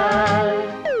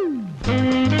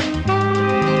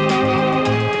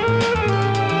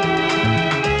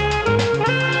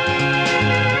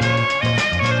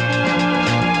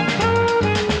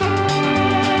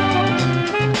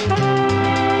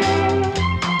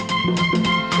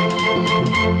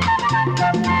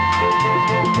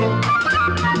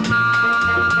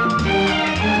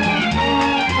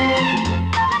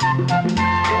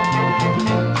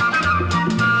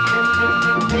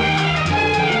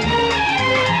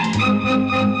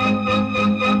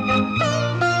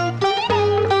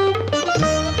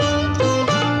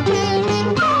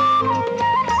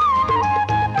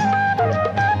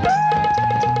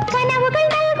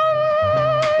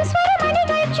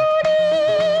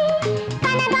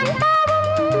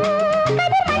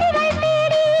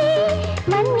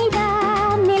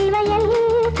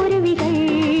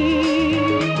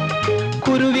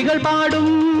പാടും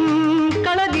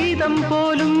കളഗീതം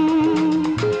പോലും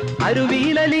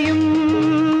അരുവിയിലലിയും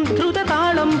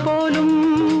ദ്രുതതാളം പോലും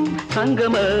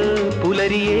സംഗമ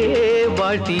പുലരിയെ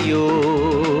വാഴ്ത്തിയോ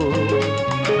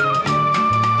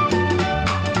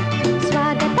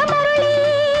സ്വാഗതമരുളി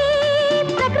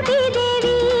പ്രകൃതി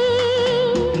ദേവി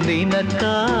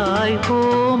നിനക്കായി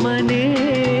ഓമനേ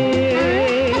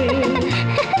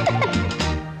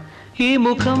ഈ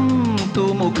മുഖം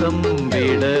തൂമുഖം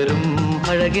വിടരും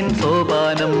അഴകിൻ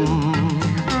സോപാനം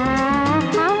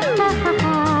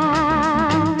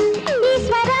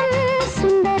ഈശ്വരം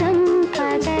സുന്ദരം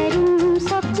പകരും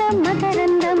സ്വപ്ന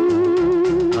മകരന്തം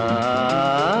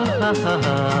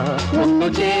ഒന്നു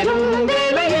ചേരും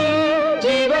വേളയിൽ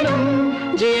ജീവനും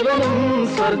ജീവനും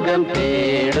സ്വർഗം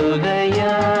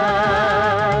തേടുകയാ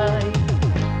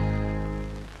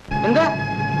എന്താ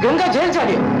ഗംഗ ജയിൽ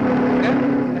ചാടിയോ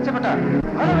മെച്ചപ്പെട്ട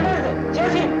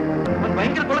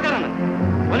ഭയങ്കര കൊള്ളക്കാരാണ്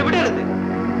അവനെ വിടരുത്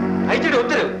അയച്ചിട്ട്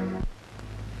ഉത്തരവ്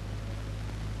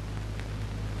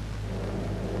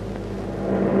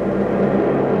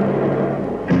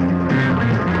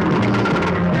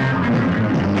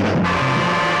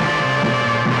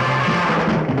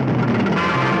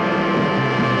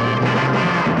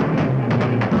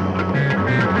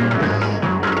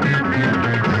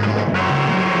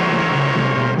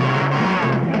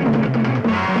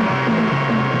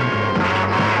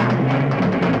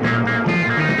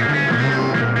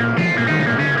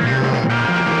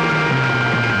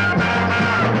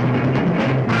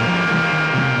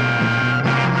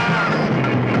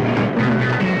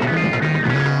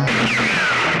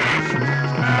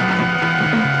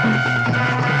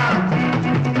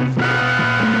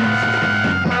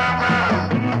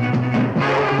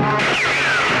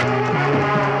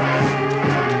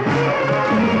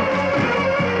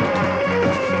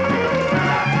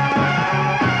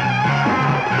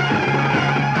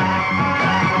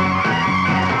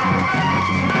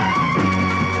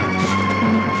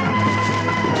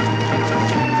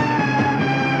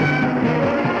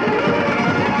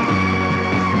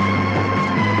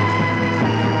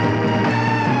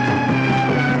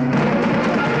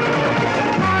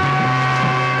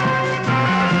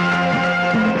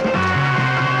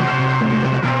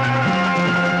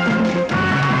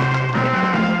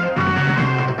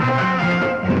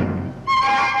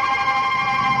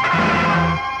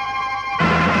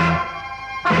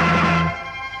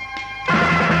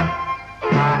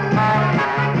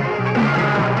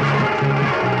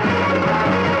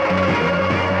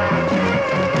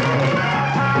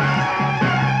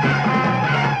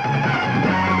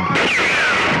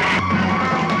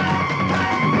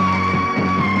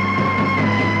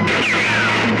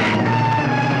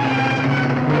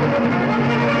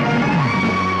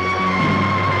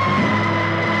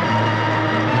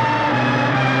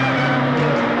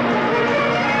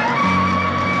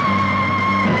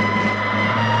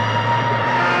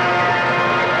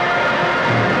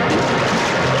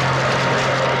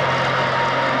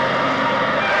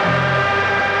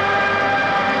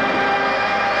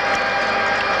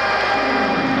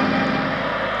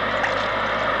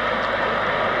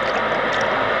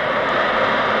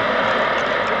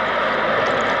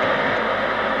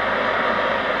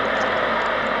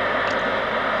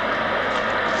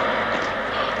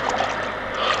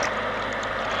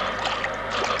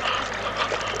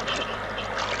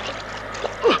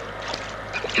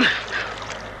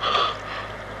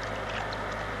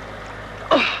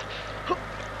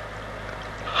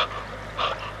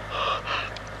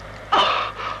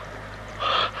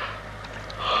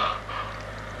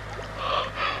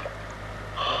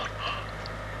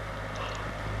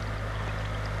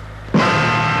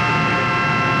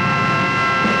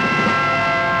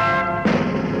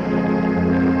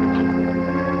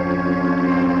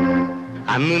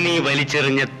അന്ന് നീ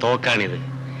വലിച്ചെറിഞ്ഞ തോക്കാണിത്.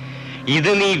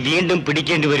 ഇത് നീ വീണ്ടും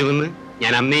പിടിക്കേണ്ടി വരുമെന്ന്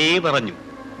ഞാൻ അന്നേ പറഞ്ഞു.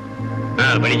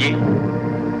 പഠിക്ക്.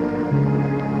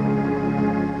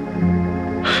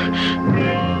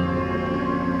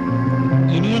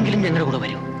 ഇനിയെങ്കിലും ഞങ്ങളുടെ കൂടെ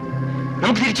വരൂ.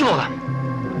 നമുക്ക് തിരിച്ചു പോകാം.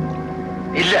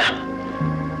 ഇല്ല,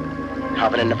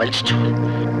 അവൻ എന്നെ വലിച്ചു.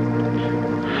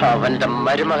 അവന്റെ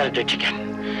മരുമകനെ രക്ഷിക്കാൻ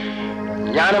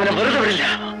ഞാൻ അവനെ വെറുതെ വിടില്ല.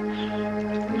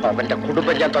 അവന്റെ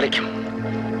കുടുംബം ഞാൻ തുലയ്ക്കും,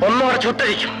 ഒന്നോടെ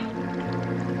ചുട്ടരിക്കും.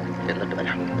 എന്നിട്ട്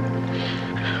വരാം.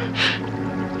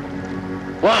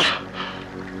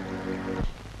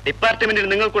 ഡിപ്പാർട്ട്മെന്റിൽ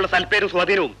നിങ്ങൾക്കുള്ള സൽപ്പേരും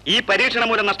സ്വാധീനവും ഈ പരീക്ഷണം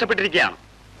മൂലം നഷ്ടപ്പെട്ടിരിക്കുകയാണ്.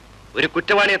 ഒരു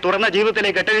കുറ്റവാളിയെ തുറന്ന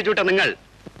ജീവിതത്തിലേക്ക് കെട്ടഴിച്ചുവിട്ട നിങ്ങൾ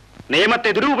നിയമത്തെ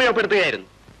ദുരുപയോഗപ്പെടുത്തുകയായിരുന്നു.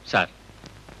 സാർ,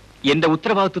 എന്റെ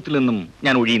ഉത്തരവാദിത്വത്തിൽ നിന്നും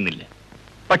ഞാൻ ഒഴിയുന്നില്ല.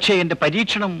 പക്ഷേ എന്റെ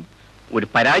പരീക്ഷണം ഒരു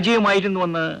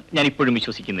പരാജയമായിരുന്നുവെന്ന് ഞാൻ ഇപ്പോഴും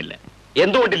വിശ്വസിക്കുന്നില്ല.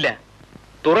 എന്തുകൊണ്ടില്ല?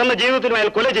 തുറന്ന ജീവിതത്തിനും അയാൾ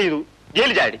കൊല ചെയ്തു,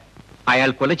 ജയിൽ ചാടി. അയാൾ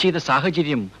കൊല ചെയ്ത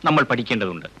സാഹചര്യം നമ്മൾ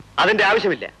പഠിക്കേണ്ടതുണ്ട്. അതിന്റെ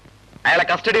ആവശ്യമില്ല. അയാളെ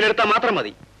കസ്റ്റഡിയിൽ എടുത്താൽ മാത്രം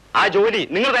മതി. ആ ജോലി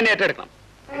നിങ്ങൾ തന്നെ ഏറ്റെടുക്കണം.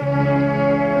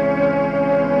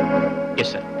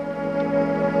 Yes sir.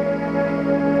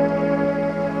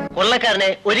 കൊള്ളക്കാരനെ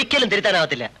ഒരിക്കലും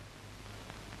തിരുത്താനാവത്തില്ല.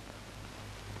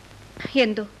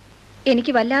 എന്തോ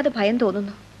എനിക്ക് വല്ലാതെ ഭയം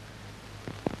തോന്നുന്നു.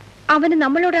 അവന്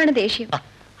നമ്മളോടാണ് ദേഷ്യം.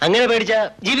 അങ്ങനെ പേടിച്ചാ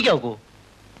ജീവിക്കാൻ നോക്കൂ.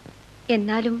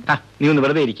 എന്നാലും നീ ഒന്ന്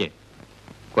വെറുതെ ഇരിക്കെ.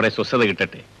 കുറെ സ്വസ്ഥത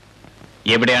കിട്ടട്ടെ.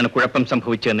 എവിടെയാണ് കുഴപ്പം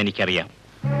സംഭവിച്ചതെന്ന് എനിക്കറിയാം.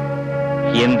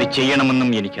 എന്ത് ചെയ്യണമെന്നും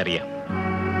എനിക്കറിയാം.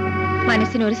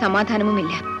 മനസ്സിനൊരു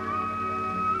സമാധാനവുമില്ല.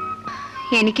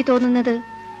 എനിക്ക് തോന്നുന്നത്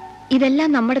ഇതെല്ലാം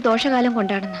നമ്മുടെ ദോഷകാലം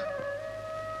കൊണ്ടാണെന്ന്.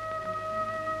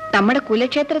 നമ്മുടെ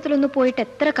കുലക്ഷേത്രത്തിലൊന്ന് പോയിട്ട്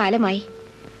എത്ര കാലമായി.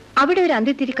 അവിടെ ഒരു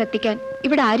അന്തിത്തിരി കത്തിക്കാൻ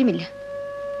ഇവിടെ ആരുമില്ല.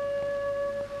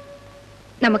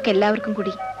 നമുക്കെല്ലാവർക്കും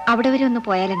കൂടി അവിടെ വരെ ഒന്ന്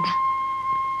പോയാലെന്താ?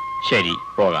 ശരി,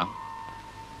 പോകാം.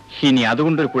 ഇനി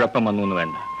അതുകൊണ്ടൊരു കുഴപ്പം വന്നു എന്ന്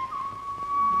വേണ്ട.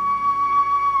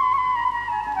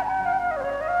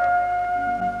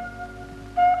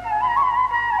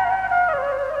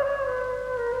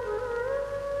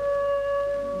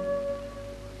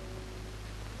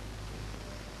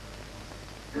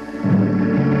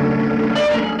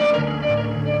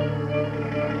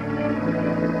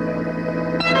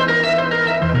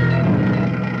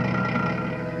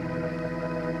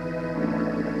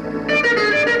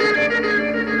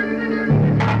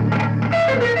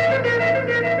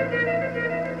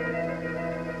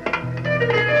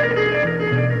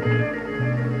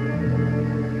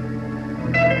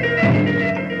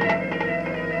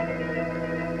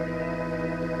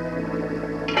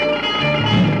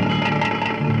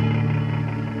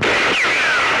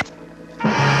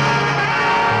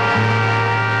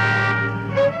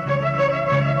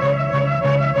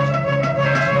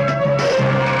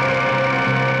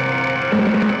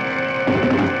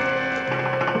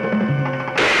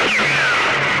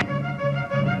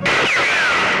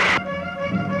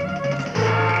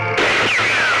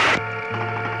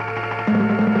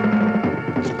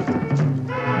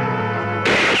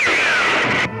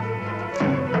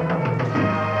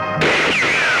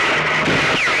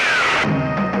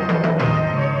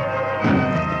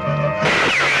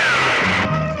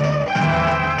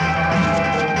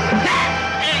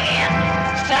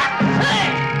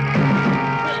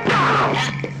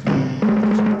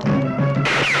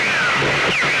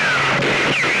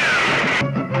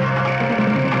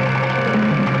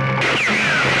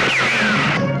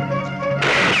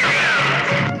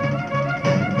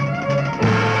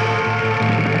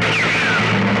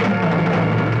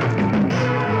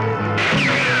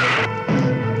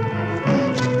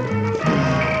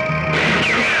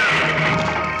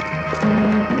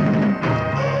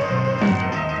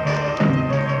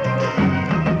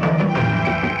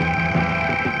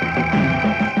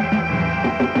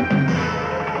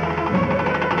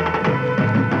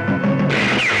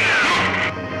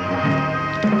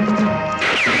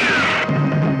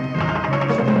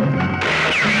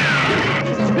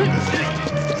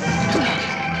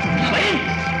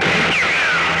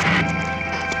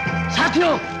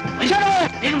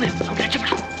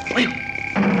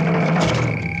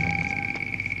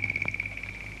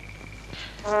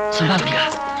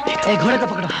 घोड़े को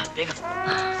पकड़ो,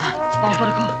 पाँव पर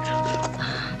रखो।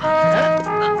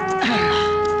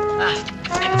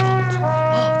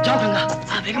 जाओ गंगा,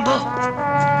 बेगम बो।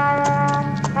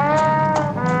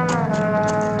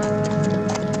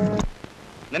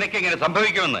 നിനക്കിങ്ങനെ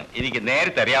സംഭവിക്കുമെന്ന് എനിക്ക്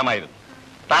നേരത്തെ അറിയാമായിരുന്നു.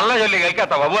 തള്ള ചൊല്ലി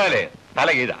കേൾക്കാത്ത വവ്വാലെ തല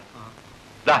കീഴാ.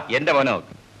 എന്റെ മോനെ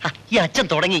നോക്ക്. ഈ അച്ഛൻ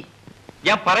തുടങ്ങി.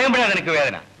 ഞാൻ പറയുമ്പോഴാണ് നിനക്ക്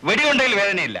വേദന. വെടിയുണ്ടെങ്കിൽ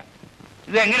വേദനയില്ല.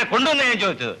 ഇത് എങ്ങനെ കൊണ്ടുവന്ന് ഞാൻ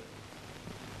ചോദിച്ചത്.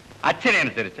 അച്ഛനെ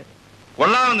അനുസരിച്ച്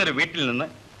കൊള്ളാവുന്നൊരു വീട്ടിൽ നിന്ന്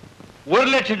 1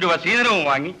 ലക്ഷം രൂപ സീതനവും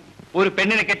വാങ്ങി ഒരു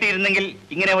പെണ്ണിനെ കെട്ടിയിരുന്നെങ്കിൽ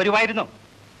ഇങ്ങനെ വരുമായിരുന്നോ?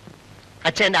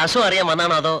 അച്ഛൻ എന്റെ അസുഖം അറിയാൻ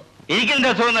വന്നാണോ അതോ? എനിക്കെന്റെ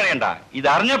അസുഖം അറിയണ്ട, ഇത്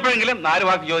അറിഞ്ഞപ്പോഴെങ്കിലും 4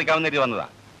 വാക്ക് ചോദിക്കാവുന്ന രീതി വന്നതാ.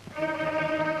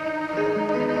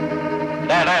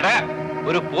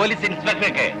 ഒരു പോലീസ്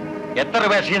ഇൻസ്പെക്ടർക്ക് എത്ര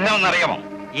രൂപ ക്ഷീണമെന്ന് അറിയാമോ?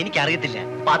 എനിക്കറിയത്തില്ല.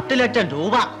 10 ലക്ഷം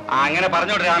രൂപ. അങ്ങനെ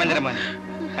പറഞ്ഞോട്ടെ രാമേന്ദ്രൻ മോൻ.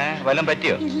 വല്ലതും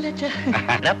പറ്റിയോ?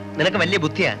 നിനക്ക് വലിയ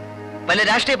ബുദ്ധിയാ. വല്ല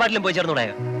രാഷ്ട്രീയ പാർട്ടിയിലും പോയി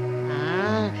ചേർന്നൂടായോ?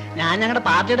 ഞാൻ ഞങ്ങളുടെ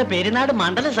പാർട്ടിയുടെ പെരുന്നാട്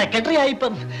മണ്ഡലം സെക്രട്ടറി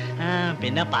ആയിപ്പം.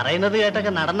 പിന്നെ പറയുന്നത്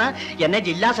കേട്ടൊക്കെ നടന്ന എന്നെ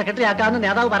ജില്ലാ സെക്രട്ടറി ആക്കാമെന്ന്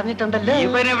നേതാവ് പറഞ്ഞിട്ടുണ്ടല്ലോ.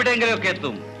 ഇവൻ എവിടെയെങ്കിലും ഒക്കെ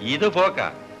എത്തും. ഇത് പോക്കാ.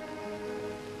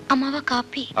 അമ്മാവ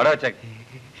കാപ്പി അവിടെ വെച്ചേക്ക്.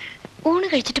 ഊണ്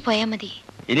കഴിച്ചിട്ട് പോയാ മതി.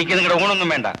 എനിക്ക് നിങ്ങളുടെ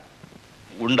ഊണൊന്നും വേണ്ട.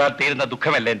 ഉണ്ടാത്തീരുന്ന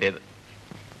ദുഃഖമല്ല എന്റേത്.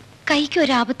 കൈക്ക്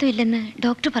ഒരു ആപത്തും ഇല്ലെന്ന്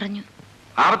ഡോക്ടർ പറഞ്ഞു.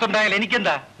 ആപത്തുണ്ടായാൽ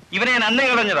എനിക്കെന്താ? ഇവനെ ഞാൻ അന്നേ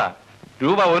കളഞ്ഞതാ.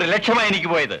 രൂപ 1 ലക്ഷമായി എനിക്ക്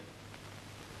പോയത്.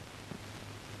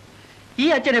 ഈ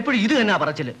അച്ഛൻ എപ്പോഴും ഇത് തന്നെ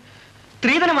പറച്ചില്.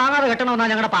 സ്ത്രീധനം വാങ്ങാതെ കെട്ടണമെന്നാ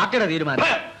ഞങ്ങളുടെ പാർട്ടിയുടെ തീരുമാനം.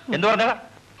 എന്ത് പറഞ്ഞാ?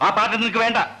 ആ പാർട്ടി നിനക്ക്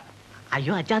വേണ്ട.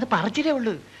 അയ്യോ അച്ഛൻ, അത് പറച്ചിലേ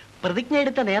ഉള്ളൂ. പ്രതിജ്ഞ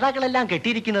എടുത്ത നേതാക്കളെല്ലാം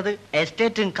കെട്ടിയിരിക്കുന്നത്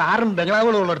എസ്റ്റേറ്റും കാറും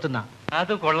ബംഗ്ലാവുകളും ഉള്ളിടത്തുന്ന.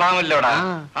 അത് കൊള്ളാമല്ലോടാ.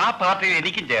 ആ പാർട്ടിയിൽ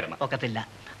എനിക്കും ചേരണം. ഒക്കത്തില്ല.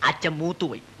 അച്ഛൻ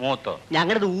മൂത്തുപോയി. മൂത്തോ?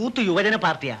 ഞങ്ങളുടെ ഊത്ത് യുവജന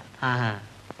പാർട്ടിയാ.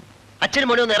 അച്ഛനും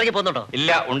മോനും ഒന്ന് ഇറങ്ങി പോകുന്നുണ്ടോ?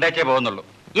 ഇല്ല, ഉണ്ടേച്ചേ പോകുന്നുള്ളൂ.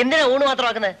 എന്തിനാ ഊണ്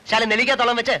മാത്രമാക്കുന്നത്? ശാല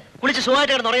നെല്ലിക്കാത്തോളം വെച്ച് കുളിച്ച്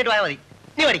സുഖമായിട്ട് കിടന്ന് ഉറങ്ങിട്ട് പോയാൽ മതി.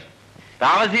 നീ മതി.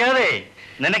 താമസിയാതെ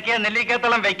നിനക്ക്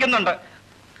നെല്ലിക്കാത്തോളം വെക്കുന്നുണ്ട്.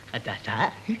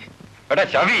 എടാ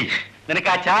ചവി, നിനക്ക്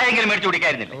ആ ചായ എങ്കിലും മേടിച്ചു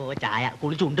കുടിക്കായിരുന്നില്ല? ഓ ചായ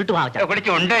കുളിച്ച് ഉണ്ടിട്ട്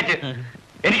കുടിച്ച് ഉണ്ടേച്ച്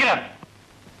എനിക്കാ.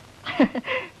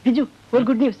 ബിജു, ഒരു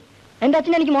ഗുഡ് ന്യൂസ്. എന്റെ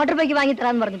അച്ഛൻ എനിക്ക് മോട്ടോർ ബൈക്ക് വാങ്ങി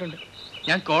തരാന്ന് പറഞ്ഞിട്ടുണ്ട്.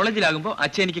 ഞാൻ കോളേജിലാകുമ്പോ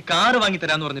അച്ഛൻ എനിക്ക് കാറ് വാങ്ങി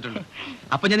തരാന്ന് പറഞ്ഞിട്ടുണ്ട്.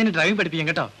 അപ്പൊ ഞാൻ നിന്നെ ഡ്രൈവിംഗ് പഠിപ്പിക്കാം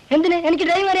കേട്ടോ. എന്തിന്? എനിക്ക്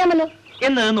ഡ്രൈവിംഗ് അറിയാമല്ലോ.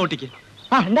 എന്ന് നോട്ടിക്ക്.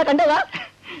 എന്താ കണ്ടതാ?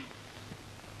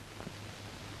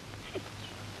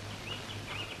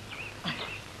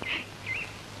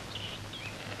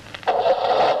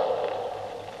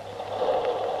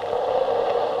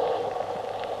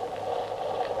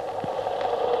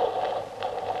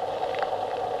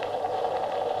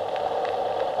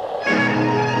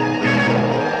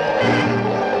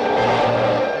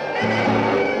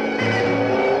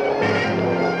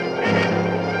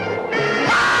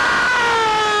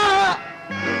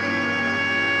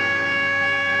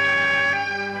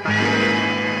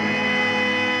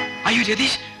 അയ്യോ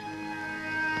രതീഷ്,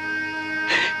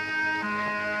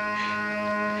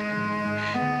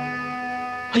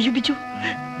 അയ്യോ ബിജു,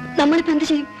 നമ്മളിപ്പോ എന്ത്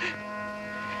ചെയ്യും?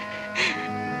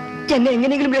 എന്നെ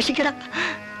എങ്ങനെയെങ്കിലും രക്ഷിക്കടാ.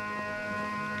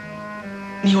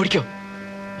 നീ ഓടിക്കോ.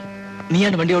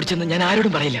 നീയാണ് വണ്ടി ഓടിച്ചെന്ന് ഞാൻ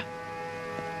ആരോടും പറയില്ല.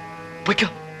 പൊയ്ക്കോ.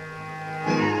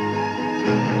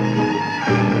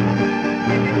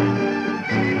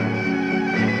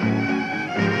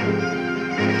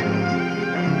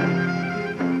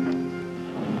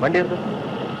 വണ്ടി എടുത്തു.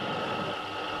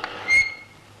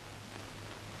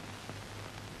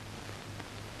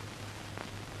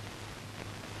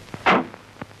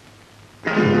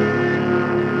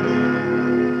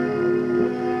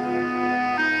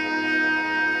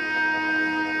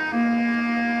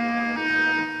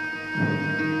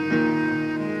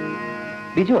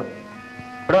 ബിജു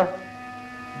എടാ,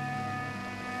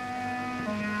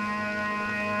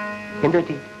 എന്ത്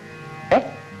പറ്റി?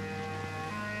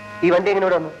 ഈ വണ്ടി എങ്ങനെ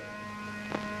ഇവിടെ വന്നു?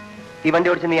 ഈ വണ്ടി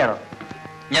ഓടിച്ച നീയാണോ?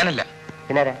 ഞാനല്ല.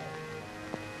 പിന്നാരാ?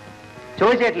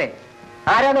 ചോദിച്ചേട്ടില്ലേ,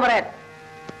 ആരാന്ന് പറയാൻ?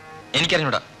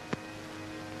 എനിക്കറിഞ്ഞൂടാ.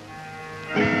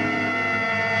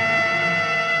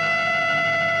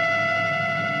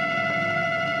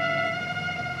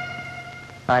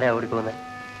 ആരാ ഓടിപ്പോകുന്നത്?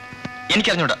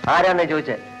 എനിക്കറിഞ്ഞൂടാ. ആരാന്നേ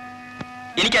ചോദിച്ചേ?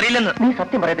 എനിക്കറിയില്ലെന്ന്. നീ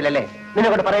സത്യം പറയത്തില്ലല്ലേ? നിന്നെ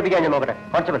കൊണ്ട് പറയിപ്പിക്കാൻ ഞാൻ നോക്കട്ടെ.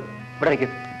 കോൺസ്റ്റബിൾ ഇവിടെ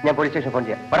നിൽക്കും, ഞാൻ പോലീസ് സ്റ്റേഷൻ ഫോൺ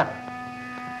ചെയ്യാം. വടാ,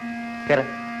 കേറാൻ.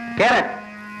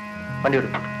 വണ്ടി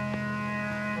വിടും.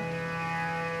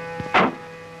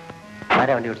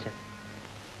 ആരാ വണ്ടി ഓടിച്ചേ?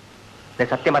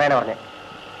 സത്യം പറയാനാ പറഞ്ഞേ.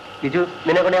 ബിജു,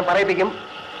 നിന്നെ കൊണ്ട് ഞാൻ പറയിപ്പിക്കും.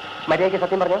 മര്യാദയ്ക്ക്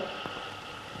സത്യം പറഞ്ഞോ.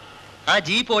 ആ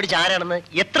ജീപ്പ് ഓടിച്ച ആരാണെന്ന്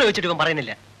എത്ര വെച്ചിട്ട് ഇവൻ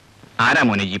പറയുന്നില്ല. ആരാ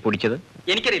മോനെ ജീപ്പ് ഓടിച്ചത്?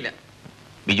 എനിക്കറിയില്ല.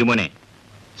 ബിജു മോനെ,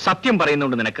 സത്യം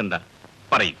പറയുന്നോണ്ട് നിനക്കെന്താ?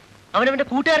 പറയൂ. അവനവന്റെ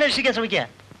കൂട്ടുകാരെ രക്ഷിക്കാൻ ശ്രമിക്കുക.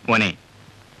 മോനെ,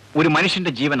 ഒരു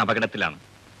മനുഷ്യന്റെ ജീവൻ അപകടത്തിലാണ്.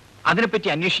 അതിനെപ്പറ്റി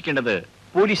അന്വേഷിക്കേണ്ടത്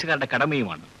പോലീസുകാരുടെ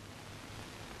കടമയുമാണ്.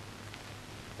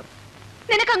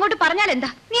 നിനക്ക് അങ്ങോട്ട് പറഞ്ഞാൽ എന്താ?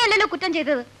 നീ അല്ലല്ലോ കുറ്റം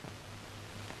ചെയ്തത്.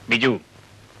 ബിജു,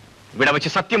 ഇവിടെ വെച്ച്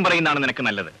സത്യം പറയുന്നതാണ് നിനക്ക്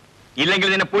നല്ലത്. ഇല്ലെങ്കിൽ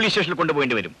നിന്നെ പോലീസ് സ്റ്റേഷനിൽ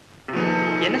കൊണ്ടുപോകേണ്ടി വരും.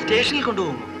 എന്നെ സ്റ്റേഷനിൽ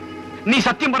കൊണ്ടുപോകുമോ? നീ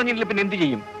സത്യം പറഞ്ഞില്ല പിന്നെ എന്ത്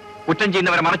ചെയ്യും? കുറ്റം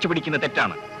ചെയ്യുന്നവരെ മറച്ചു പിടിക്കുന്ന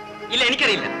തെറ്റാണ്. ഇല്ല,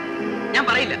 എനിക്കറിയില്ല. ഞാൻ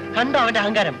പറയില്ല. കണ്ടോ അവന്റെ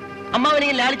അഹങ്കാരം?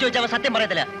 അമ്മാവനെങ്കിൽ ലാളിച്ചു വെച്ചാൽ അവൻ സത്യം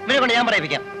പറയത്തില്ല. ഇവനെ കൊണ്ട് ഞാൻ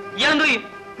പറയിപ്പിക്കാം. ഇയാൾ എന്തോ ചെയ്യും?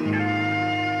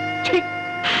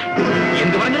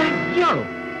 എന്ത് പറഞ്ഞാ? ഇയാളോ?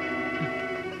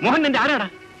 മോഹൻ നിന്റെ ആരാടാ?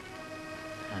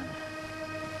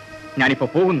 ഞാനിപ്പോ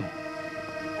പോകുന്നു.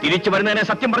 തിരിച്ചു വരുന്നതിനെ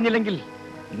സത്യം പറഞ്ഞില്ലെങ്കിൽ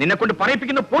നിന്നെ കൊണ്ട്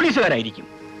പറയിപ്പിക്കുന്ന പോലീസുകാരായിരിക്കും.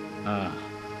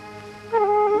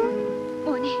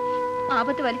 മോനെ,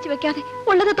 ആപത്ത് വലിച്ചു വെക്കാതെ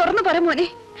ഉള്ളത് തുറന്നു പറ മോനെ.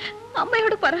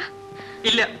 അമ്മയോട് പറ.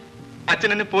 ഇല്ല, അച്ഛൻ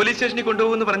എന്നെ പോലീസ് സ്റ്റേഷനിൽ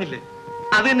കൊണ്ടുപോകുമെന്ന് പറഞ്ഞില്ലേ,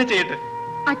 അത് തന്നെ ചെയ്യട്ടെ.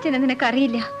 അച്ഛനെ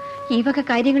നിനക്കറിയില്ല. ഈ വക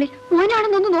കാര്യങ്ങളിൽ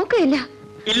മോനാണെന്നൊന്നും നോക്കുകയില്ല.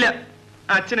 ഇല്ല,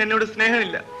 അച്ഛൻ എന്നോട്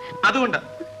സ്നേഹമില്ല, അതുകൊണ്ടാ.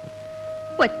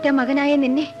 ഒറ്റ മകനായ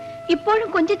നിന്നെ ഇപ്പോഴും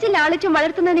കൊഞ്ചിച്ചിൽ ആളിച്ചും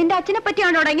വളർത്തുന്ന നിന്റെ അച്ഛനെ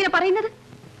പറ്റിയാണോ ഇങ്ങനെ പറയുന്നത്?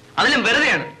 അതെല്ലാം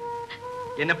വെറുതെയാണ്.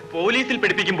 എന്നെ പോലീസിൽ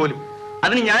പഠിപ്പിക്കും പോലും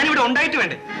അതിന് ഞാനിവിടെ ഉണ്ടായിട്ട്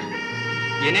വേണ്ടേ?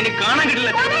 എന്നെ കാണാൻ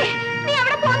കിട്ടില്ല. നീ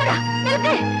അവിടെ പോന്നടാ,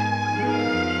 നിൽക്ക്.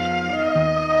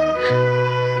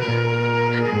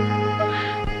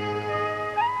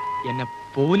 എന്നെ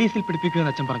പോലീസിൽ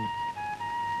പിടിപ്പിക്കുമെന്ന് അച്ഛൻ പറഞ്ഞു.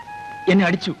 എന്നെ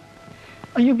അടിച്ചു.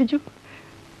 അയ്യോ ബിജു,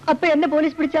 അപ്പൊ എന്നെ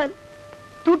പോലീസ് പിടിച്ചാൽ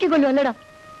തൂക്കിക്കൊല്ലു അല്ലടാ?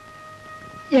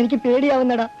 എനിക്ക്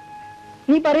പേടിയാവുന്നടാ.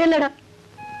 നീ പറയല്ലടാ.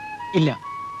 ഇല്ല,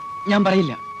 ഞാൻ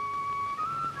പറയില്ല.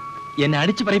 എന്നെ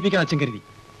അടിച്ചു പറയിപ്പിക്കാൻ അച്ഛൻ കരുതി.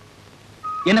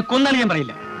 എന്നെ കൊന്നാൽ ഞാൻ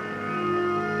പറയില്ല.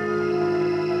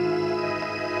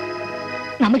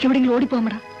 നമുക്ക് എവിടെയെങ്കിലും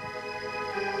ഓടിപ്പോമടാ.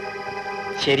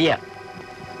 ശരിയാ,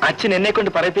 അച്ഛൻ എന്നെ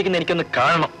കൊണ്ട് പറയിപ്പിക്കുന്ന എനിക്കൊന്ന്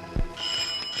കാണണം.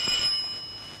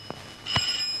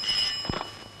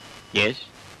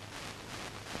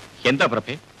 എന്താ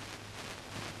പ്രഭേ?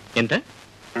 എന്താ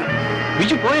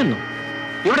ബിജു പോയെന്നു?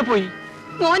 എവിടെ പോയി?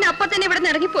 മോൻ അപ്പൊ തന്നെ ഇവിടെ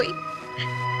നിന്ന് ഇറങ്ങിപ്പോയി.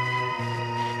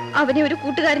 അവനെ ഒരു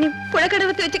കൂട്ടുകാരനെയും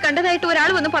പുഴക്കടവത്ത് വെച്ച് കണ്ടതായിട്ട് ഒരാൾ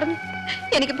വന്ന് പറഞ്ഞു.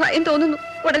 എനിക്ക് ഭയം തോന്നുന്നു.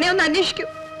 ഉടനെ ഒന്ന് അന്വേഷിക്കൂ.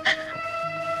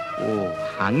 ഓ,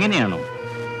 അങ്ങനെയാണോ?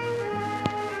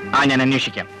 ഞാൻ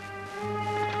അന്വേഷിക്കാം.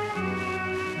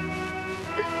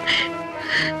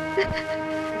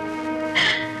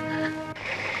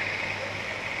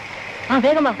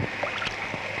 വേഗം വാ,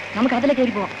 നമുക്ക് അതിലെ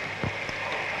കയറി പോവാം.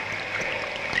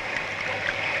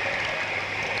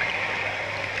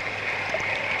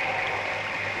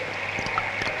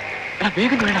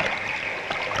 വേഗം വേണം,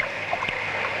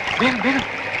 വേഗം വേഗം.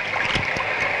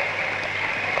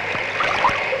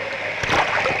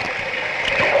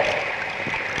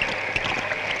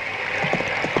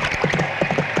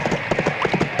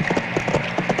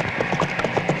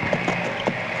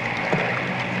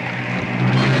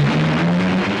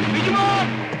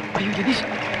 അയ്യോ ജതീഷ്,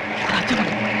 അച്ഛൻ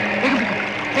വേഗം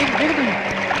വേഗം വേഗം വേഗം.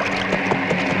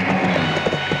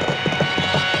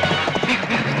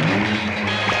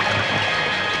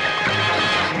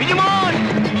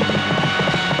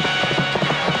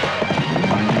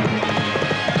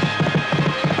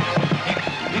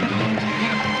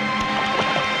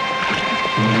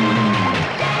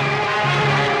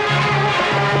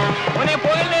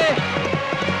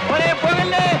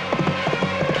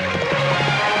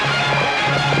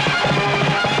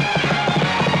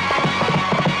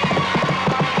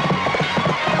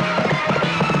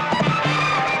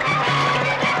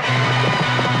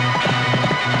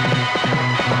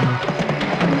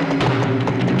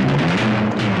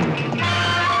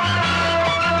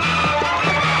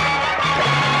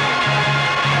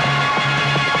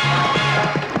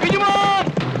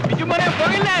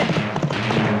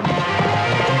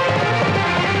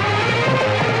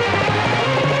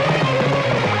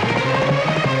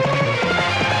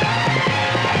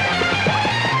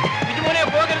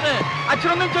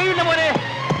 അച്ഛനൊന്നും ചെയ്യില്ല മോനെ.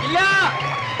 ഇല്ല,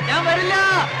 ഞാൻ വരില്ല.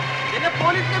 എന്നെ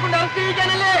പോലീസിനെ കൊണ്ട് അറസ്റ്റ്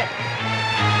ചെയ്യിക്കാനല്ലേ?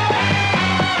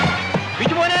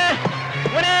 ബിജു മോനെ,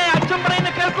 മോനെ, അച്ഛൻ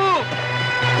പറയുന്ന കേൾക്കൂ.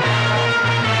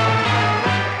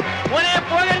 മോനെ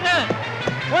പോകരുത്,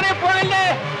 മോനെ പോകല്ലേ.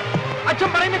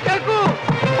 അച്ഛൻ പറയുന്ന കേൾക്കൂ.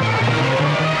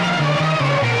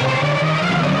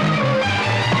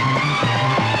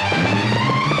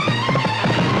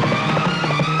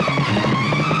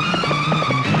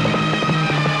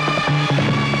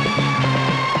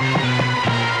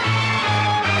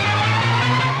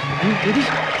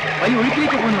 രതീഷ്, വഴി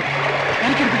ഒഴുക്കിലേക്ക് പോകുന്നു.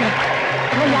 എനിക്കെടുപ്പിക്കണം.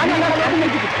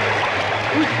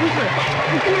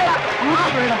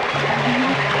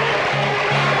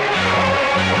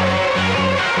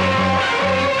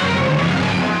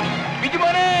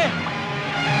 ബിജുമോനെ,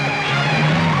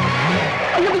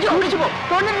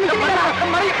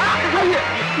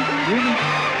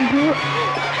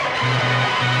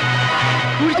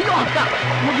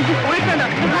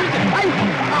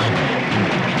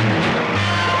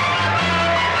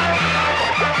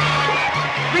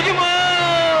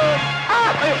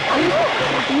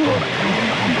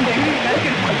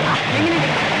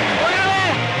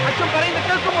 അച്ഛൻ പറയുന്ന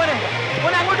കേൾക്കും മോനെ.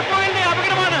 മോനെ അങ്ങോട്ട് പോകണ്ടേ,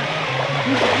 അപകടമാണ്.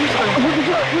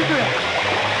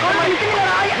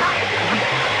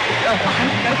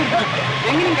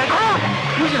 എങ്ങനെയും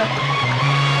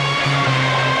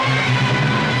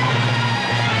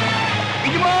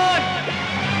ബിജുമോൻ,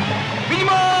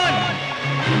 ബിജുമോൻ,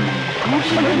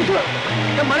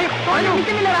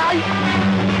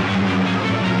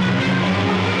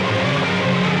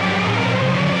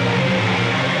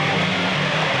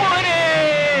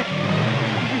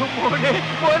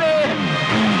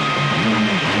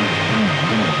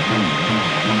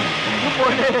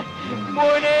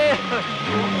 മോനെ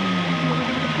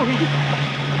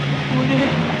മോനെ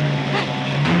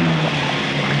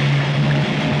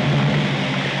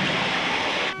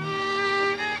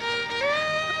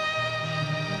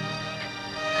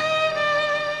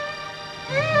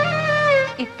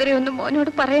ഇത്രയൊന്നും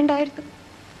മോനോട് പറയണ്ടായിരുന്നു.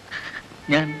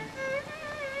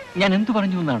 ഞാൻ എന്തു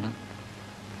പറഞ്ഞു എന്നാണ്?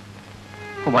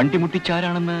 വണ്ടി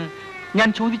മുട്ടിച്ചാരാണെന്ന് ഞാൻ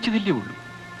ചോദിച്ചതല്ലേ ഉള്ളൂ.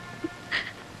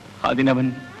 അതിനവൻ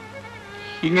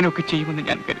ഇങ്ങനെയൊക്കെ ചെയ്യുമെന്ന്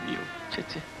ഞാൻ കരുതിയോ?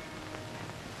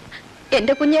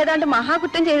 എന്റെ കുഞ്ഞേതാണ്ട്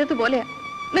മഹാകുറ്റം ചെയ്തതുപോലെയാ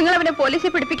നിങ്ങൾ അവനെ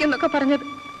പോലീസിൽ പിടിപ്പിക്കുമെന്നൊക്കെ പറഞ്ഞത്.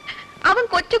 അവൻ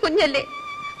കൊച്ചു കുഞ്ഞല്ലേ,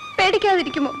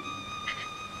 പേടിക്കാതിരിക്കുമോ?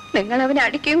 നിങ്ങൾ അവനെ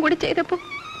അടിക്കുകയും കൂടി ചെയ്തപ്പോ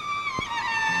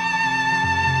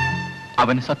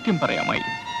അവന് സത്യം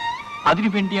പറയാമായിരുന്നു.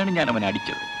 അതിനുവേണ്ടിയാണ് ഞാൻ അവനെ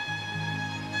അടിച്ചത്.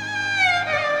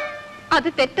 അത്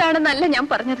തെറ്റാണെന്നല്ല ഞാൻ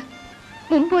പറഞ്ഞത്.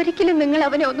 മുമ്പ് ഒരിക്കലും നിങ്ങൾ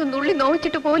അവനെ ഒന്ന് നുള്ളി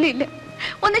നോവിച്ചിട്ട് പോലും ഇല്ല,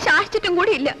 ഒന്ന് ശാസിച്ചിട്ടും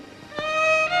കൂടി ഇല്ല.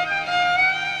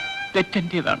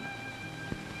 തെറ്റെന്റേതാണ്.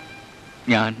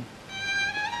 ഞാൻ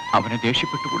അവനെ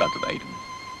ദേഷ്യപ്പെട്ടുകൂടാത്തതായിരുന്നു.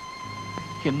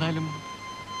 എന്നാലും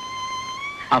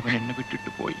അവൻ എന്നെ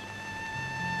വിട്ടിട്ട് പോയി.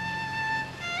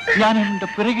 ഞാൻ അവന്റെ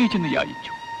പിറകെ ചെന്ന്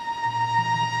യാചിച്ചു.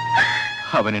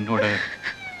 അവൻ എന്നോട്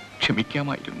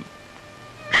ക്ഷമിക്കാമായിരുന്നു.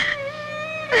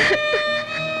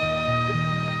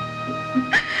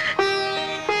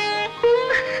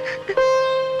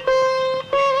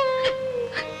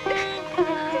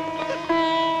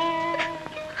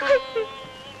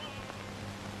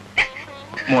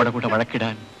 മോടെ കൂടെ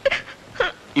വഴക്കിടാൻ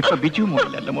ഇപ്പൊ ബിജു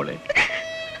മോളല്ല മോളെ.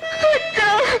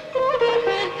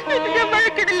 ഞാൻ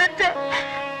വഴക്കിടില്ല അച്ഛാ,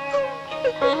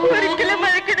 ഒരിക്കലും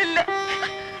വഴക്കിടില്ല.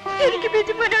 എനിക്ക്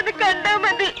ബിജുമോനെ ഒന്ന് കണ്ടാ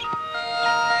മതി.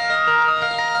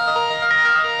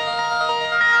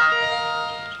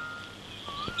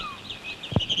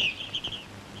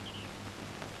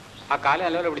 ആ കാലം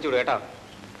നല്ലപോലെ പിടിച്ചുവിടും കേട്ടോ.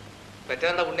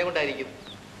 പെറ്റവരുടെ പുണ്യം കൊണ്ടായിരിക്കും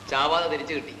ചാവാതെ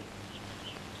തിരിച്ചു കിട്ടി.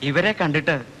 ഇവരെ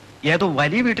കണ്ടിട്ട് ഏതോ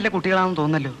വലിയ വീട്ടിലെ കുട്ടികളാണെന്ന്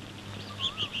തോന്നല്ലോ.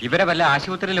 ഇവരെ വല്ല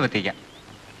ആശുപത്രിയിലും എത്തിക്കാം.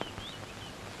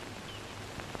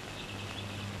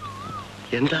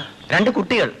 എന്താ? 2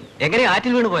 കുട്ടികൾ എങ്ങനെ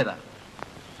ആറ്റിൽ വീണ് പോയതാ?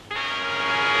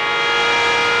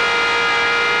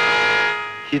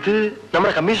 ഇത്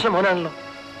നമ്മുടെ കമ്മീഷണർ മോനാണല്ലോ,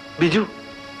 ബിജു.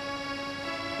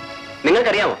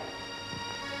 നിങ്ങൾക്കറിയാമോ?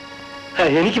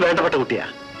 എനിക്ക് വേണ്ടപ്പെട്ട കുട്ടിയാ.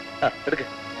 എടുക്ക.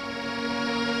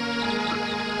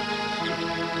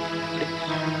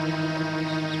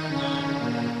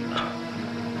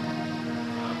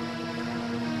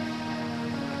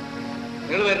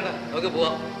 നിങ്ങൾ വരണ, നമുക്ക്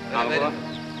പോവാം.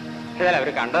 ഏതായാലും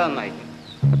അവര് കണ്ടത് നന്നായിരിക്കും.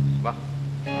 വാ.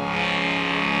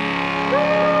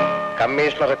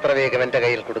 കമ്മീഷണർ എത്ര വേഗം എന്റെ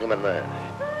കയ്യിൽ കൊടുക്കുമെന്ന്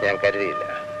ഞാൻ കരുതിയില്ല.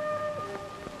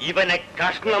 ഇവനെ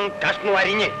കഷ്ണം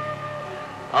അരിഞ്ഞ്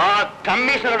ആ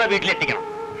കമ്മീഷണറുടെ വീട്ടിലെത്തിക്കണം.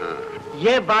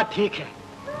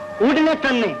 ഉടനെ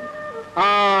തന്നെ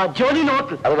ജോലി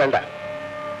നോക്ക്. അത് വേണ്ട,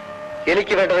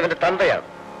 എനിക്ക് വേണ്ടത് ഇവന്റെ തന്തയാണ്.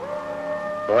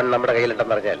 മോൻ നമ്മുടെ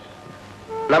കയ്യിലുണ്ടെന്നറിഞ്ഞാൽ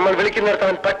നമ്മൾ വിളിക്കുന്നിടത്ത്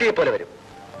അവൻ പട്ടിയെ പോലെ വരും.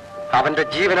 അവന്റെ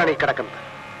ജീവനാണ് ഈ കിടക്കുന്നത്.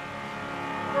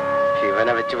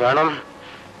 ഇവനെ വെച്ച് വേണം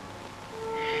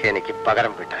എനിക്ക്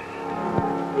പകരം വീട്ടാൻ.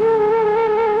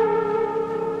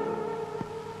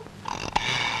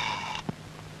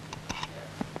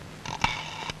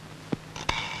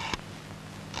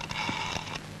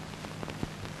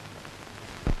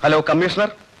 ഹലോ കമ്മീഷണർ,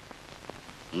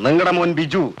 നിങ്ങളുടെ മോൻ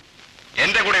ബിജു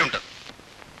എന്റെ കൂടെയുണ്ട്.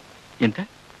 എന്ത്?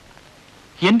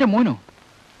 എന്റെ മോനോ?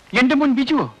 എന്റെ മോൻ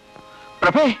ബിജുവോ?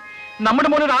 പ്രഭേ, നമ്മുടെ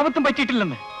മോനൊരു ആപത്തും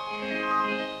പറ്റിയിട്ടില്ലെന്ന്.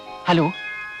 ഹലോ,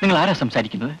 നിങ്ങൾ ആരാ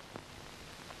സംസാരിക്കുന്നത്?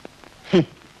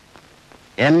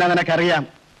 എന്നെ നിനക്കറിയാം,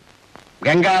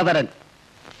 ഗംഗാധരൻ.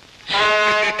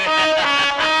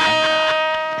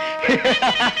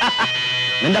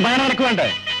 നിന്റെ മകനെ നിനക്ക് വേണ്ടേ?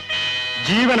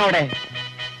 ജീവനോടെ.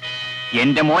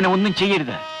 എന്റെ മോനെ ഒന്നും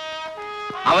ചെയ്യരുത്,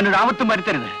 അവനൊരു ആപത്തും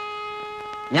വരുത്തരുത്.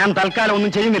 ഞാൻ തൽക്കാലം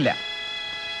ഒന്നും ചെയ്യുന്നില്ല.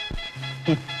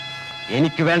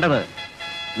 എനിക്ക് വേണ്ടത്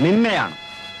നിന്നെയാണ്.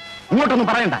 ഇങ്ങോട്ടൊന്നും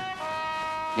പറയണ്ട,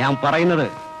 ഞാൻ പറയുന്നത്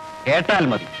കേട്ടാൽ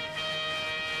മതി.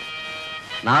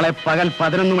 നാളെ പകൽ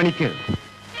 11 മണിക്ക്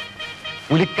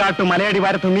പുലിക്കാട്ട് മലയടി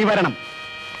വാരത്ത് നീ വരണം.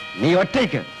 നീ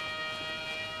ഒറ്റയ്ക്ക്.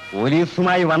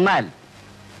 പോലീസുമായി വന്നാൽ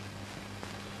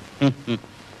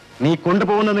നീ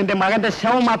കൊണ്ടുപോകുന്നത് നിന്റെ മകന്റെ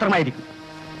ശവം മാത്രമായിരിക്കും.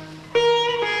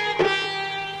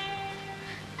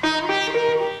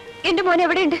 എന്റെ മോൻ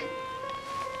എവിടെയുണ്ട്?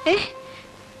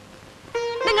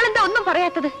 നിങ്ങളെന്താ ഒന്നും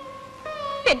പറയാത്തത്?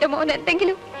 എന്റെ മോൻ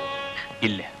എന്തെങ്കിലും?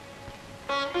 ഇല്ല,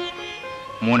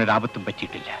 മോനൊരു ആപത്തും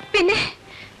പറ്റിയിട്ടില്ല. പിന്നെ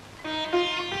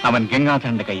അവൻ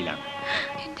ഗംഗാധരന്റെ കയ്യിലാണ്.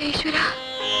 എന്റെ ഈശ്വര,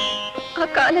 ആ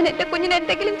കാലൻ എന്റെ കുഞ്ഞിനെ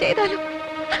എന്തെങ്കിലും ചെയ്താലും?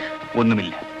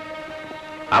 ഒന്നുമില്ല,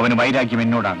 അവന് വൈരാഗ്യം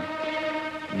എന്നോടാണ്.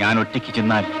 ഞാൻ ഒറ്റയ്ക്ക്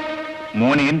ചെന്നാൽ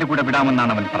മോനെ എന്റെ കൂടെ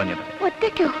വിടാമെന്നാണ് അവൻ പറഞ്ഞത്.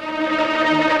 ഒറ്റയ്ക്കോ?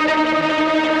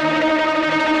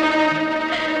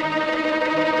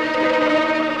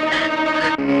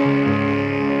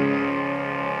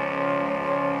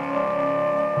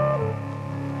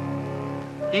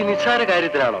 ഈ നിസ്സാര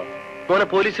കാര്യത്തിനാണോ മോനെ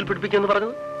പോലീസിൽ പിടിപ്പിക്കുമെന്ന്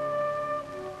പറഞ്ഞത്?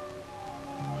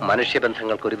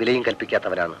 മനുഷ്യബന്ധങ്ങൾക്ക് ഒരു വിലയും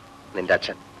കൽപ്പിക്കാത്തവനാണ് നിന്റെ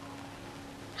അച്ഛൻ.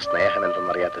 സ്നേഹം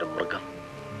എന്തെന്നറിയാത്തൊരു മൃഗം.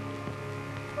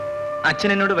 അച്ഛൻ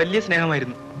എന്നോട് വലിയ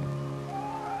സ്നേഹമായിരുന്നു.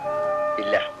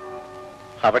 ഇല്ല,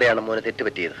 അവിടെയാണ് മോനെ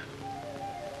തെറ്റുപറ്റിയത്.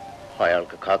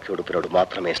 അയാൾക്ക് കാക്കിയുടുപ്പിനോട്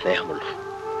മാത്രമേ സ്നേഹമുള്ളൂ.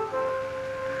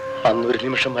 അന്നൊരു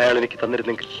നിമിഷം അയാൾ എനിക്ക്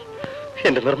തന്നിരുന്നെങ്കിൽ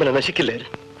എന്റെ നിർമ്മല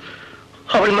നശിക്കില്ലായിരുന്നു,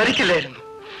 അവൾ മരിക്കില്ലായിരുന്നു.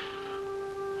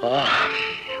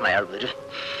 അയാൾ വരും.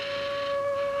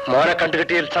 മോനെ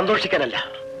കണ്ടുകിട്ടിയാൽ സന്തോഷിക്കാനല്ല,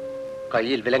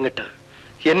 കയ്യിൽ വിലങ്ങിട്ട്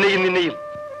എന്നെയും നിന്നെയും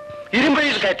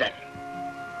ഇരുമ്പഴിയിൽ കയറ്റാൻ.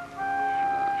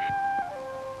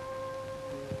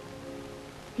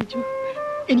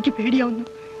 എനിക്ക് പേടിയാവുന്നു.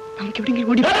 നമുക്ക് എവിടെയെങ്കിലും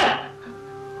ഓടി.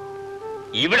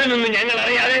 ഇവിടെ നിന്ന് ഞങ്ങൾ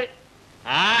അറിയാതെ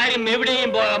ആരും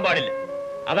എവിടെയും പോകാൻ പാടില്ല.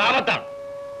 അത് ആപത്താണ്.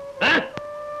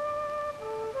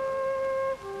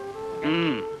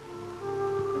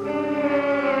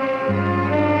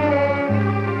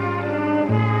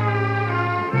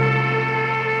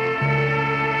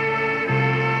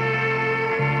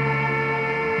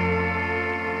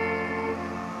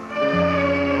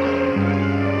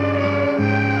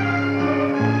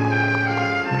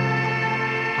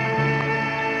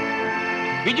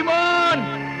 ബിജുമോൻ,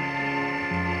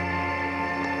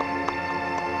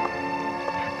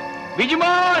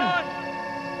 ബിജുമോൻ,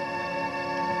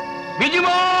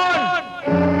 ബിജുമോൻ,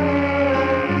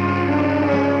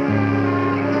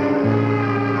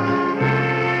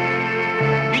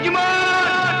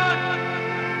 ബിജുമോൻ.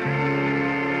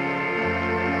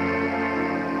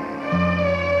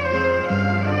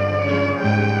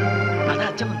 അതാ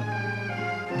അച്ഛൻ വന്നു.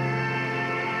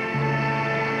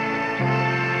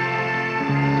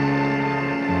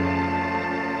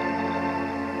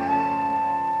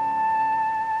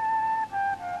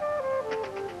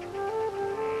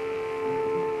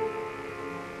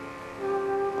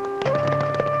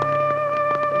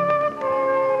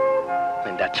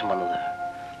 അച്ഛൻ വന്നത്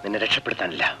നിന്നെ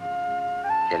രക്ഷപ്പെടുത്താനില്ല,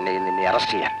 എന്നെയും നിന്നെ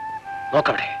അറസ്റ്റ് ചെയ്യാൻ.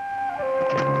 നോക്കവിടെ,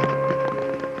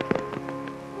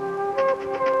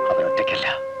 അവൻ ഒറ്റയ്ക്കല്ല,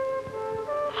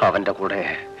 അവന്റെ കൂടെ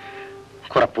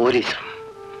കുറെ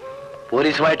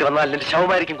പോലീസുമായിട്ട് വന്നാൽ നിന്റെ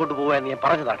ശവമായിരിക്കും കൊണ്ടുപോകാൻ എന്ന് ഞാൻ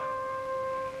പറഞ്ഞതാണ്.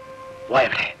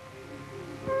 വായവിടെ.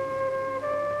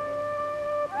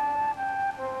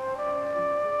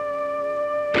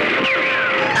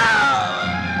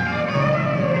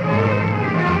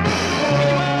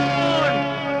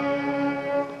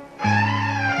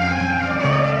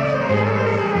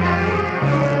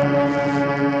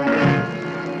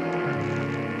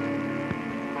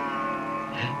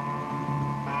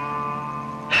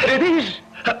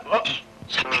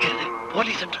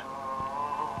 പോലീസുണ്ട്.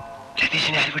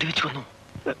 രതീഷിനെ ആര് വെടിവെച്ചു കൊന്നു?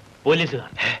 പോലീസുകാർ.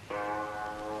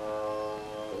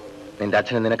 നിന്റെ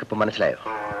അച്ഛനെ നിനക്കിപ്പോ മനസ്സിലായോ?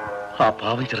 ആ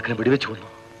പാവം ചെറുക്കനെ വെടിവെച്ചു കൊന്നു.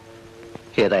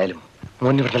 ഏതായാലും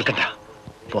മുന്നിവിടെ നിൽക്കണ്ട,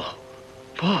 പോ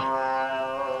പോ.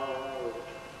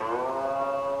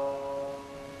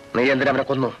 നീ എന്തിനാ അവനെ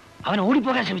കൊന്നു? അവൻ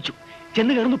ഓടിപ്പോകാൻ ശ്രമിച്ചു.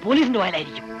 ചെന്ന് കയറുന്നു പോലീസിന്റെ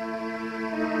വായിലായിരിക്കും.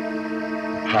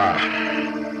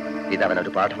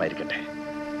 ഇതവനൊരു പാഠമായിരിക്കട്ടെ.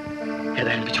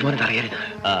 ഏതായാലും ബിജുമോനെ അറിയരുത്.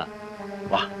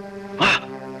 വാ വാ.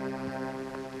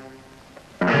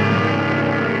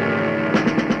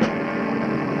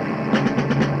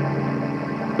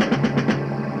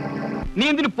 നീ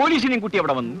എന്തിനു പോലീസിനെയും കൂട്ടി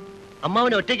അവിടെ വന്നു?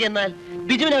 അമ്മാവനെ ഒറ്റയ്ക്ക് എന്നാൽ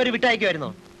ബിജുവിനെ അവർ വിട്ടയക്കുമായിരുന്നോ?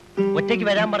 ഒറ്റയ്ക്ക്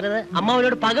വരാൻ പറഞ്ഞത്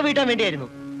അമ്മാവനോട് പക വീട്ടാൻ വേണ്ടിയായിരുന്നു.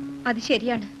 അത്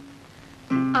ശരിയാണ്.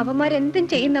 അവന്മാരെന്തും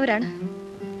ചെയ്യുന്നവരാണ്.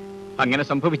 അങ്ങനെ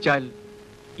സംഭവിച്ചാൽ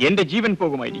എന്റെ ജീവൻ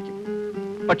പോകുമായിരിക്കും.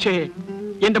 പക്ഷേ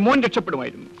എന്റെ മോൻ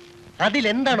രക്ഷപ്പെടുമായിരുന്നു.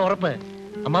 അതിലെന്താണ് ഉറപ്പ്?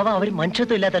 അമ്മാവ അവർ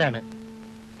മനുഷ്യത്വം ഇല്ലാത്തവരാണ്.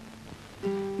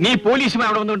 നീ പോലീസുമായി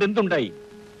അവിടെ വന്നുകൊണ്ട് എന്തുണ്ടായി?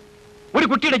 ഒരു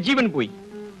കുട്ടിയുടെ ജീവൻ പോയി.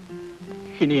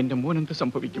 ഇനി എന്റെ മോൻ എന്ത്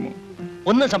സംഭവിക്കുമോ?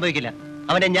 ഒന്നും സംഭവിക്കില്ല.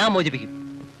 അവനെ ഞാൻ മോചിപ്പിക്കും.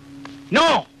 നോ,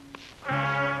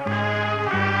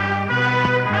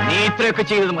 നീ ഇത്രയൊക്കെ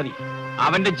ചെയ്തത് മതി.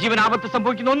 അവന്റെ ജീവൻ ആപത്ത്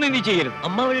സംഭവിക്കുന്ന ഒന്നും നീ ചെയ്യരുത്.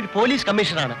 അമ്മാവൻ ഒരു പോലീസ്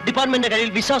കമ്മീഷണറാണ്. ഡിപ്പാർട്ട്മെന്റിന്റെ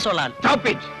കയ്യിൽ വിശ്വാസമുള്ള ആൾ.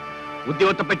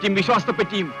 ഉദ്യോഗത്തെ പറ്റിയും വിശ്വാസത്തെ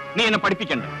പറ്റിയും നീ എന്നെ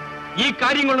പഠിപ്പിക്കണ്ട. ഈ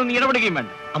കാര്യങ്ങളൊന്നും നീ ഇടപെടുകയും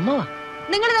വേണ്ട. അമ്മാവ,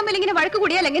 നിങ്ങൾ തമ്മിൽ ഇങ്ങനെ വഴക്ക്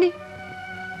കൂടിയാൽ എങ്ങനെ?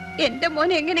 എന്റെ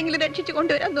മോനെ എങ്ങനെയെങ്കിലും രക്ഷിച്ചു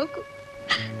കൊണ്ടുവരാൻ നോക്കൂ.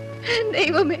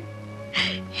 ദൈവമേ,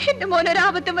 എന്റെ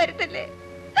മോനൊരാപത്തും വരുത്തല്ലേ.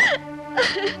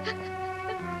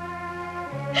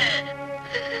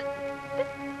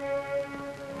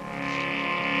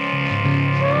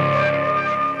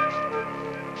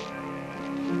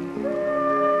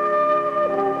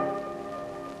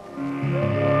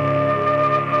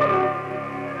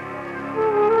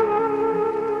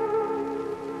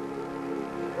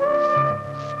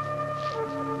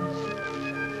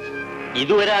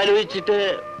 ഇതുവരെ ആലോചിച്ചിട്ട്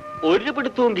ഒരു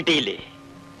പിടുത്തവും കിട്ടിയില്ലേ?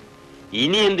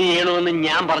 ഇനി എന്ത് ചെയ്യണമെന്ന്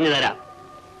ഞാൻ പറഞ്ഞു തരാം.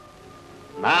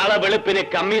 നാളെ വെളുപ്പിന്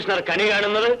കമ്മീഷണർ കണി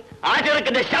കാണുന്നത് ആ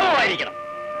ചെറുക്കന്റെ ശവമായിരിക്കണം.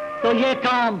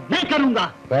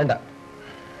 വേണ്ട.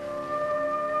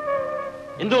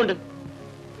 എന്തുകൊണ്ട്?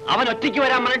 അവൻ ഒറ്റയ്ക്ക്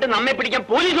വരാൻ പറഞ്ഞിട്ട് നമ്മെ പിടിക്കാൻ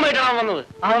പോലീസുമായിട്ടാണ് വന്നത്.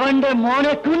 അവന്റെ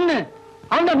മോനെ കുഞ്ഞ്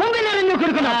അവന്റെ മുമ്പിൽ എറിഞ്ഞു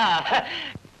കൊടുക്കണം.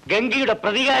 ഗംഗയുടെ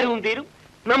പ്രതികാരവും തീരും,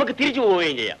 നമുക്ക് തിരിച്ചു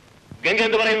പോവുകയും ചെയ്യാം. ഗംഗ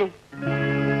എന്ത് പറയുന്നു?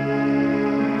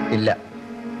 ഇല്ല,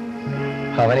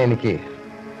 അവനെ എനിക്ക്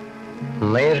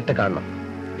നേരിട്ട് കാണണം.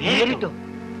 നേരിട്ടോ?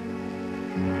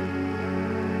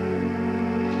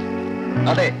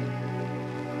 അതെ.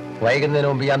 വൈകുന്നതിന്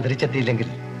മുമ്പ് ഞാൻ തിരിച്ചെത്തിയില്ലെങ്കിൽ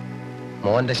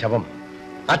മോന്റെ ശവം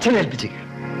അച്ഛനെ ഏൽപ്പിച്ചേക്ക്.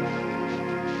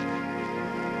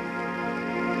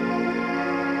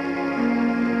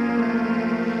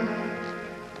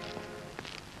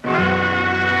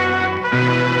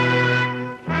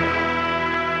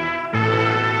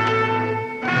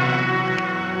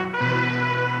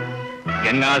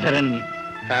 ഗംഗാധരൻ.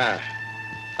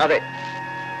 അതെ,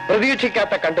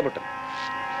 പ്രതീക്ഷിക്കാത്ത കണ്ടുമുട്ടും.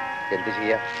 എന്ത്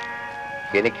ചെയ്യാം,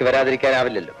 എനിക്ക്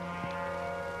വരാതിരിക്കാനാവില്ലല്ലോ.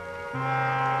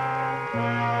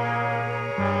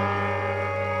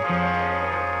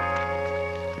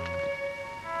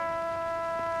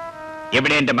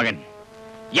 എവിടെ എന്റെ മകൻ?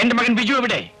 എന്റെ മകൻ ബിജു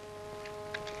എവിടെ?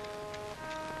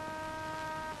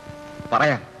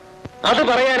 പറയാം. അത്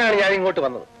പറയാനാണ് ഞാൻ ഇങ്ങോട്ട്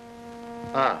വന്നത്.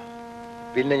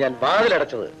 പിന്നെ ഞാൻ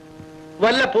വാതിലടച്ചത്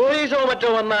വല്ല പോലീസോ മറ്റോ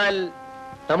വന്നാൽ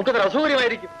നമുക്കത്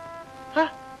അസൗകര്യമായിരിക്കും.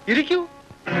 ഇരിക്കൂ.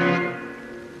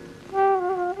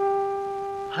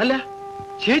 അല്ല,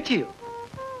 ചേച്ചിയോ?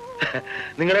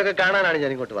 നിങ്ങളെയൊക്കെ കാണാനാണ്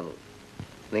ഞാൻ ഇങ്ങോട്ട് വന്നത്.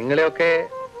 നിങ്ങളെയൊക്കെ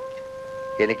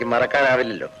എനിക്ക്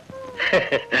മറക്കാനാവില്ലല്ലോ.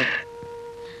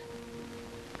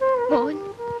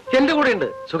 എന്റെ കൂടെ ഉണ്ട്,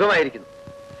 സുഖമായിരിക്കുന്നു.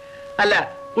 അല്ല,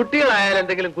 കുട്ടികളായാലും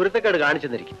എന്തെങ്കിലും കുരുത്തക്കേട്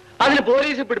കാണിച്ചെന്നിരിക്കും, അതിന്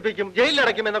പോലീസ് പിടിപ്പിക്കും,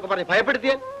 ജയിലിലടയ്ക്കും എന്നൊക്കെ പറഞ്ഞ്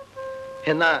ഭയപ്പെടുത്തിയാൽ.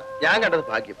 എന്നാ ഞാൻ കണ്ടത്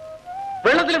ഭാഗ്യം.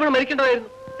 വെള്ളത്തിൽ ഇവിടെ മരിക്കേണ്ടതായിരുന്നു.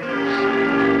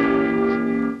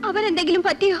 അവരെന്തെങ്കിലും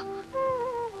പറ്റിയോ?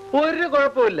 ഒരു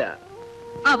കുഴപ്പമില്ല.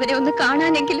 അവരെ ഒന്ന്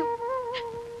കാണാനെങ്കിലും.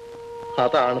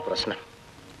 അതാണ് പ്രശ്നം.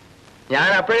 ഞാൻ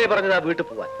അപ്പോഴേ പറഞ്ഞതാ വീട്ടിൽ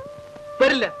പോവാൻ.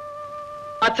 വരില്ല,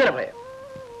 അച്ഛനെ ഭയം.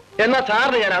 എന്നാ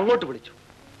സാറിന് ഞാൻ അങ്ങോട്ട് വിളിച്ചു.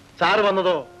 സാറ്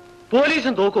വന്നതോ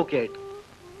പോലീസും തോക്കൊക്കെ ആയിട്ട്.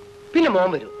 പിന്നെ മോൻ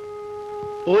വരും.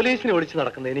 പോലീസിനെ ഒളിച്ച്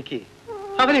നടക്കുന്ന എനിക്ക്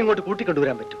അവനെ ഇങ്ങോട്ട്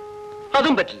കൂട്ടിക്കൊണ്ടുവരാൻ പറ്റും?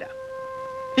 അതും പറ്റില്ല.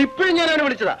 ഇപ്പോഴും ഞാൻ അവനെ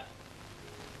വിളിച്ചതാ.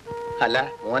 അല്ല,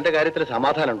 മോന്റെ കാര്യത്തിൽ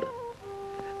സമാധാനമുണ്ട്.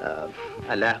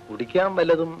 അല്ല, കുടിക്കാൻ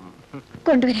വല്ലതും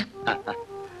കൊണ്ടുവരാം.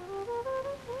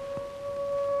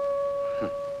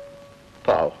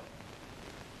 പാവം,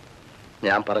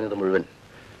 ഞാൻ പറഞ്ഞത് മുഴുവൻ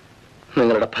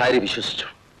നിങ്ങളുടെ ഭാര്യ വിശ്വസിച്ചു.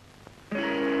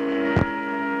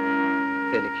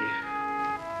 എനിക്ക്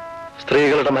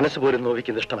സ്ത്രീകളുടെ മനസ്സ് പോലും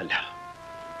നോവിക്കുന്നത് ഇഷ്ടമല്ല.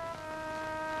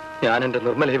 ഞാൻ എന്റെ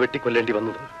നിർമ്മലയെ വെട്ടിക്കൊല്ലേണ്ടി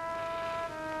വന്നത്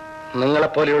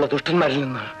നിങ്ങളെപ്പോലെയുള്ള ദുഷ്ടന്മാരിൽ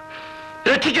നിന്ന്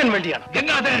രക്ഷിക്കാൻ വേണ്ടിയാണ്.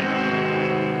 ഗംഗാധരൻ,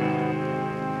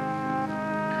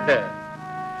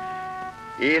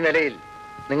 ഈ നിലയിൽ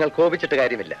നിങ്ങൾ കോപിച്ചിട്ട്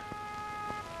കാര്യമില്ല.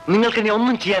 നിങ്ങൾക്ക് ഇനി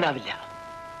ഒന്നും ചെയ്യാനാവില്ല.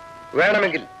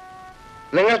 വേണമെങ്കിൽ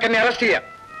നിങ്ങൾക്ക് എന്നെ അറസ്റ്റ് ചെയ്യാം.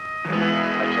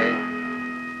 പക്ഷേ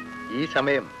ഈ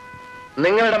സമയം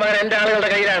നിങ്ങളുടെ മകൻ എന്റെ ആളുകളുടെ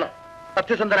കയ്യിലാണ്.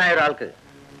 സത്യസന്ധനായ ഒരാൾക്ക്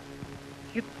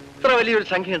ഇത്ര വലിയൊരു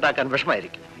സംഖ്യ ഉണ്ടാക്കാൻ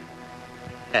വിഷമായിരിക്കും.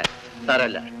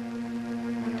 സാരമല്ല,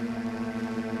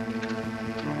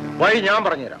 വഴി ഞാൻ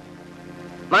പറഞ്ഞുതരാം.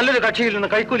 നല്ലൊരു കക്ഷിയിൽ നിന്ന്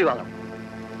കൈക്കൂലി വാങ്ങണം,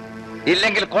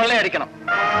 ഇല്ലെങ്കിൽ കൊള്ളയടിക്കണം.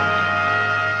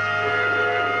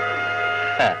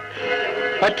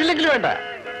 പറ്റില്ലെങ്കിൽ വേണ്ട,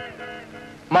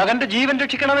 മകന്റെ ജീവൻ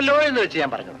രക്ഷിക്കണമല്ലോ എന്ന് വെച്ച് ഞാൻ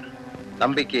പറഞ്ഞത്.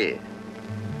 തമ്പിക്ക്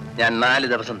ഞാൻ 4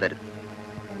 ദിവസം തരും.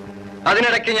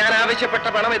 അതിനിടയ്ക്ക് ഞാൻ ആവശ്യപ്പെട്ട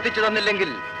പണം എത്തിച്ചു തന്നില്ലെങ്കിൽ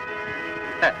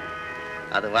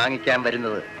അത് വാങ്ങിക്കാൻ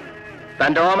വരുന്നത്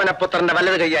തന്റെ ഓമനപുത്രന്റെ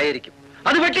വലത് കൈയായിരിക്കും.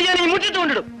 അത് വെട്ടി ഞാൻ ഈ മുറ്റത്ത്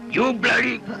കൊണ്ടിടും. You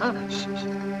bloody.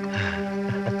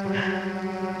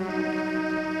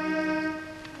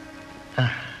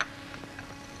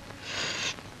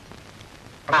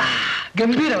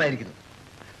 ഗംഭീരമായിരിക്കുന്നു.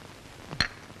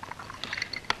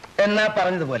 എന്നാ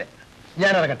പറഞ്ഞതുപോലെ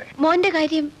ഞാൻ ഇറങ്ങട്ടെ. മോന്റെ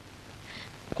കാര്യം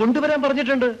കൊണ്ടുവരാൻ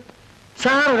പറഞ്ഞിട്ടുണ്ട്.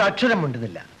 സാർ ഒരു അക്ഷരം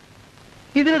മിണ്ടുന്നില്ല.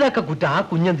 ഇതിനൊക്കെ കുറ്റം ആ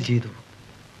കുഞ്ഞെന്ത് ചെയ്തു?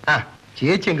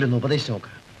 ചേച്ചിയെങ്കിലും ഒന്ന് ഉപദേശിച്ച്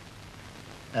നോക്ക്.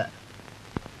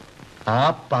 ആ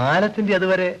പാലത്തിന്റെ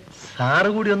അതുവരെ സാറ്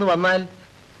കൂടി ഒന്ന് വന്നാൽ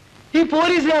ഈ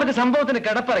പോലീസുകാർക്ക് സംഭവത്തിന്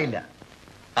കിടപ്പറയില്ല.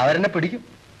 അവരെന്നെ പിടിക്കും.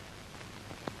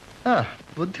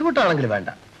 ബുദ്ധിമുട്ടാണെങ്കിൽ വേണ്ട,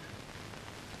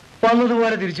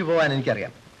 വന്നതുപോലെ തിരിച്ചു പോവാൻ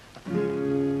എനിക്കറിയാം.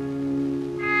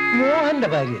 മോഹന്റെ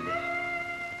ഭാര്യയല്ലേ,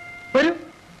 വരൂ.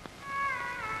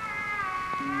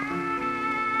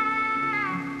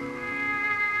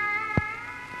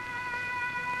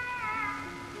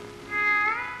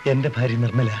 എന്റെ ഭാര്യ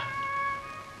നിർമ്മല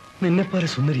നിന്നെപ്പോലെ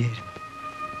സുന്ദരിയായിരുന്നു.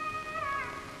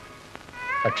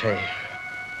 പക്ഷേ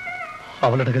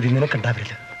അവളുടെ ഗതി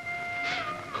നിനക്കുണ്ടാവില്ല.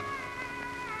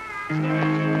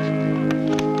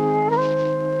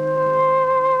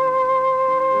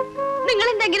 നിങ്ങൾ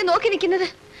എന്തെങ്കിലും നോക്കി നിൽക്കുന്നത്?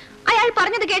 അയാൾ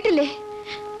പറഞ്ഞത് കേട്ടില്ലേ?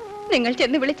 നിങ്ങൾ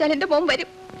ചെന്ന് വിളിച്ചാൽ എന്റെ മോൻ വരും.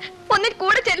 ഒന്നിൽ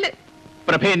കൂടെ ചെല്ല്.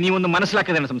 പ്രഭേ, നീ ഒന്ന്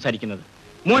മനസ്സിലാക്കാതാണ് സംസാരിക്കുന്നത്.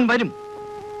 മോൻ വരും,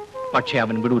 പക്ഷെ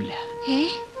അവൻ വിടൂല്ല.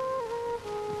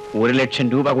 1,00,000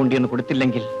 രൂപ കൊണ്ടുവന്ന്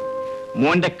കൊടുത്തില്ലെങ്കിൽ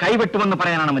മോന്റെ കൈവെട്ടുമെന്ന്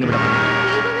പറയാനാണ് അവൻ ഇവിടെ.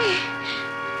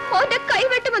 മോന്റെ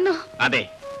കൈവെട്ടുമെന്നോ? അതെ,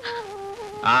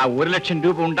 ആ 1,00,000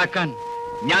 രൂപ ഉണ്ടാക്കാൻ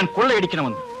ഞാൻ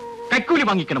കൊള്ളയടിക്കണമെന്ന്, കൈക്കൂലി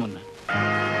വാങ്ങിക്കണമെന്ന്.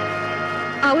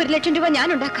 ആ 1,00,000 രൂപ ഞാൻ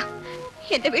ഉണ്ടാക്കാം.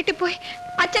 എന്റെ വീട്ടിൽ പോയി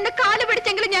അച്ഛന്റെ കാല്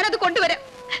പിടിച്ചെങ്കിലും ഞാനത് കൊണ്ടുവരാം.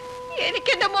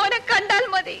 എനിക്ക് എന്റെ മോനെ കണ്ടാൽ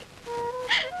മതി.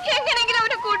 എങ്ങനെങ്കിലും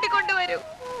അവനെ കൂട്ടിക്കൊണ്ടുവരൂ.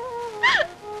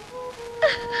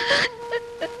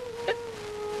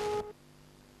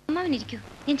 അമ്മാവനിരിക്കൂ,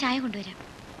 ഞാൻ ചായ കൊണ്ടുവരാം.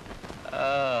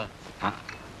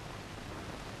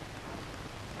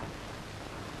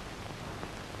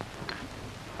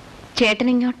 ചേട്ടൻ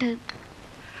ഇങ്ങോട്ട്?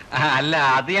 അല്ല,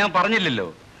 അത് ഞാൻ പറഞ്ഞില്ലല്ലോ.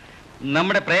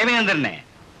 നമ്മുടെ പ്രേമചന്ദ്രനെ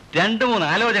 2-3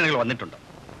 ആലോചനകൾ വന്നിട്ടുണ്ട്.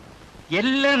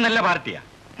 എല്ലാം നല്ല പാർട്ടിയാ.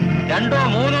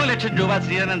 2-3 ലക്ഷം രൂപ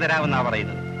ശ്രീധരൻ തരാമെന്നാ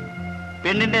പറയുന്നത്.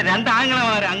 പെണ്ണിന്റെ 2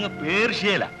 ആങ്ങളമാർ അങ്ങ്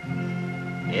പേർഷ്യയില.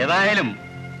 ഏതായാലും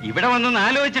ഇവിടെ വന്നൊന്ന്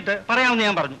ആലോചിച്ചിട്ട് പറയാമെന്ന്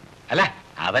ഞാൻ പറഞ്ഞു. അല്ല,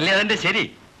 അതല്ലേ അതിന്റെ ശരി.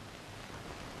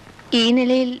 ഈ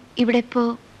നിലയിൽ ഇവിടെ ഇപ്പോ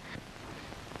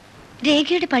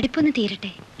രേഖയുടെ പഠിപ്പൊന്ന്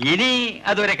തീരട്ടെ. ഇനി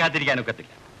അതുവരെ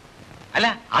കാത്തിരിക്കാനൊക്കത്തില്ല. അല്ല,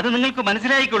 അത് നിങ്ങൾക്ക്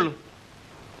മനസ്സിലായിക്കൊള്ളൂ.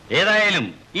 ഏതായാലും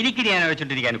എനിക്കിനി ഞാൻ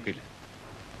വെച്ചോണ്ടിരിക്കാനൊക്കില്ല.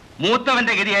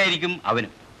 മൂത്തവന്റെ ഗതിയായിരിക്കും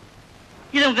അവനും.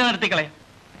 ഇത് നമുക്ക് നിർത്തിക്കളയാം.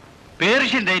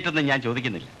 പേർഷ്യൻ ഡേറ്റ് ഒന്നും ഞാൻ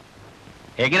ചോദിക്കുന്നില്ല.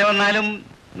 എങ്ങനെ വന്നാലും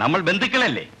നമ്മൾ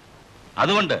ബന്ധുക്കളല്ലേ.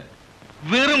 അതുകൊണ്ട്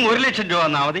വെറും 1,00,000 രൂപ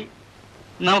വന്നാൽ മതി.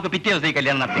 നമുക്ക് പിറ്റേ ദിവസം ഈ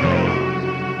കല്യാണം നടത്തിക്കളയാം.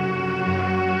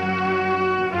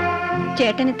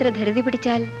 ചേട്ടൻ ഇത്ര ധൃതി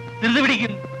പിടിച്ചാൽ? ധൃതി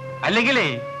പിടിക്കും. അല്ലെങ്കിലേ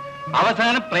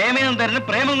അവസാനം പ്രേമചന്ദ്രന്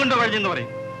പ്രേമം കൊണ്ട് കഴിഞ്ഞെന്ന്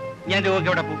പറയും. ഞാൻ രൂപയ്ക്ക്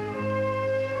എവിടെ പോകും?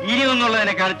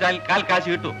 ഇനിയൊന്നുള്ളതിനെ കാണിച്ചാൽ കാശ്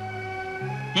കിട്ടും.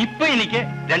 ഇപ്പൊ എനിക്ക്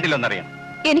 2-1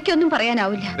 എനിക്കൊന്നും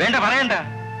പറയാനാവില്ല. വേണ്ട, പറയണ്ട.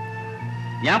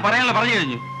 ഞാൻ പറയാനുള്ള പറഞ്ഞു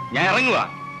കഴിഞ്ഞു. ഞാൻ ഇറങ്ങുക.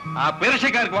 ആ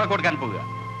പേർഷ്യക്കാർക്ക് വാക്ക് കൊടുക്കാൻ പോവുക.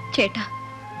 ചേട്ടാ,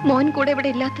 മോൻ കൂടെ ഇവിടെ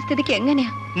ഇല്ലാത്ത സ്ഥിതിക്ക്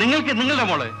എങ്ങനെയാ? നിങ്ങൾക്ക് നിങ്ങളുടെ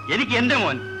മോള്, എനിക്ക് എന്റെ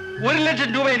മോൻ.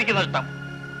 1,00,000 രൂപ എനിക്ക് നഷ്ടം.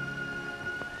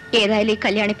 ഏതായാലും ഈ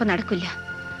കല്യാണം ഇപ്പൊ നടക്കില്ല.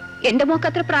 എന്റെ മോക്ക്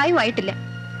അത്ര പ്രായമായിട്ടില്ല.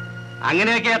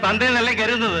 അങ്ങനെയൊക്കെയാ തന്തേന്നല്ല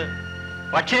കരുതുന്നത്.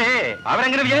 പക്ഷേ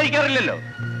അവരങ്ങനെ വിചാരിക്കാറില്ലല്ലോ.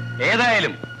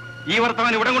 ഏതായാലും ഈ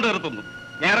വർത്തമാനം ഇവിടെ കൊണ്ട് നിർത്തുന്നു.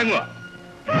 ഞാൻ ഇറങ്ങുക.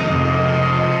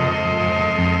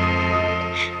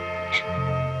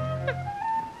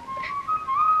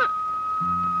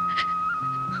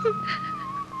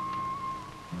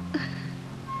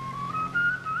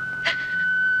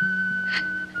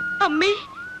 അമ്മേ,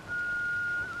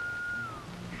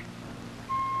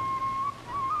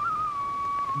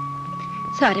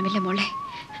 സാരമില്ല മോളെ.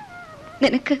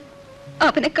 നിനക്ക്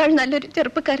അവനേക്കാൾ നല്ലൊരു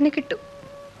ചെറുപ്പക്കാരനെ കിട്ടും.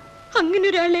 അങ്ങനെ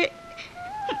ഒരാളെ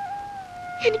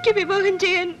എനിക്ക് വിവാഹം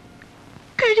ചെയ്യാൻ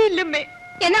കഴിയില്ലമ്മേ.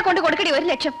 എന്നാ കൊണ്ട് കൊടുക്കടി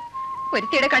 1,00,000.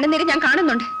 ഒരുത്തിയുടെ കണ്ണുനീര് ഞാൻ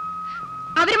കാണുന്നുണ്ട്.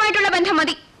 അവരുമായിട്ടുള്ള ബന്ധം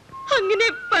മതി. അങ്ങനെ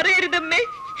പറയരുതമ്മേ.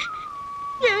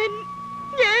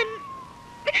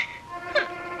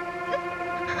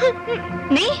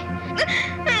 നീ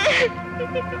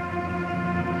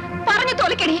പറഞ്ഞു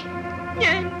തോലിക്കടി.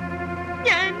 ഞാൻ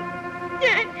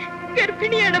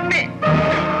ഗർഭിണിയാണമ്മേ.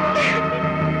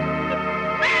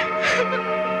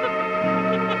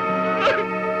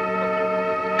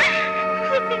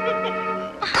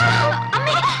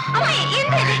 അമ്മേ, അമ്മേ,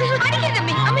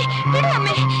 അടിക്കരുതമ്മേ. അമ്മേ,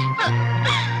 വിടമ്മേ.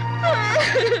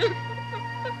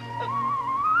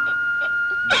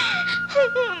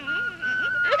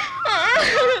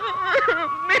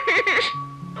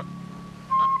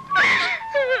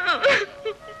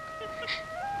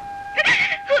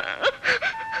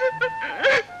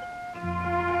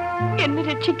 എന്നെ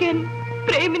രക്ഷിക്കാൻ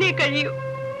പ്രേമിനെ കഴിയൂ.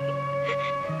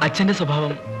 അച്ഛന്റെ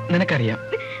സ്വഭാവം നിനക്കറിയാം.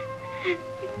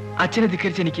 അച്ഛനെ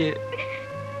ധിക്കരിച്ച് എനിക്ക്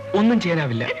ഒന്നും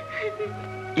ചെയ്യാനാവില്ല.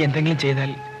 എന്തെങ്കിലും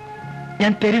ചെയ്താൽ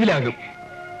ഞാൻ തെരുവിലാകും.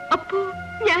 അപ്പോ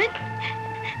ഞാൻ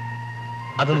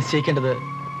അത് നിശ്ചയിക്കേണ്ടത്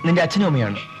നിന്റെ അച്ഛനും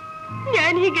അമ്മയാണ്.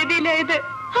 ഞാൻ ഈ ഗതിയിലായത്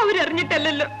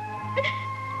അവരറിഞ്ഞിട്ടല്ലോ.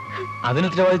 അതിന്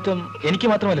ഉത്തരവാദിത്വം എനിക്ക്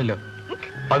മാത്രമല്ലല്ലോ,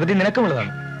 പകുതി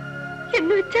നിനക്കുമുള്ളതാണ്.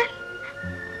 എന്ന് വെച്ചാൽ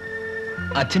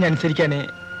അച്ഛനെ അനുസരിക്കാനേ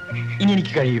ഇനി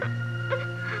എനിക്ക് കഴിയൂ.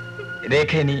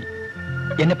 രേഖ ഇനി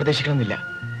എന്നെ പ്രതീക്ഷിക്കണമെന്നില്ല.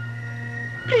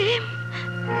 പ്രേം,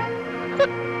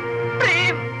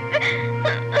 പ്രേം.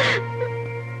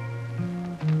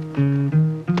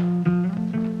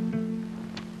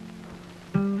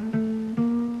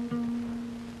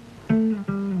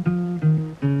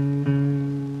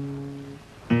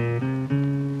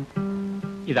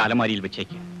 ഇത് അലമാരിയിൽ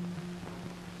വെച്ചേക്ക്.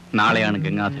 നാളെയാണ്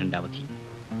ഗംഗാധരന്റെ അവധി.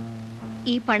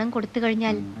 ഈ പണം കൊടുത്തു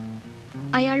കഴിഞ്ഞാൽ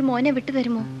അയാൾ മോനെ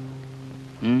വിട്ടുതരുമോ?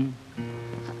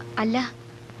 അല്ല,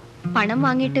 പണം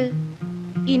വാങ്ങിയിട്ട്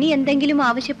ഇനി എന്തെങ്കിലും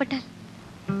ആവശ്യപ്പെട്ടാൽ?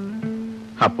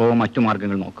 അപ്പോ മറ്റു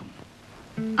മാർഗങ്ങൾ നോക്കും.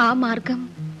 ആ മാർഗം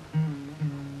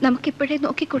നമുക്കിപ്പോഴേ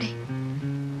നോക്കിക്കൂടെ?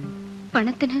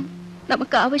 പണത്തിന്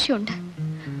നമുക്ക് ആവശ്യമുണ്ട്.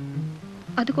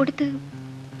 അത് കൊടുത്ത്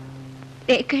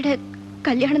രേഖയുടെ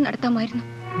കല്യാണം നടത്താമായിരുന്നു.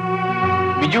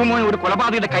 ബിജു മോൻ ഒരു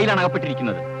കൊലപാതകയുടെ കയ്യിലാണ്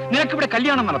അകപ്പെട്ടിരിക്കുന്നത്. നിനക്കിവിടെ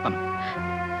കല്യാണം നടത്തണം.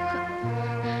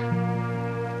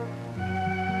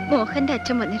 മോഹന്റെ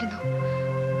അച്ഛൻ വന്നിരുന്നു.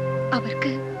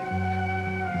 അവർക്ക്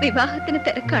വിവാഹത്തിന്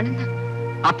തിരക്കാണെന്ന്.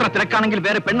 അത്ര തിരക്കാണെങ്കിൽ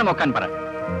വേറെ പെണ്ണ് നോക്കാൻ പറ.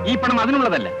 ഈ പണം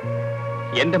അതിനുള്ളതല്ല,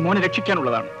 എന്റെ മോനെ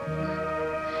രക്ഷിക്കാനുള്ളതാണ്.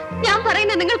 ഞാൻ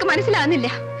പറയുന്നത് നിങ്ങൾക്ക് മനസ്സിലാകുന്നില്ല.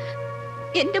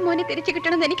 എന്റെ മോനെ തിരിച്ചു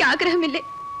കിട്ടണമെന്ന് എനിക്ക് ആഗ്രഹമില്ലേ?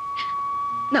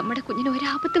 നമ്മുടെ കുഞ്ഞിന്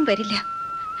ഒരാപത്തും വരില്ല.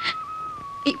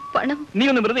 ഈ പണം... നീ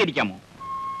ഒന്ന് വെറുതെ ഇരിക്കാമോ?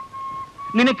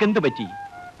 നിനക്കെന്ത് പറ്റി?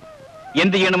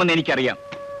 എന്ത് ചെയ്യണമെന്ന് എനിക്കറിയാം.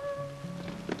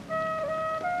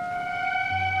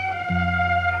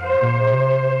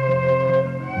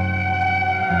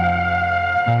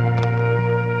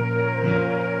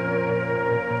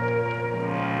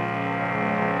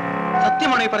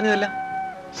 സത്യമാണോ ഈ പറഞ്ഞതല്ല?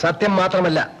 സത്യം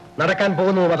മാത്രമല്ല, നടക്കാൻ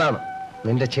പോകുന്നതും അതാണ്.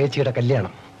 നിന്റെ ചേച്ചിയുടെ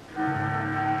കല്യാണം.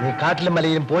 നീ കാട്ടിലും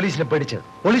മലയിലും പോലീസിനെ പേടിച്ച്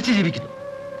ഒളിച്ചു ജീവിക്കുന്നു.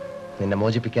 നിന്നെ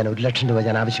മോചിപ്പിക്കാൻ 1 ലക്ഷം രൂപ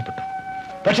ഞാൻ ആവശ്യപ്പെട്ടു.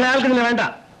 പക്ഷെ അയാൾക്ക് നിന്നെ വേണ്ട.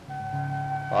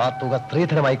 ആ തുക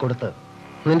സ്ത്രീധനമായി കൊടുത്ത്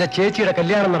നിന്റെ ചേച്ചിയുടെ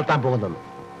കല്യാണം നടത്താൻ പോകുന്നു.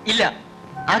 ഇല്ല,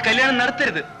 ആ കല്യാണം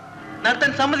നടത്തരുത്,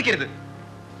 നടത്താൻ സമ്മതിക്കരുത്.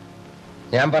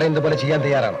 ഞാൻ പറയുന്നത് പോലെ ചെയ്യാൻ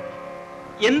തയ്യാറാണ്.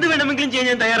 എന്ത് വേണമെങ്കിലും ചെയ്യാൻ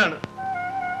ഞാൻ തയ്യാറാണ്.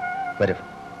 വരൂ,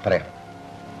 പറയാം.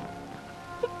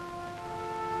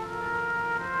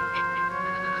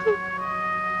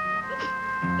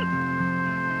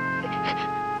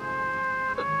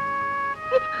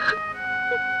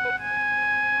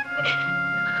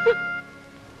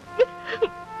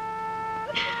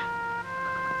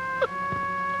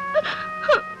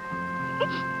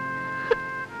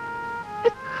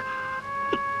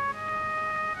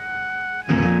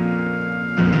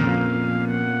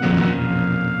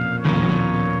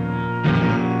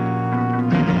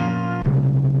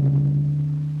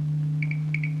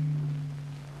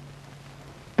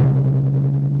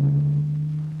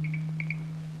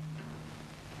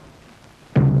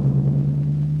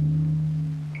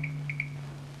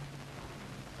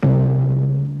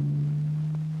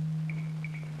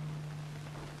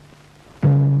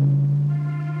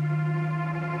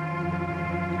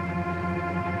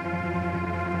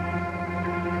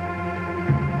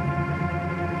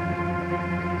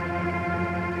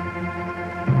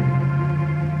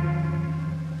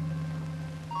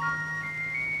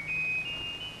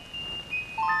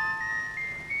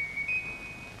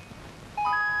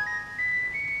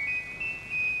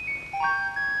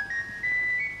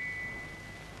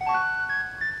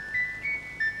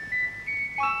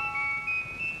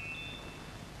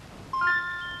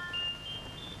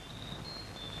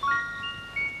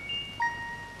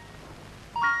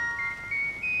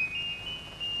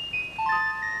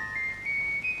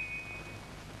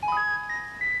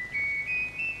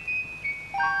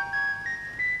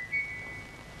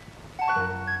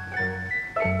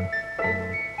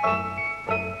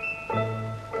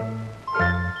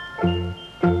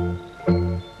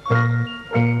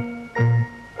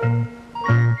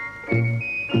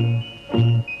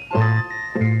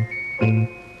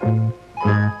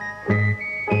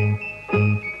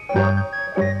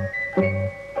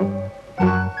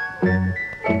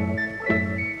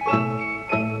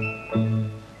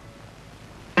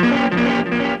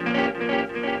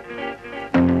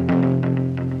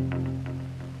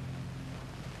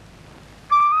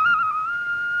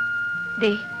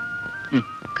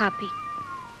 കാപ്പി.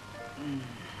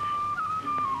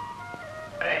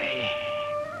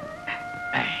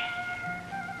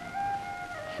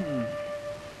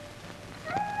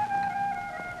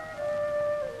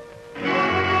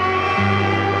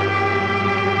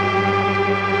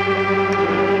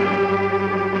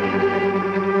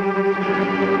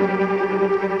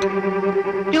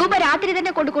 രൂപ രാത്രി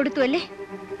തന്നെ കൊടുത്തു അല്ലേ?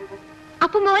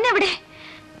 അപ്പൊ മോൻ എവിടെ?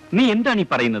 നീ എന്താണ് ഈ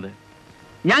പറയുന്നത്?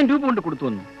 ഞാൻ രൂപ കൊണ്ട് കൊടുത്തു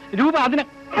വന്നു. രൂപ അതിന്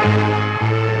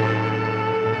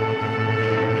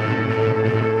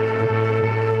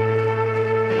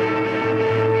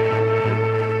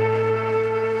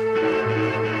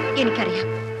എനിക്കറിയാം.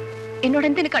 എന്നോട്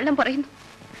എന്തിനു കള്ളം പറയുന്നു?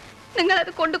 നിങ്ങൾ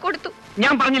അത് കൊടുത്തു.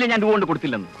 ഞാൻ പറഞ്ഞില്ല ഞാൻ രൂപ കൊണ്ട്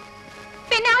കൊടുത്തില്ലെന്ന്.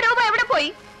 പിന്നെ ആ രൂപ എവിടെ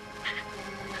പോയി?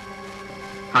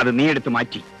 അത് നീ എടുത്ത്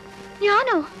മാറ്റി.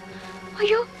 ഞാനോ?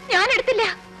 അയ്യോ, ഞാൻ എടുത്തില്ല.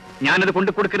 ഞാനത്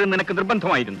കൊണ്ടു കൊടുക്കരുത് നിനക്ക്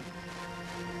നിർബന്ധമായിരുന്നു.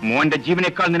 മോന്റെ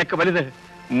ജീവനേക്കാൾ നിനക്ക് വലുത്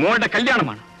മോളുടെ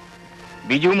കല്യാണമാണ്.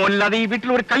 ബിജു മോനില്ലാതെ ഈ വീട്ടിൽ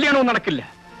ഒരു കല്യാണവും നടക്കില്ല.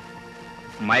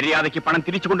 മര്യാദയ്ക്ക് പണം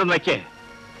തിരിച്ചു കൊണ്ടുവന്ന് വയ്ക്കേ.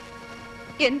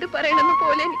 എന്തു പറയണമെന്ന്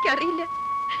പോലെ എനിക്കറിയില്ല.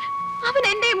 അവൻ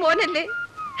എന്റെ മോനല്ലേ.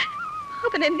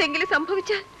 അവൻ എന്തെങ്കിലും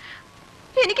സംഭവിച്ചാൽ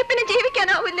എനിക്ക് പിന്നെ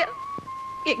ജീവിക്കാനാവില്ല.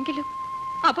 എങ്കിലും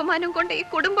അപമാനം കൊണ്ട് ഈ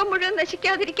കുടുംബം മുഴുവൻ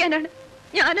നശിക്കാതിരിക്കാനാണ്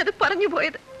ഞാനത് പറഞ്ഞു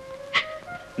പോയത്.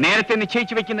 നേരത്തെ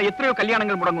നിശ്ചയിച്ചു വെക്കുന്ന എത്രയോ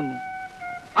കല്യാണങ്ങൾ മുടങ്ങുന്നു.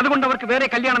 അതുകൊണ്ട് അവർക്ക് വേറെ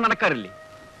കല്യാണം നടക്കാറില്ലേ?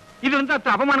 ഇതെന്താ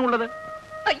അത്ര അപമാനമുള്ളത്?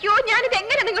 അയ്യോ, ഞാനിത്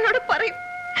എങ്ങനെ നിങ്ങളോട് പറയും?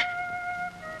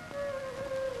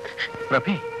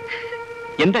 പ്രഭേ,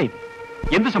 എന്തായി?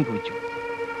 എന്ത് സംഭവിച്ചു?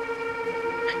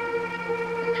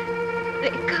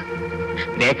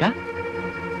 രേഖ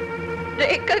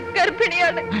രേഖ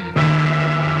ഗർഭിണിയാണ്.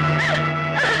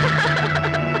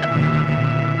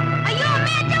 അയ്യോ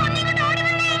അമ്മേ, അച്ഛാ, ഒന്നിങ്ങോട്ട് ഓടി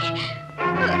വന്നേ.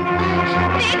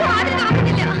 രേഖ ആദ്യം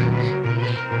തുറക്കുന്നില്ല.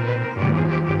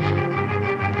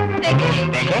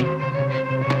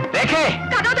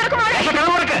 കഥ തുറക്കുമോ?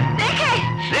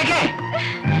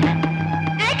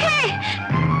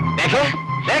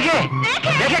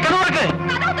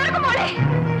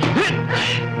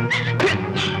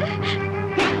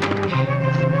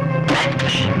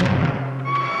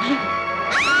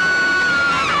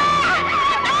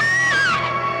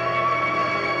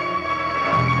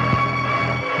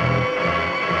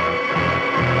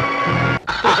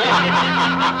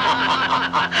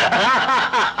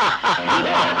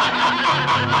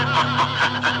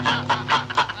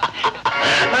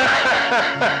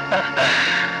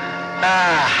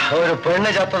 ഒരു പെണ്ണ്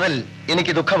ചത്തതിൽ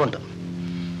എനിക്ക് ദുഃഖമുണ്ട്.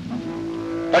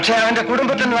 പക്ഷെ അവന്റെ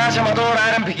കുടുംബത്തിന്റെ നാശം അതോടെ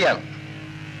ആരംഭിക്കുകയാണ്.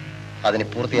 അതിന്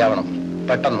പൂർത്തിയാവണം,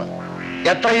 പെട്ടെന്ന്,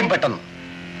 എത്രയും പെട്ടെന്ന്.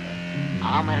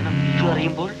 ആ മരണം ബിജു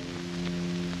അറിയുമ്പോൾ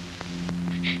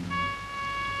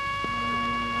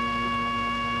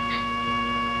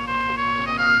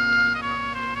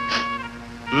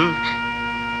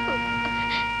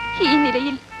ഈ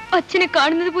നിലയിൽ അച്ഛനെ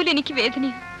കാണുന്നത് പോലെ എനിക്ക്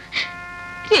വേദനയാണ്.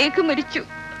 രേഖ മരിച്ചു.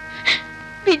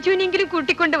 ബിജുവിനെങ്കിലും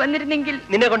കൂട്ടിക്കൊണ്ട് വന്നിരുന്നെങ്കിൽ.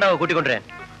 നിന്നെ കൊണ്ടാവോ കൂട്ടിക്കൊണ്ടുവരാൻ?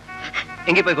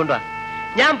 എങ്കിൽ പോയി കൊണ്ടുവാ.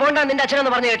 ഞാൻ പോണ്ട നിന്റെ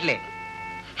അച്ഛനെന്ന് പറഞ്ഞു കേട്ടില്ലേ?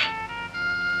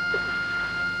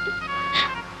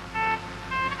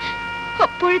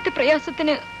 അപ്പോഴത്തെ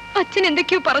പ്രയാസത്തിന് അച്ഛൻ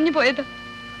എന്തൊക്കെയോ പറഞ്ഞു പോയത്.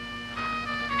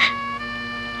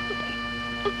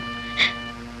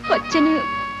 അച്ഛന്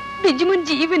ബിജുമോൻ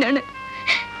ജീവനാണ്.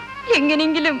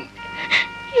 എങ്ങനെങ്കിലും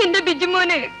എന്റെ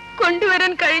ബിജുമോനെ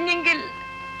കൊണ്ടുവരാൻ കഴിഞ്ഞെങ്കിൽ.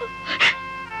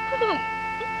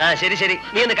 ആ ശരി ശരി,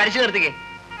 നീ ഒന്ന് കടിച്ചു നിർത്തിക്കേ.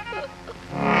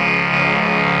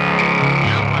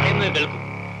 ഞാൻ പറയുന്നത് കേൾക്കും.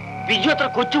 ബിജു അത്ര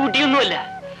കൊച്ചുകുട്ടിയൊന്നുമല്ല.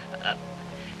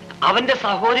 അവന്റെ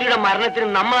സഹോദരിയുടെ മരണത്തിന്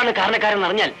നമ്മളാണ് കാരണക്കാരെന്ന്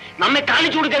അറിഞ്ഞാൽ നമ്മെ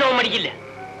കാണിച്ചു കൊടുക്കാൻ അവൻ മടിക്കില്ല.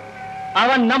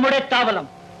 അവൻ നമ്മുടെ താവളം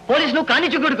പോലീസിന്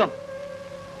കാണിച്ചു കൊടുക്കും.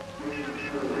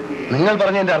 നിങ്ങൾ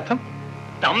പറഞ്ഞതിന്റെ അർത്ഥം?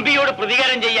 തമ്പിയോട്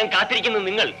പ്രതികാരം ചെയ്യാൻ കാത്തിരിക്കുന്ന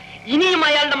നിങ്ങൾ ഇനിയും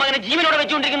അയാളുടെ മകനെ ജീവനോടെ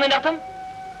വെച്ചുകൊണ്ടിരിക്കുന്നതിന്റെ അർത്ഥം?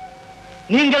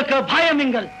 നിങ്ങൾക്ക്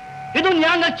ഭയമെങ്കിൽ ഇതും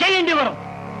ഞങ്ങൾ ചെയ്യേണ്ടി വരും.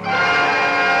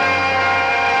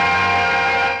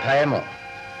 ഭയമോ?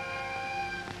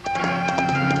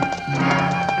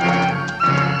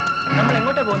 നമ്മൾ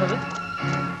എങ്ങോട്ടാ പോകുന്നത്?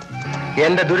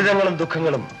 എന്റെ ദുരിതങ്ങളും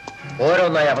ദുഃഖങ്ങളും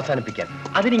ഓരോന്നായി അവസാനിപ്പിക്കാൻ.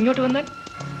 അതിന് ഇങ്ങോട്ട് വന്നാൽ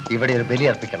ഇവിടെ ഒരു ബലി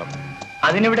അർപ്പിക്കണം.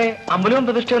 അതിനിവിടെ അമ്പലവും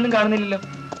പ്രതിഷ്ഠയൊന്നും കാണുന്നില്ലല്ലോ.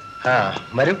 ആ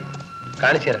വരൂ,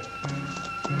 കാണിച്ചു തരാം.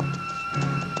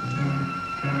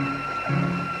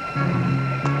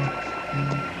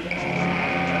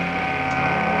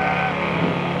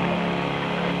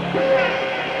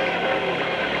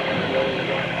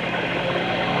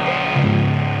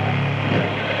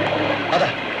 അതാ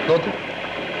നോക്കൂ.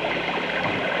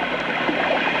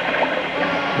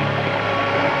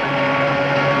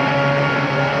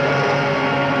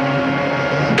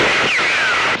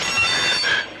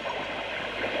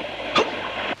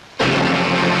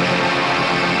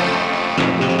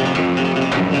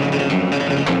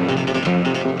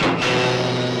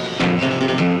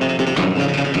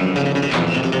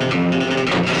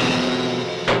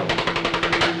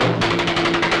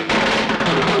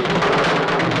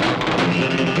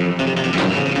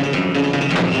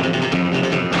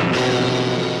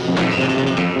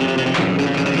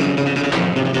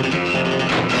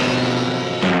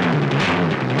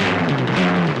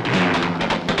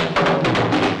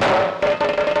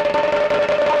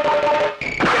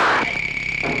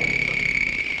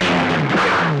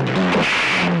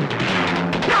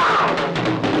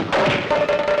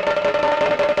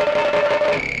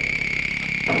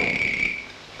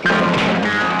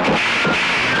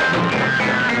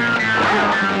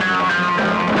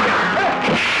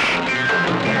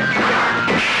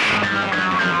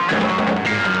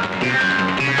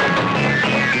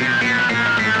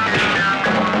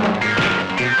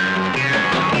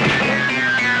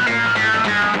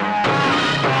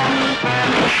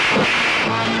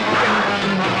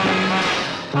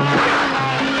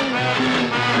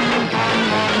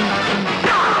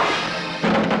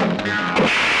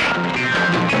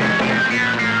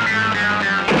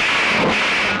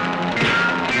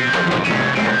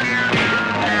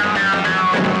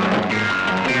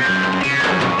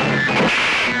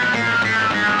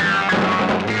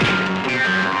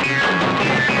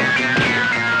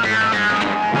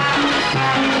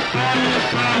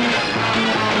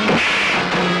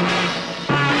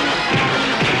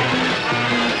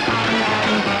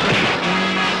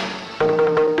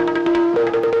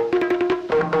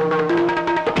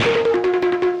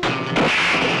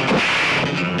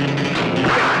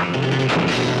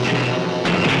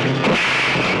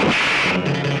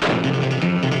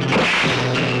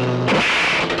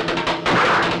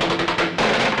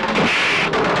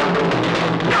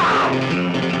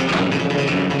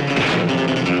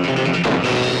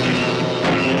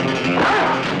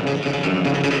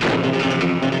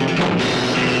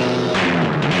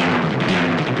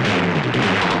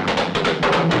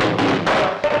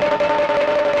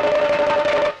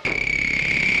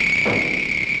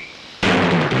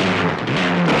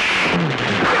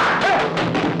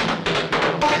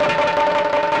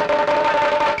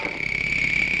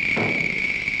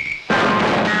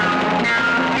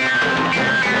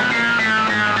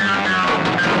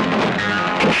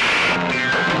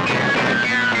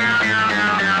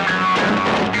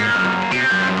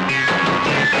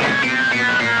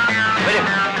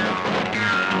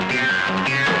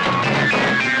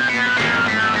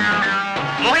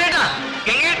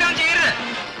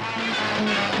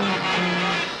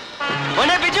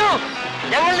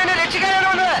 ഞങ്ങൾ നിന്നെ രക്ഷിക്കാനാണ്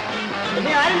വന്നത്.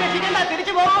 എന്നെ ആരും രക്ഷിക്കണ്ട,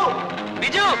 തിരിച്ചു പോകൂ.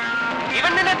 ബിജു,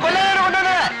 ഇവൻ നിന്നെ കൊല്ലാനാണ്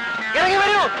കൊണ്ടുവന്നത്. ഇറങ്ങി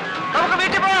വരൂ, നമുക്ക്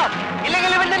വീട്ടിൽ പോവാം.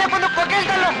 ഇല്ലെങ്കിൽ ഇവൻ നിന്നെ കൊന്ന് കൊക്കയിൽ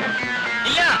തള്ളും.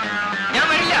 ഇല്ല, ഞാൻ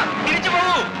വരില്ല, തിരിച്ചു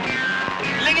പോകൂ.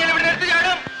 ഇല്ലെങ്കിൽ ഇവിടെ എടുത്ത്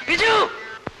ചാടും. ബിജു,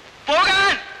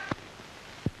 പോകാൻ.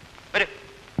 വരൂ.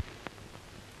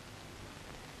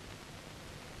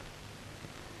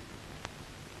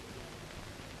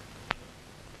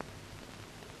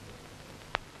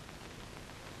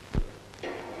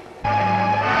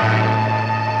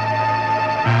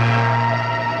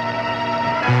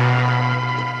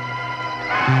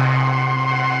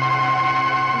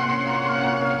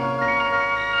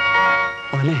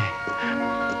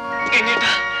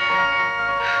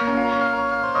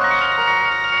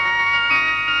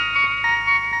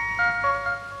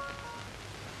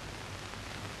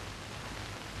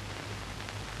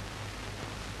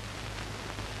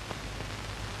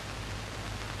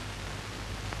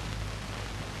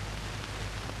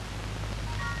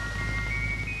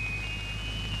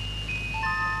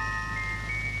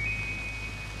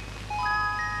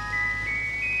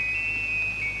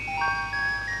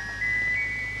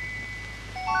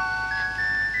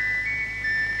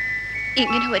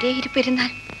 ഇങ്ങനെ ഒരേ ഇരിപ്പിരുന്നാൽ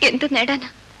എന്ത് നേടാനാ?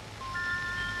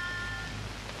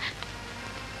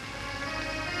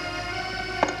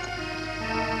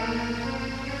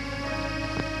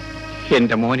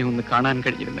 എന്റെ മോനെ ഒന്ന് കാണാൻ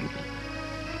കഴിഞ്ഞിരുന്നെങ്കിൽ.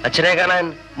 അച്ഛനെ കാണാൻ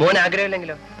മോൻ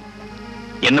ആഗ്രഹമില്ലെങ്കിലോ?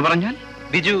 എന്ന് പറഞ്ഞാൽ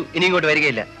ബിജു ഇനി ഇങ്ങോട്ട്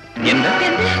വരികയില്ല. എന്ത്?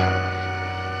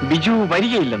 ബിജു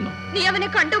വരികയില്ലെന്നോ? നീ അവനെ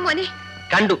കണ്ടു മോനെ?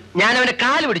 കണ്ടു. ഞാൻ അവനെ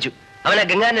കാല് പിടിച്ചു. അവനെ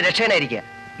ഗംഗാന്റെ രക്ഷകനായിരിക്കുക.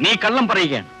 നീ കള്ളം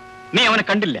പറയുകയാണ്. നീ അവനെ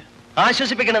കണ്ടില്ല.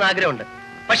 ആശ്വസിപ്പിക്കണമെന്ന് ആഗ്രഹമുണ്ട്,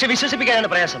 പക്ഷെ വിശ്വസിപ്പിക്കാനാണ്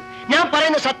പ്രയാസം. ഞാൻ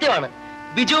പറയുന്ന സത്യമാണ്.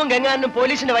 ബിജുവും ഗംഗാനും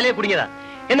പോലീസിന്റെ വലയെ കുടുങ്ങിയതാ.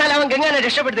 എന്നാൽ അവൻ ഗംഗാനെ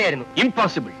രക്ഷപ്പെടുത്തുകയായിരുന്നു.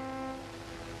 ഇംപോസിബിൾ.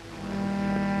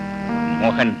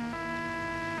 മോഹൻ,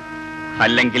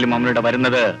 അല്ലെങ്കിലും അവനുടെ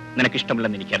വരുന്നത്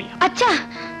നിനക്കിഷ്ടമില്ലെന്ന് എനിക്കറിയാം. അച്ഛാ,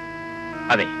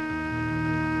 അതെ,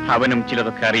 അവനും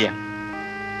ചിലതൊക്കെ അറിയാം.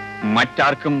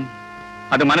 മറ്റാർക്കും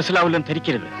അത് മനസ്സിലാവില്ലെന്ന്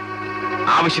ധരിക്കരുത്.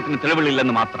 ആവശ്യത്തിന്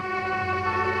തെളിവുകളില്ലെന്ന് മാത്രം.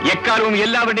 എക്കാലവും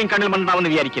എല്ലാവരുടെയും കണ്ണിൽ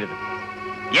മണ്ണാവെന്ന് വിചാരിക്കരുത്.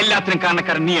 എല്ലാത്തിനും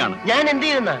കാരണക്കാരൻ നീയാണ്. ഞാൻ എന്ത്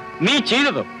ചെയ്യുന്ന? നീ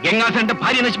ചെയ്തതോ? ഗംഗാധരന്റെ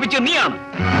ഭാര്യ നശിപ്പിച്ചത് നീയാണ്.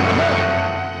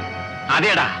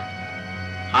 അതേടാ,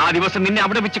 ആ ദിവസം നിന്നെ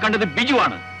അവിടെ വെച്ച് കണ്ടത്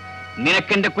ബിജുവാണ്.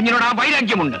 നിനക്ക് എന്റെ കുഞ്ഞിനോട് ആ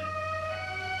വൈരാഗ്യമുണ്ട്.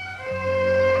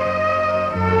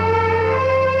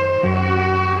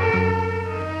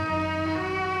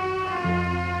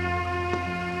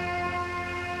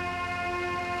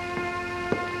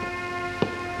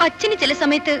 അച്ഛന് ചില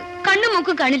സമയത്ത് കണ്ണും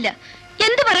മൂക്കും കാണില്ല.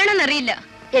 എന്ത് പറയണമെന്നറിയില്ല.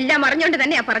 എല്ലാം അറിഞ്ഞോണ്ട്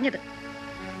തന്നെയാ പറഞ്ഞത്.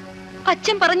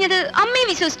 അച്ഛൻ പറഞ്ഞത് അമ്മയെ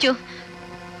വിശ്വസിച്ചോ?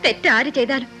 തെറ്റാര്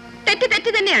ചെയ്താലും തെറ്റ്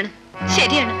തെറ്റ് തന്നെയാണ്.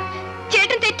 ശരിയാണ്,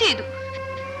 ചേട്ടൻ തെറ്റ് ചെയ്തു.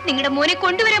 നിങ്ങളുടെ മോനെ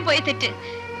കൊണ്ടുവരാൻ പോയ തെറ്റ്,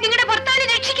 നിങ്ങളുടെ ഭർത്താവിനെ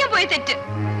രക്ഷിക്കാൻ പോയ തെറ്റ്.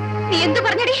 നീ എന്ത്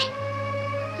പറഞ്ഞടി?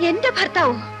 എന്റെ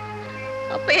ഭർത്താവോ?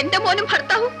 അപ്പൊ എന്റെ മോനും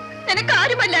ഭർത്താവും നിനക്ക്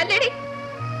ആരുമല്ല അല്ലേടി?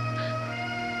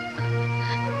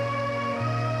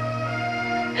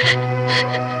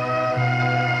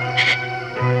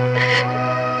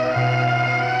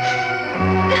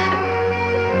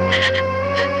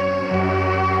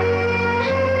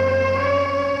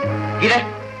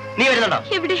 നീ വരുന്നുണ്ടോ?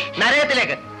 എവിടെ?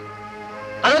 നരകത്തിലേക്ക്.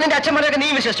 അതോ നിന്റെ അച്ഛന്മാരൊക്കെ നീ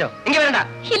വിശ്വസിച്ചോ? ഇങ്ങ വരണ്ട.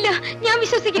 ഇല്ല, ഞാൻ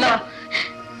വിശ്വസിക്കില്ല.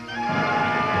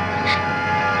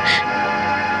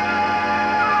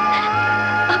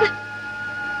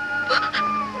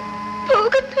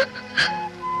 പോകുന്നു.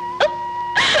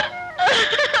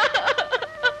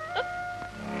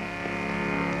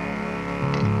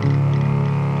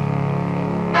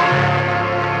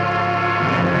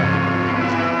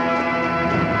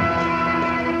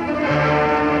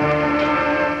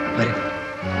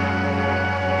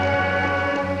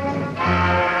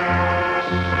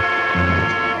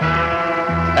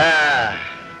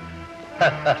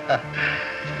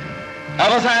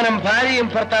 അവസാനം ഭാര്യയും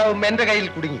ഭർത്താവും എന്റെ കയ്യിൽ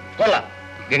കുടുങ്ങി. കൊള്ളാം.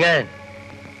 ഗംഗാധരൻ,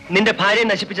 നിന്റെ ഭാര്യയെ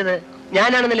നശിപ്പിച്ചത്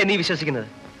ഞാനാണെന്നല്ലേ നീ വിശ്വസിക്കുന്നത്?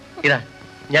 ഇതാ,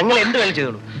 ഞങ്ങൾ എന്ത് വേണം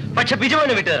ചെയ്തോളൂ, പക്ഷെ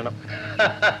ബിജുമോനെ വിട്ടു തരണം.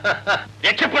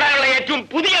 രക്ഷപ്പെടാനുള്ള ഏറ്റവും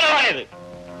പുതിയ ഇടപാടാണിത്.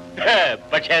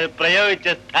 പക്ഷെ അത് പ്രയോഗിച്ച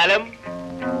സ്ഥലം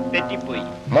തെറ്റിപ്പോയി.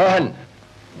 മോഹൻ,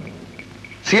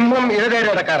 സിംഹം ഇരതേടി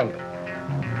നടക്കാറുണ്ട്,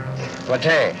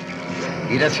 പക്ഷേ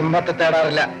ഇര സിംഹത്തെ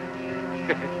തേടാറില്ല.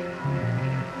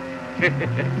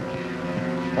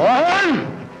 മോഹൻ,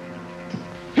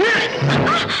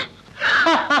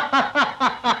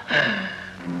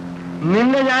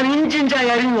 നിന്നെ ഞാൻ ഇഞ്ചിഞ്ചായി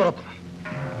അരിഞ്ഞു തുറക്കും.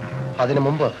 അതിനു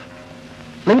മുമ്പ്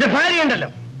നിന്റെ ഭാര്യ ഉണ്ടല്ലോ,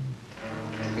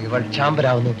 ഇവൾ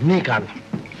ചാമ്പരാവുന്നത് നീ കാണണം.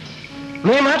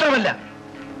 നീ മാത്രമല്ല,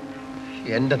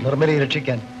 എന്റെ നിർമ്മലയെ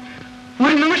രക്ഷിക്കാൻ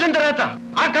ഒരു നിമിഷം തരാത്ത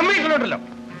ആ കമ്മീഷനുണ്ടല്ലോ,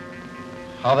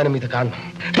 അവനും ഇത് കാണണം.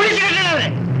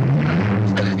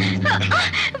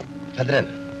 ഭദ്രൻ,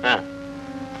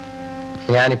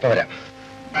 ഞാനിപ്പോ വരാം.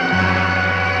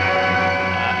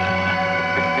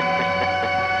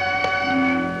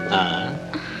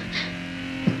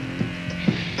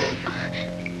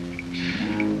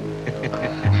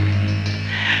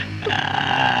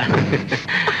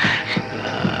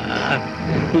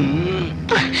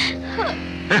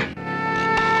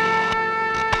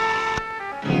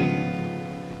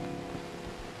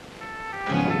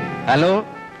 ഹലോ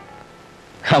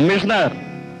കമ്മീഷണർ,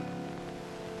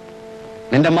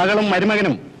 നിന്റെ മകളും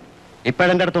മരുമകനും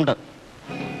ഇപ്പോഴെന്റെ അടുത്തുണ്ട്.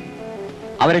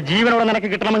 അവരെ ജീവനോടെ നിനക്ക്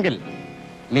കിട്ടണമെങ്കിൽ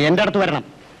നീ എന്റെ അടുത്ത് വരണം.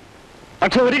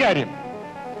 പക്ഷെ ഒരു കാര്യം,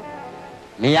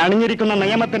 നീ അണിഞ്ഞിരിക്കുന്ന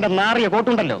നിയമത്തിന്റെ നാറിയ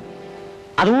കോട്ടുണ്ടല്ലോ,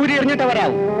 അത് ഊരി എറിഞ്ഞിട്ട്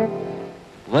വരാവൂ.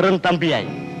 വെറും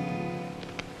തമ്പിയായി.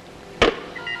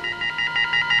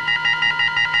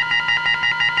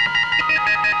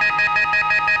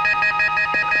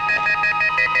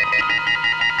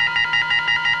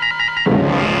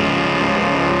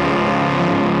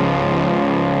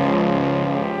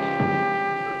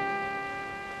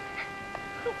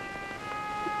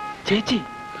 ചേച്ചി.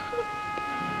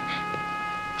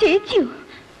 ചേച്ചിയോ?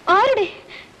 ആരുടെ?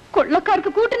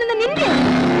 കൊള്ളക്കാർക്ക് കൂട്ടുനിന്ന നിന്റെ?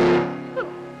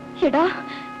 എടാ,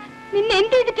 നിന്നെ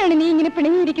എന്ത് ചെയ്തിട്ടാണ് നീ ഇങ്ങനെ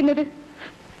പിണങ്ങിയിരിക്കുന്നത്?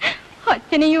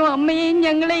 അച്ഛനെയും അമ്മയെയും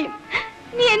ഞങ്ങളെയും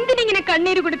നീ എന്തിനിങ്ങനെ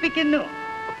കണ്ണീര് കുടിപ്പിക്കുന്നു?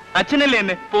 അച്ഛനല്ലേ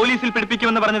എന്നെ പോലീസിൽ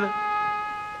പിടിപ്പിക്കുമെന്ന് പറഞ്ഞത്?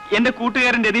 എന്റെ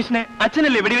കൂട്ടുകാരൻ രതീഷിനെ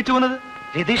അച്ഛനല്ലേ വെടിവെച്ചു കൊന്നത്?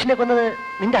 രതീഷിനെ കൊന്നത്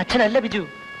നിന്റെ അച്ഛനല്ല ബിജു,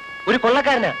 ഒരു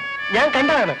കൊള്ളക്കാരനാ. ഞാൻ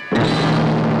കണ്ടതാണ്.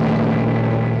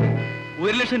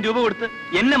 1 ലക്ഷം രൂപ കൊടുത്ത്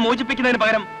എന്നെ മോചിപ്പിക്കുന്നതിന്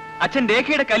പകരം അച്ഛൻ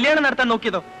രേഖയുടെ കല്യാണം നടത്താൻ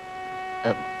നോക്കിയതോ?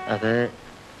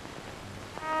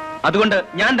 അതുകൊണ്ട്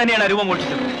ഞാൻ തന്നെയാണ് ആ രൂപ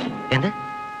മോഷിച്ചത്. എന്ത്?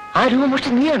 ആ രൂപ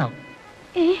മോഷിച്ചത് നീയാണോ?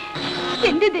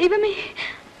 എന്റെ ദൈവമേ!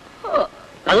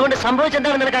 അതുകൊണ്ട്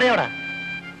സംഭവിച്ചെന്താണെന്ന് നിനക്കറിയോടാ?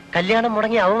 കല്യാണം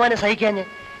മുടങ്ങി അവമാനം സഹിക്കാഞ്ഞ്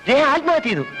രേഖ ആത്മഹത്യ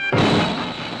ചെയ്തു.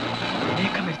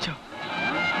 മരിച്ചോ?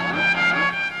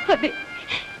 അതെ,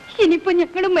 ഇനിയിപ്പോ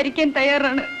ഞങ്ങളും മരിക്കാൻ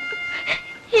തയ്യാറാണ്.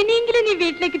 ഇനിയെങ്കിലും നീ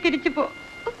വീട്ടിലേക്ക് തിരിച്ചു പോ.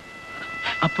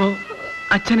 അപ്പോ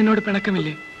അച്ഛൻ എന്നോട്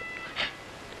പിണക്കമില്ലേ?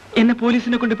 എന്നെ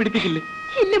പോലീസിനെ കൊണ്ട് പിടിപ്പിക്കില്ലേ?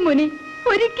 ഇല്ല മോനെ,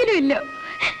 ഒരിക്കലും ഇല്ല.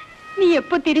 നീ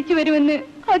എപ്പോ തിരിച്ചു വരുമെന്ന്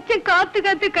അച്ഛൻ കാത്തു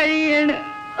കാത്ത് കഴിയുകയാണ്.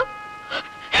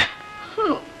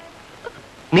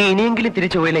 നീ ഇനിയെങ്കിലും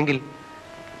തിരിച്ചു പോയില്ലെങ്കിൽ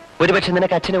ഒരുപക്ഷെ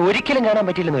നിനക്ക് അച്ഛനെ ഒരിക്കലും കാണാൻ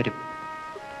പറ്റില്ലെന്ന് വരും.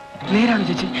 നേരാണ്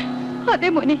ചേച്ചി. അതെ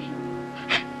മോനെ.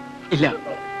 ഇല്ല,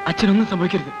 അച്ഛനൊന്നും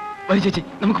സംഭവിക്കരുത്. വരി ചേച്ചി,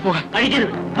 നമുക്ക് പോകാം.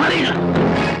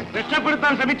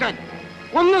 രക്ഷപ്പെടുത്താൻ ശ്രമിച്ചാൽ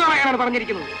ഒന്നു കളയാനാണ്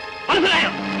പറഞ്ഞിരിക്കുന്നത്,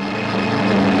 മനസ്സിലായോ?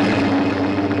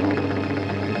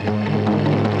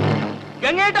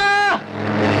 ഗംഗേട്ടാ!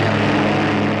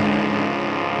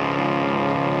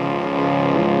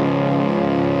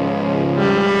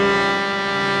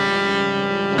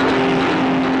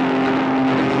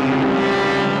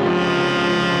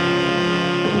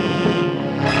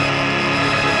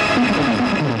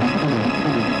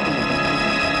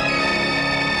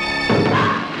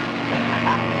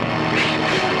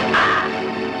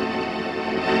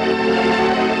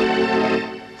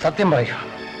 സത്യം പറയൂ,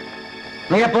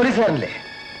 നീ ആ പോലീസുകാരനല്ലേ?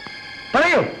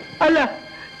 പറയൂ. അല്ല,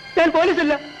 ഞാൻ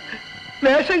പോലീസല്ല,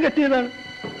 വേഷം കെട്ടിയതാണ്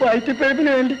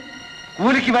വയറ്റിപ്പഴപ്പിന് വേണ്ടി.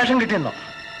 കൂലിക്ക് വേഷം കിട്ടിയെന്നോ?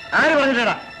 ആര്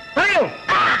പറഞ്ഞിട്ടാ? പറയൂ.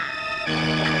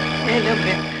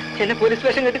 എന്നെ പോലീസ്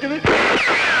വേഷം കെട്ടിച്ചത്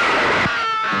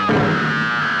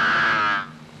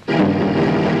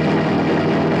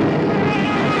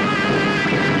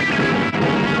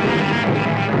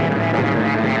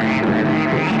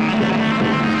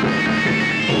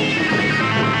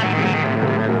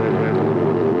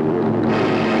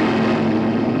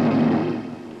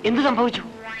എന്ത് സംഭവിച്ചു?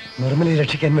 നിർമ്മലയെ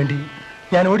രക്ഷിക്കാൻ വേണ്ടി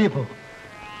ഞാൻ ഓടിയപ്പോ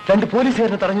 2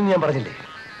 പോലീസുകാരനെ തടഞ്ഞു ഞാൻ പറഞ്ഞില്ലേ?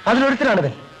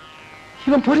 അതിലൊരുത്തരാണിവൻ.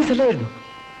 ഇവൻ പോലീസല്ലായിരുന്നു.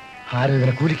 ആരും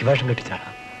ഇവനെ കൂലിക്ക് വേഷം കെട്ടിച്ചാണ്.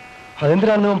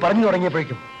 അതെന്തിനാണെന്ന് ഇവൻ പറഞ്ഞു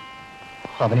തുടങ്ങിയപ്പോഴേക്കും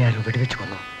അവനെ ആരും വെടിവെച്ച്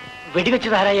കൊന്നു.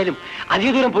 വെടിവെച്ചതാരായാലും അധിക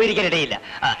ദൂരം പോയിരിക്കാൻ ഇടയില്ല.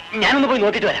 ഞാനൊന്ന് പോയി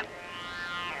നോക്കിയിട്ട് വരാം.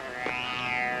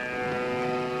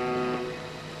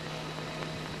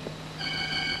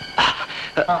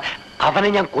 അവനെ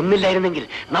ഞാൻ കൊന്നില്ലായിരുന്നെങ്കിൽ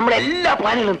നമ്മുടെ എല്ലാ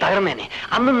പ്ലാനുകളും തകർന്നേനെ.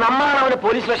 അന്ന് നമ്മളാണ് അവനെ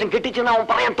പോലീസ് സ്റ്റേഷൻ കെട്ടിച്ചെന്ന് അവൻ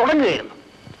പറയാൻ തുടങ്ങുകയായിരുന്നു.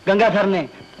 ഗംഗാധരനെ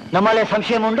നമ്മളെ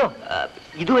സംശയമുണ്ടോ?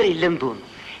 ഇതുവരെ ഇല്ലെന്ന് തോന്നുന്നു.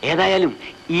 ഏതായാലും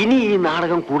ഇനി ഈ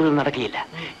നാടകം കൂടുതൽ നടക്കുകയില്ല.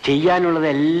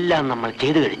 ചെയ്യാനുള്ളതെല്ലാം നമ്മൾ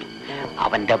ചെയ്തു കഴിഞ്ഞു.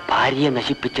 അവന്റെ ഭാര്യയെ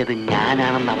നശിപ്പിച്ചത്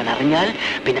ഞാനാണെന്ന് അവൻ അറിഞ്ഞാൽ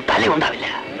പിന്നെ തലയുണ്ടാവില്ല.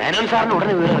 മേനോൻ സാറിന്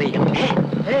ഉടനെ വിവരം അറിയിക്കണം.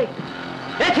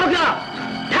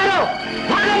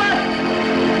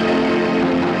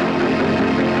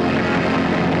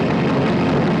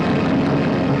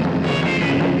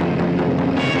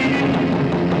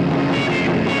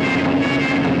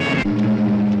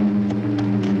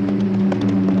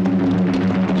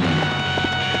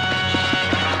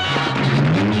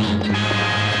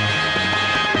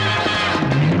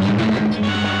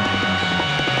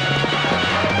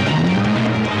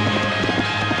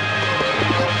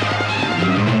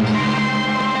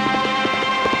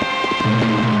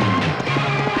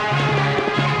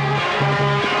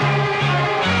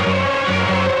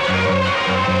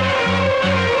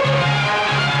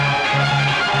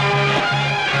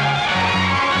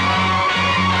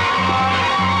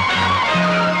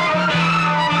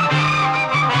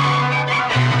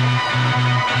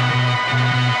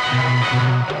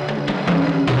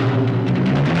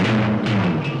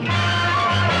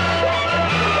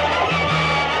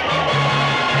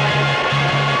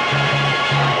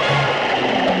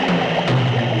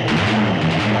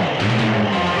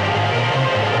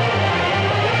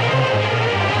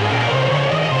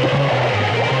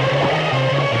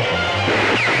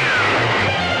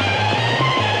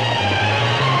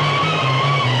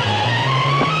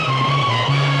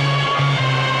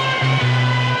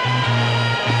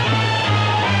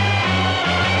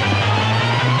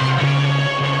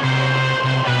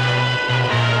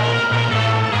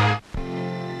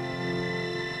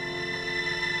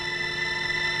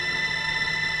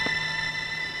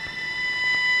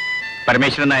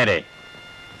 പരമേശ്വരൻ നായരെ,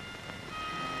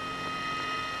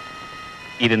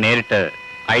 ഇത് നേരിട്ട്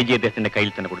IG അദ്ദേഹത്തിന്റെ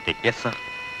കയ്യിൽ തന്നെ കൊടുത്തേക്ക്. Yes sir.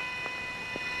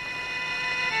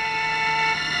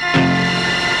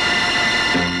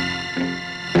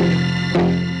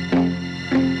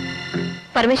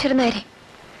 പരമേശ്വരൻ നായരെ,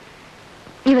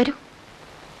 നീ വരൂ.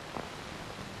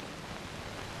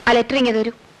 ആ ലെറ്ററിങ്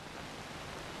തരൂ.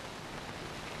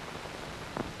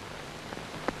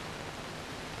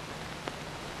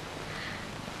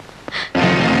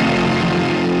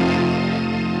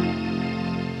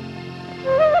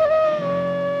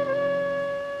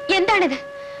 എന്താണിത്?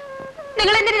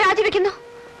 നിങ്ങൾ എന്തിനു രാജിവെക്കുന്നു?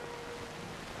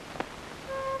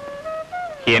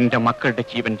 എന്റെ മക്കളുടെ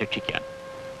ജീവൻ രക്ഷിക്കാൻ.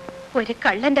 ഒരു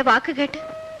കള്ളന്റെ വാക്ക് കേട്ട്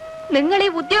നിങ്ങൾ ഈ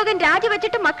ഉദ്യോഗം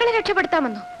രാജിവെച്ചിട്ട് മക്കളെ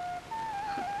രക്ഷപ്പെടുത്താമെന്നോ?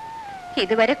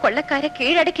 ഇതുവരെ കൊള്ളക്കാരെ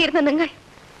കീഴടക്കിയിരുന്ന നിങ്ങൾ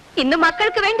ഇന്ന്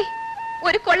മക്കൾക്ക് വേണ്ടി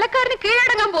ഒരു കൊള്ളക്കാരന്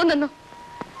കീഴടങ്ങാൻ പോകുന്നു.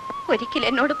 ഒരിക്കൽ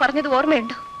എന്നോട് പറഞ്ഞത്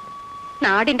ഓർമ്മയുണ്ടോ?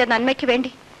 നാടിന്റെ നന്മയ്ക്ക്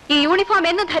വേണ്ടി ഈ യൂണിഫോം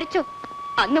എന്ന് ധരിച്ചോ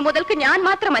അന്ന് മുതൽക്ക് ഞാൻ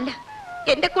മാത്രമല്ല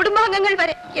എന്റെ കുടുംബാംഗങ്ങൾ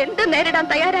വരെ എന്ത് നേരിടാൻ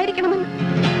തയ്യാറായിരിക്കണമെന്ന്.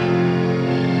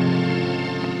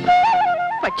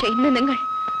 പക്ഷെ ഇന്ന് നിങ്ങൾ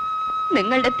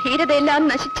നിങ്ങളുടെ ധീരതയെല്ലാം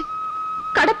നശിച്ച്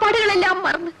കടപ്പാടുകളെല്ലാം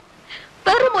മറന്ന്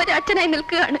വെറും ഒരു അച്ഛനായി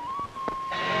നിൽക്കുകയാണ്.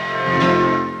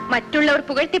 മറ്റുള്ളവർ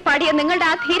പുകഴ്ത്തി പാടിയ നിങ്ങളുടെ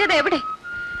ആ ധീരത എവിടെ?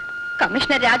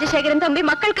 കമ്മീഷണർ രാജശേഖരൻ തമ്പി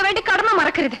മക്കൾക്ക് വേണ്ടി കടമ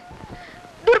മറക്കരുത്,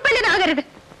 ദുർബലനാകരുത്.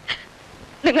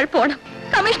 നിങ്ങൾ പോണം,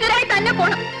 കമ്മീഷണറായി തന്നെ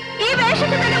പോണം, ഈ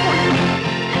വേഷത്തിൽ തന്നെ പോണം.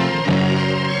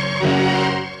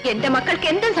 എന്റെ മക്കൾക്ക്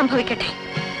എന്തും സംഭവിക്കട്ടെ,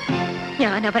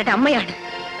 ഞാൻ അവരുടെ അമ്മയാണ്.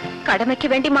 കടമയ്ക്ക്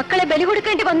വേണ്ടി മക്കളെ ബലി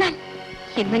കൊടുക്കേണ്ടി വന്നാൽ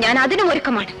ഇന്ന് ഞാൻ അതിനും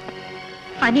ഒരുക്കമാണ്.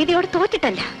 അനീതിയോട്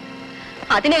തോറ്റിട്ടല്ല,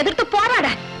 അതിനെ എതിർത്ത്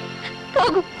പോരാടാൻ.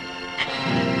 പോകൂ.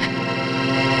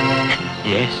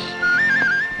 Yes,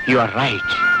 you are right.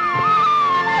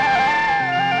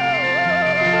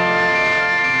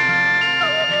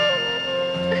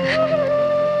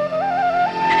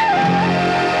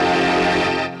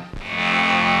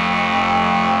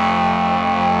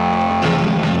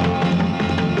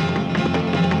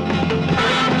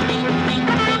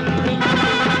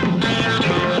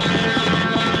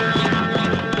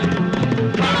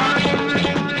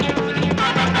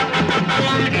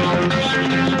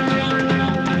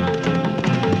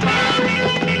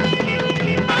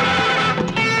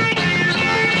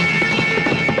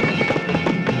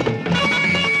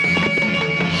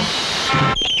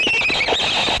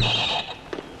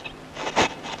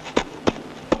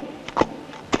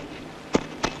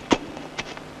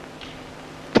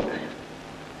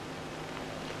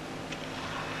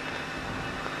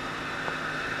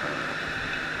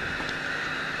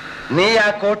 നീ ആ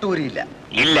കോട്ടൂരിയില്ല.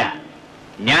 ഇല്ല,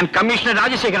 ഞാൻ കമ്മീഷണർ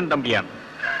രാജശേഖരൻ തമ്പിയാണ്.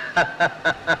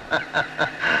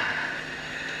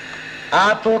 ആ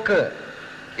തോക്ക്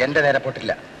എന്റെ നേരെ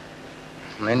പൊട്ടില്ല.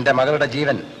 നിന്റെ മകളുടെ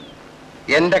ജീവൻ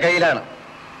എന്റെ കയ്യിലാണ്.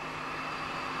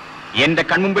 എന്റെ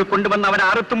കൺമുമ്പിൽ കൊണ്ടുവന്ന് അവനെ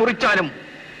അറുത്ത് മുറിച്ചാലും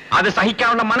അത്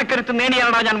സഹിക്കാനുള്ള മനക്കരുത്ത്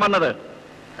നേടിയാണ് ഞാൻ വന്നത്.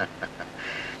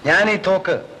 ഞാൻ ഈ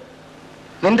തോക്ക്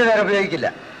നിന്റെ നേരെ ഉപയോഗിക്കില്ല.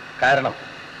 കാരണം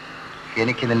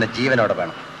എനിക്ക് നിന്നെ ജീവനോടെ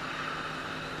വേണം.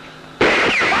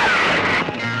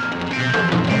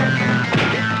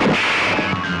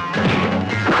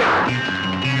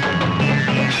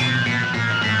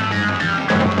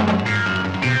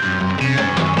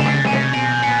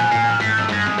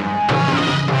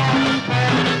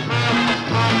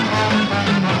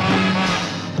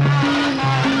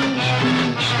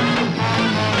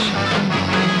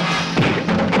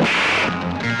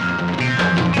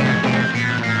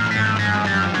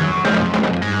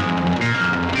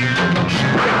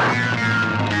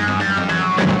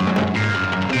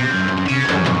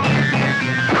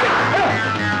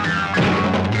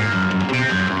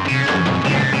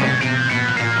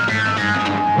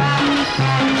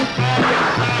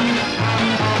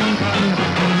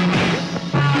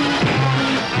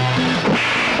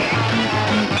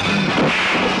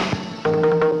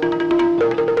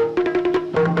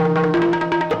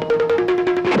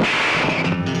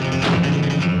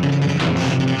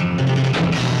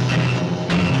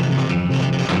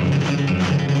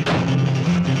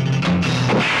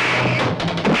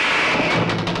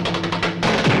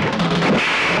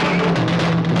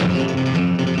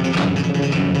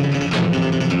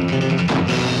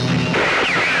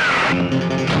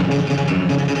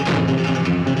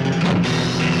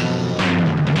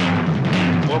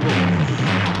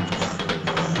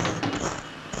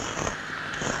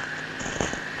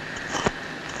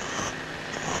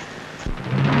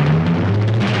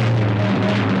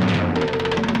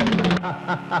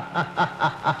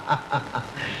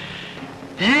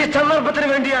 ഈ സന്ദർഭത്തിന്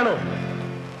വേണ്ടിയാണ്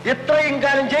ഇത്രയും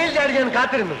കാലം ജയിൽ ചാടി ഞാൻ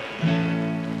കാത്തിരുന്നു.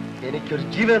 എനിക്കൊരു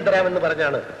ജീവൻ തരാമെന്ന്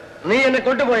പറഞ്ഞാണ് നീ എന്നെ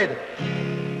കൊണ്ടുപോയത്.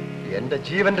 എന്റെ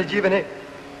ജീവനെ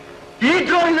ഈ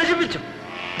ദ്രോഹി നശിപ്പിച്ചു.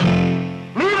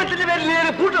 നിയമത്തിന്റെ പേരിൽ നീ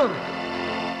എന്നെ കൂട്ടുവന്നു.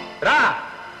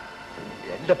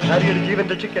 എന്റെ ഭാര്യയുടെ ജീവൻ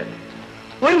രക്ഷിക്കാൻ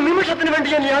ഒരു നിമിഷത്തിന് വേണ്ടി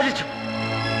ഞാൻ യാചിച്ചു.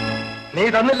 നീ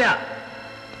തന്നില്ല.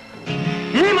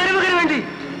 ഈ മരുമകന് വേണ്ടി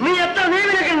നീ എത്ര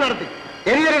നിയമനങ്ങൾ നടത്തി.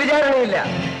 എനിക്കൊരു വിചാരണയില്ല,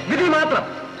 വിധി മാത്രം.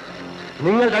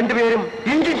 നിങ്ങൾ രണ്ടുപേരും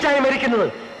ഇഞ്ചിഞ്ചായി മരിക്കുന്നത്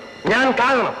ഞാൻ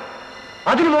കാണണം.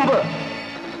 അതിനു മുമ്പ്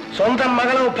സ്വന്തം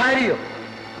മകളോ ഭാര്യയോ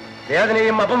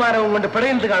വേദനയും അപമാനവും കൊണ്ട്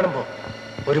പിടയുന്നത് കാണുമ്പോ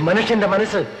ഒരു മനുഷ്യന്റെ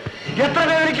മനസ്സ് എത്ര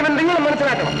വേദനിക്കുമെന്ന് നിങ്ങൾ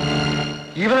മനസ്സിലാക്കണം.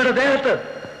 ഇവരുടെ ദേഹത്ത്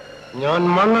ഞാൻ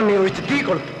മണ്ണെണ്ണ ഒഴിച്ച് തീ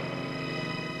കൊളുത്തു.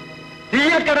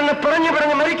 തീയിൽ കിടന്ന് പിറഞ്ഞു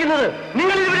മരിക്കുന്നത്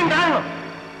നിങ്ങൾ ഇവരും കാണണം.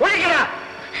 ഒഴിക്കട.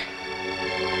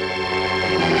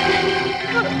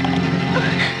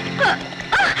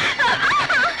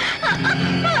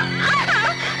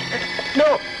 No.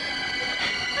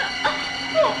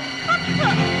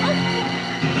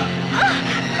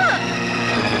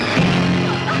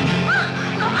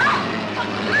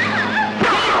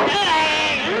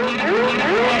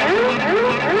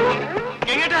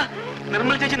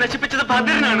 നിർമ്മൽ ചേച്ചി നശിപ്പിച്ചത്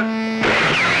ഭദ്രനാണ്.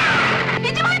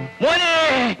 മോനെ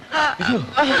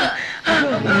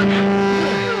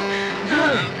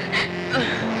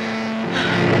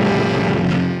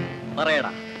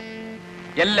പറയടാ,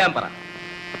 എല്ലാം പറ.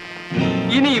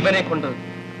 ഇനി ഇവനെ കൊണ്ട്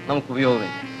നമുക്ക്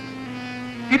ഉപയോഗമില്ല,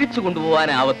 തിരിച്ചു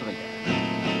കൊണ്ടുപോകാനാവത്തുമില്ല.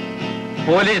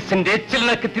 പോലീസിന്റെ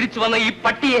എച്ചിലിനൊക്കെ തിരിച്ചു വന്ന ഈ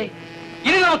പട്ടിയെ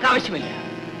ഇനി നമുക്ക് ആവശ്യമില്ല.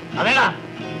 അതേടാ,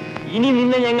 ഇനി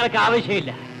നിന്നെ ഞങ്ങൾക്ക്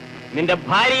ആവശ്യമില്ല. നിന്റെ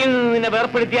ഭാര്യയിൽ നിന്ന് നിന്നെ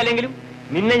വേർപ്പെടുത്തിയാലെങ്കിലും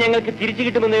നിന്നെ ഞങ്ങൾക്ക് തിരിച്ചു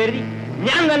കിട്ടുമെന്ന് കരുതി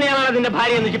ഞാൻ തന്നെയാണ് നിന്റെ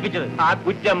ഭാര്യയെ നശിപ്പിച്ചത്. ആ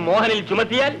കുറ്റം മോഹനിൽ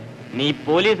ചുമത്തിയാൽ നീ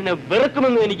പോലീസിനെ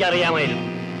വെറുക്കുമെന്ന് എനിക്കറിയാമായിരുന്നു.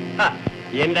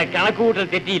 എന്റെ കണക്കുകൂട്ടൽ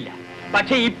തെറ്റിയില്ല.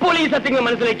 പക്ഷെ ഇപ്പോൾ ഈ സത്യങ്ങൾ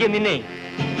മനസ്സിലാക്കിയ നിന്നെ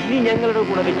നീ ഞങ്ങളുടെ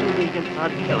കൂടെ വെച്ചുകൊണ്ടിരിക്കാൻ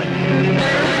സാധ്യതയല്ല.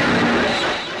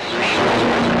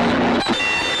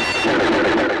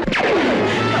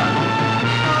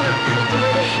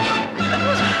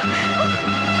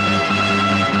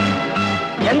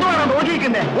 എന്തുവാണോ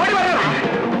നോക്കിയിരിക്കുന്നത്? ഓടി പറയണ.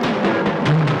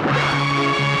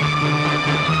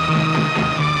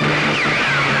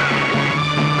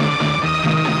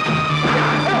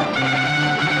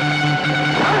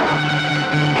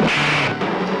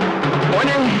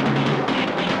 മോനെ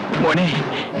മോനെ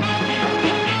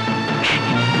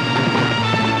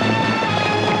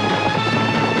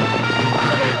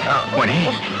മോനെ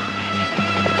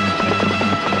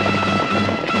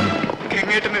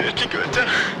ഗംഗേട്ടനെ രക്ഷിക്കുക അച്ഛാ.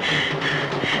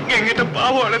 ഗംഗേട്ടൻ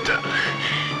പാവമാണ് അച്ഛാ.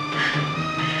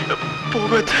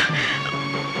 പോകൂ അച്ഛാ,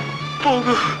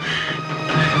 പോകൂ.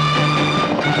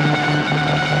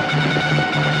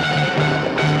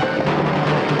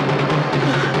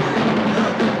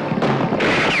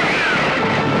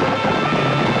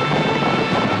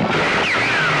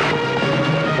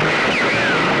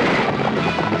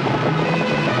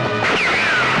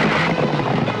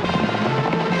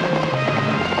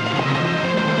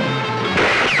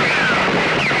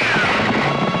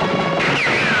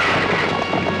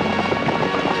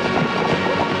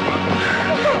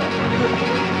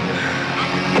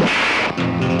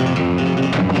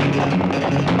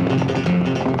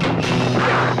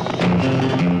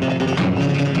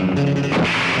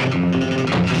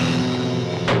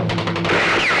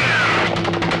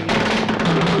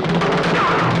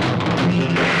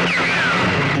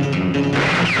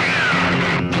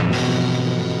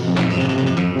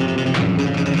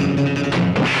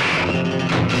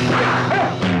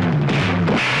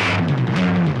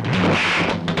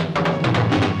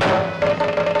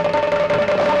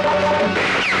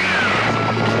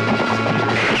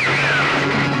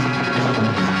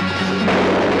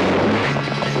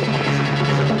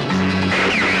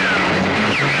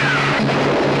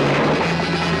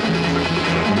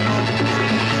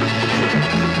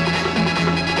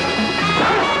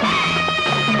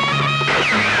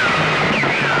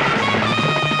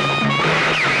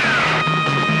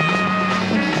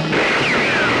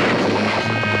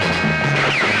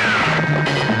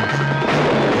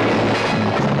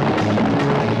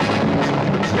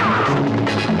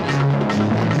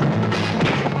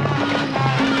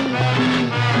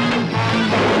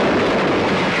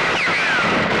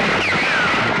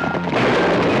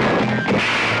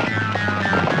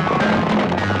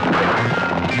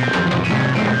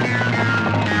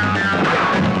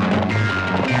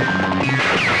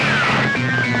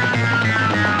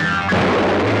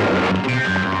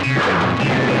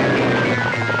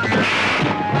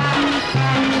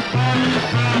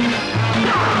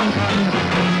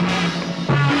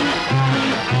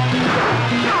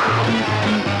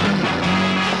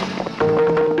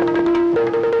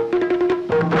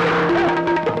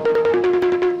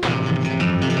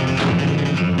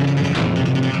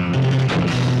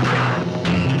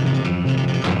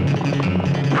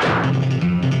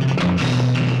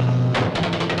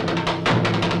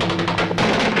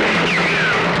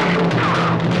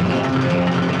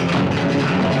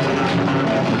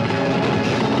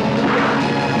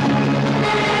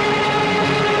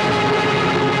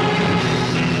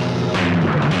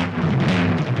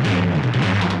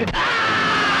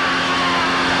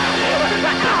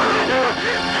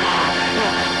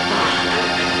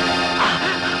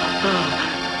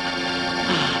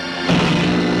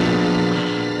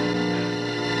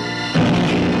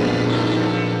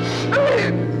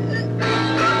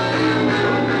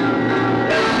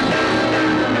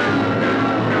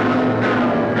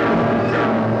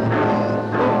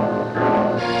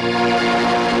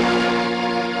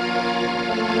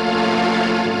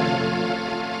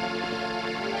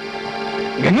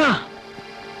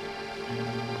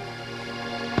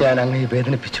 ഞാൻ അങ്ങയെ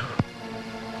വേദനിപ്പിച്ചു.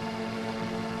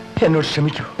 എന്നോട്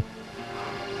ക്ഷമിക്കൂ.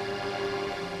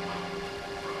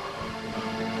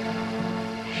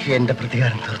 എന്റെ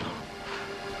പ്രതികാരം തീർന്നു.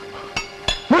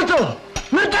 നിർത്തൂ,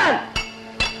 നിർത്താൻ.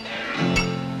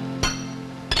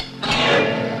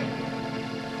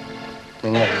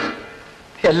 നിങ്ങൾ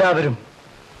എല്ലാവരും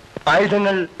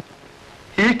ആയുധങ്ങൾ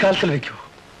ഈ കാൽക്കൽ വയ്ക്കൂ.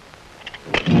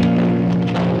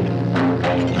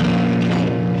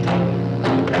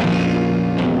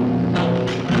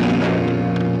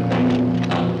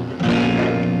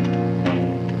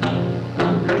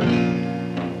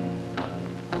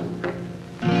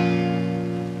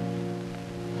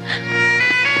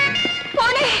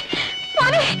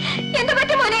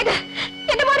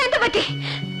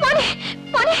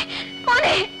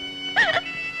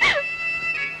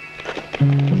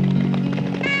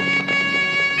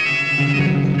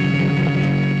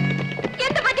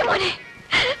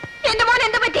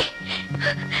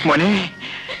 മോനെ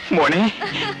മോനെ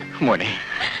മോനെ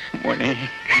മോനെ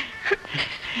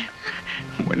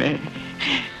മോനെ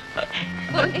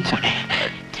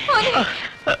മോനെ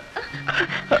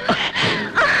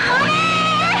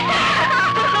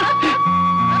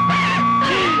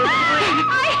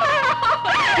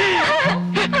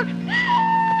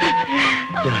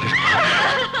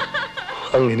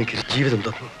അങ്ങ് എനിക്കൊരു ജീവിതം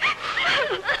തന്നു.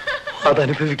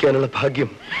 അതനുഭവിക്കാനുള്ള ഭാഗ്യം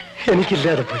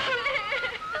എനിക്കില്ലാതെ പോയി.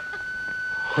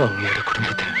 അങ്ങയുടെ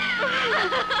കുടുംബത്തിന്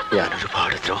ഞാൻ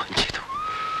ഒരുപാട് ദ്രോഹം ചെയ്തു.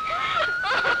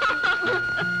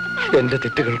 എന്റെ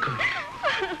തെറ്റുകൾക്ക്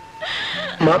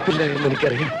മാപ്പില്ല എന്ന്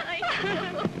എനിക്കറിയാം.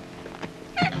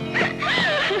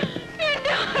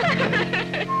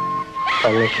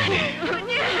 അങ്ങേക്ക് എന്നെ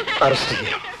അറസ്റ്റ്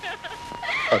ചെയ്യാം.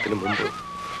 അതിനു മുമ്പ്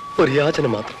ഒരു യാചന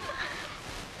മാത്രം.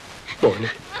 മോനെ,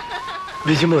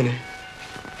 ബിജുമോനെ,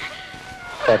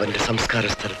 അവന്റെ സംസ്കാര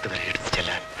സ്ഥലത്ത് വരെ എടുത്തു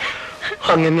ചെല്ലാൻ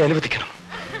അങ്ങനെ അനുവദിക്കണം.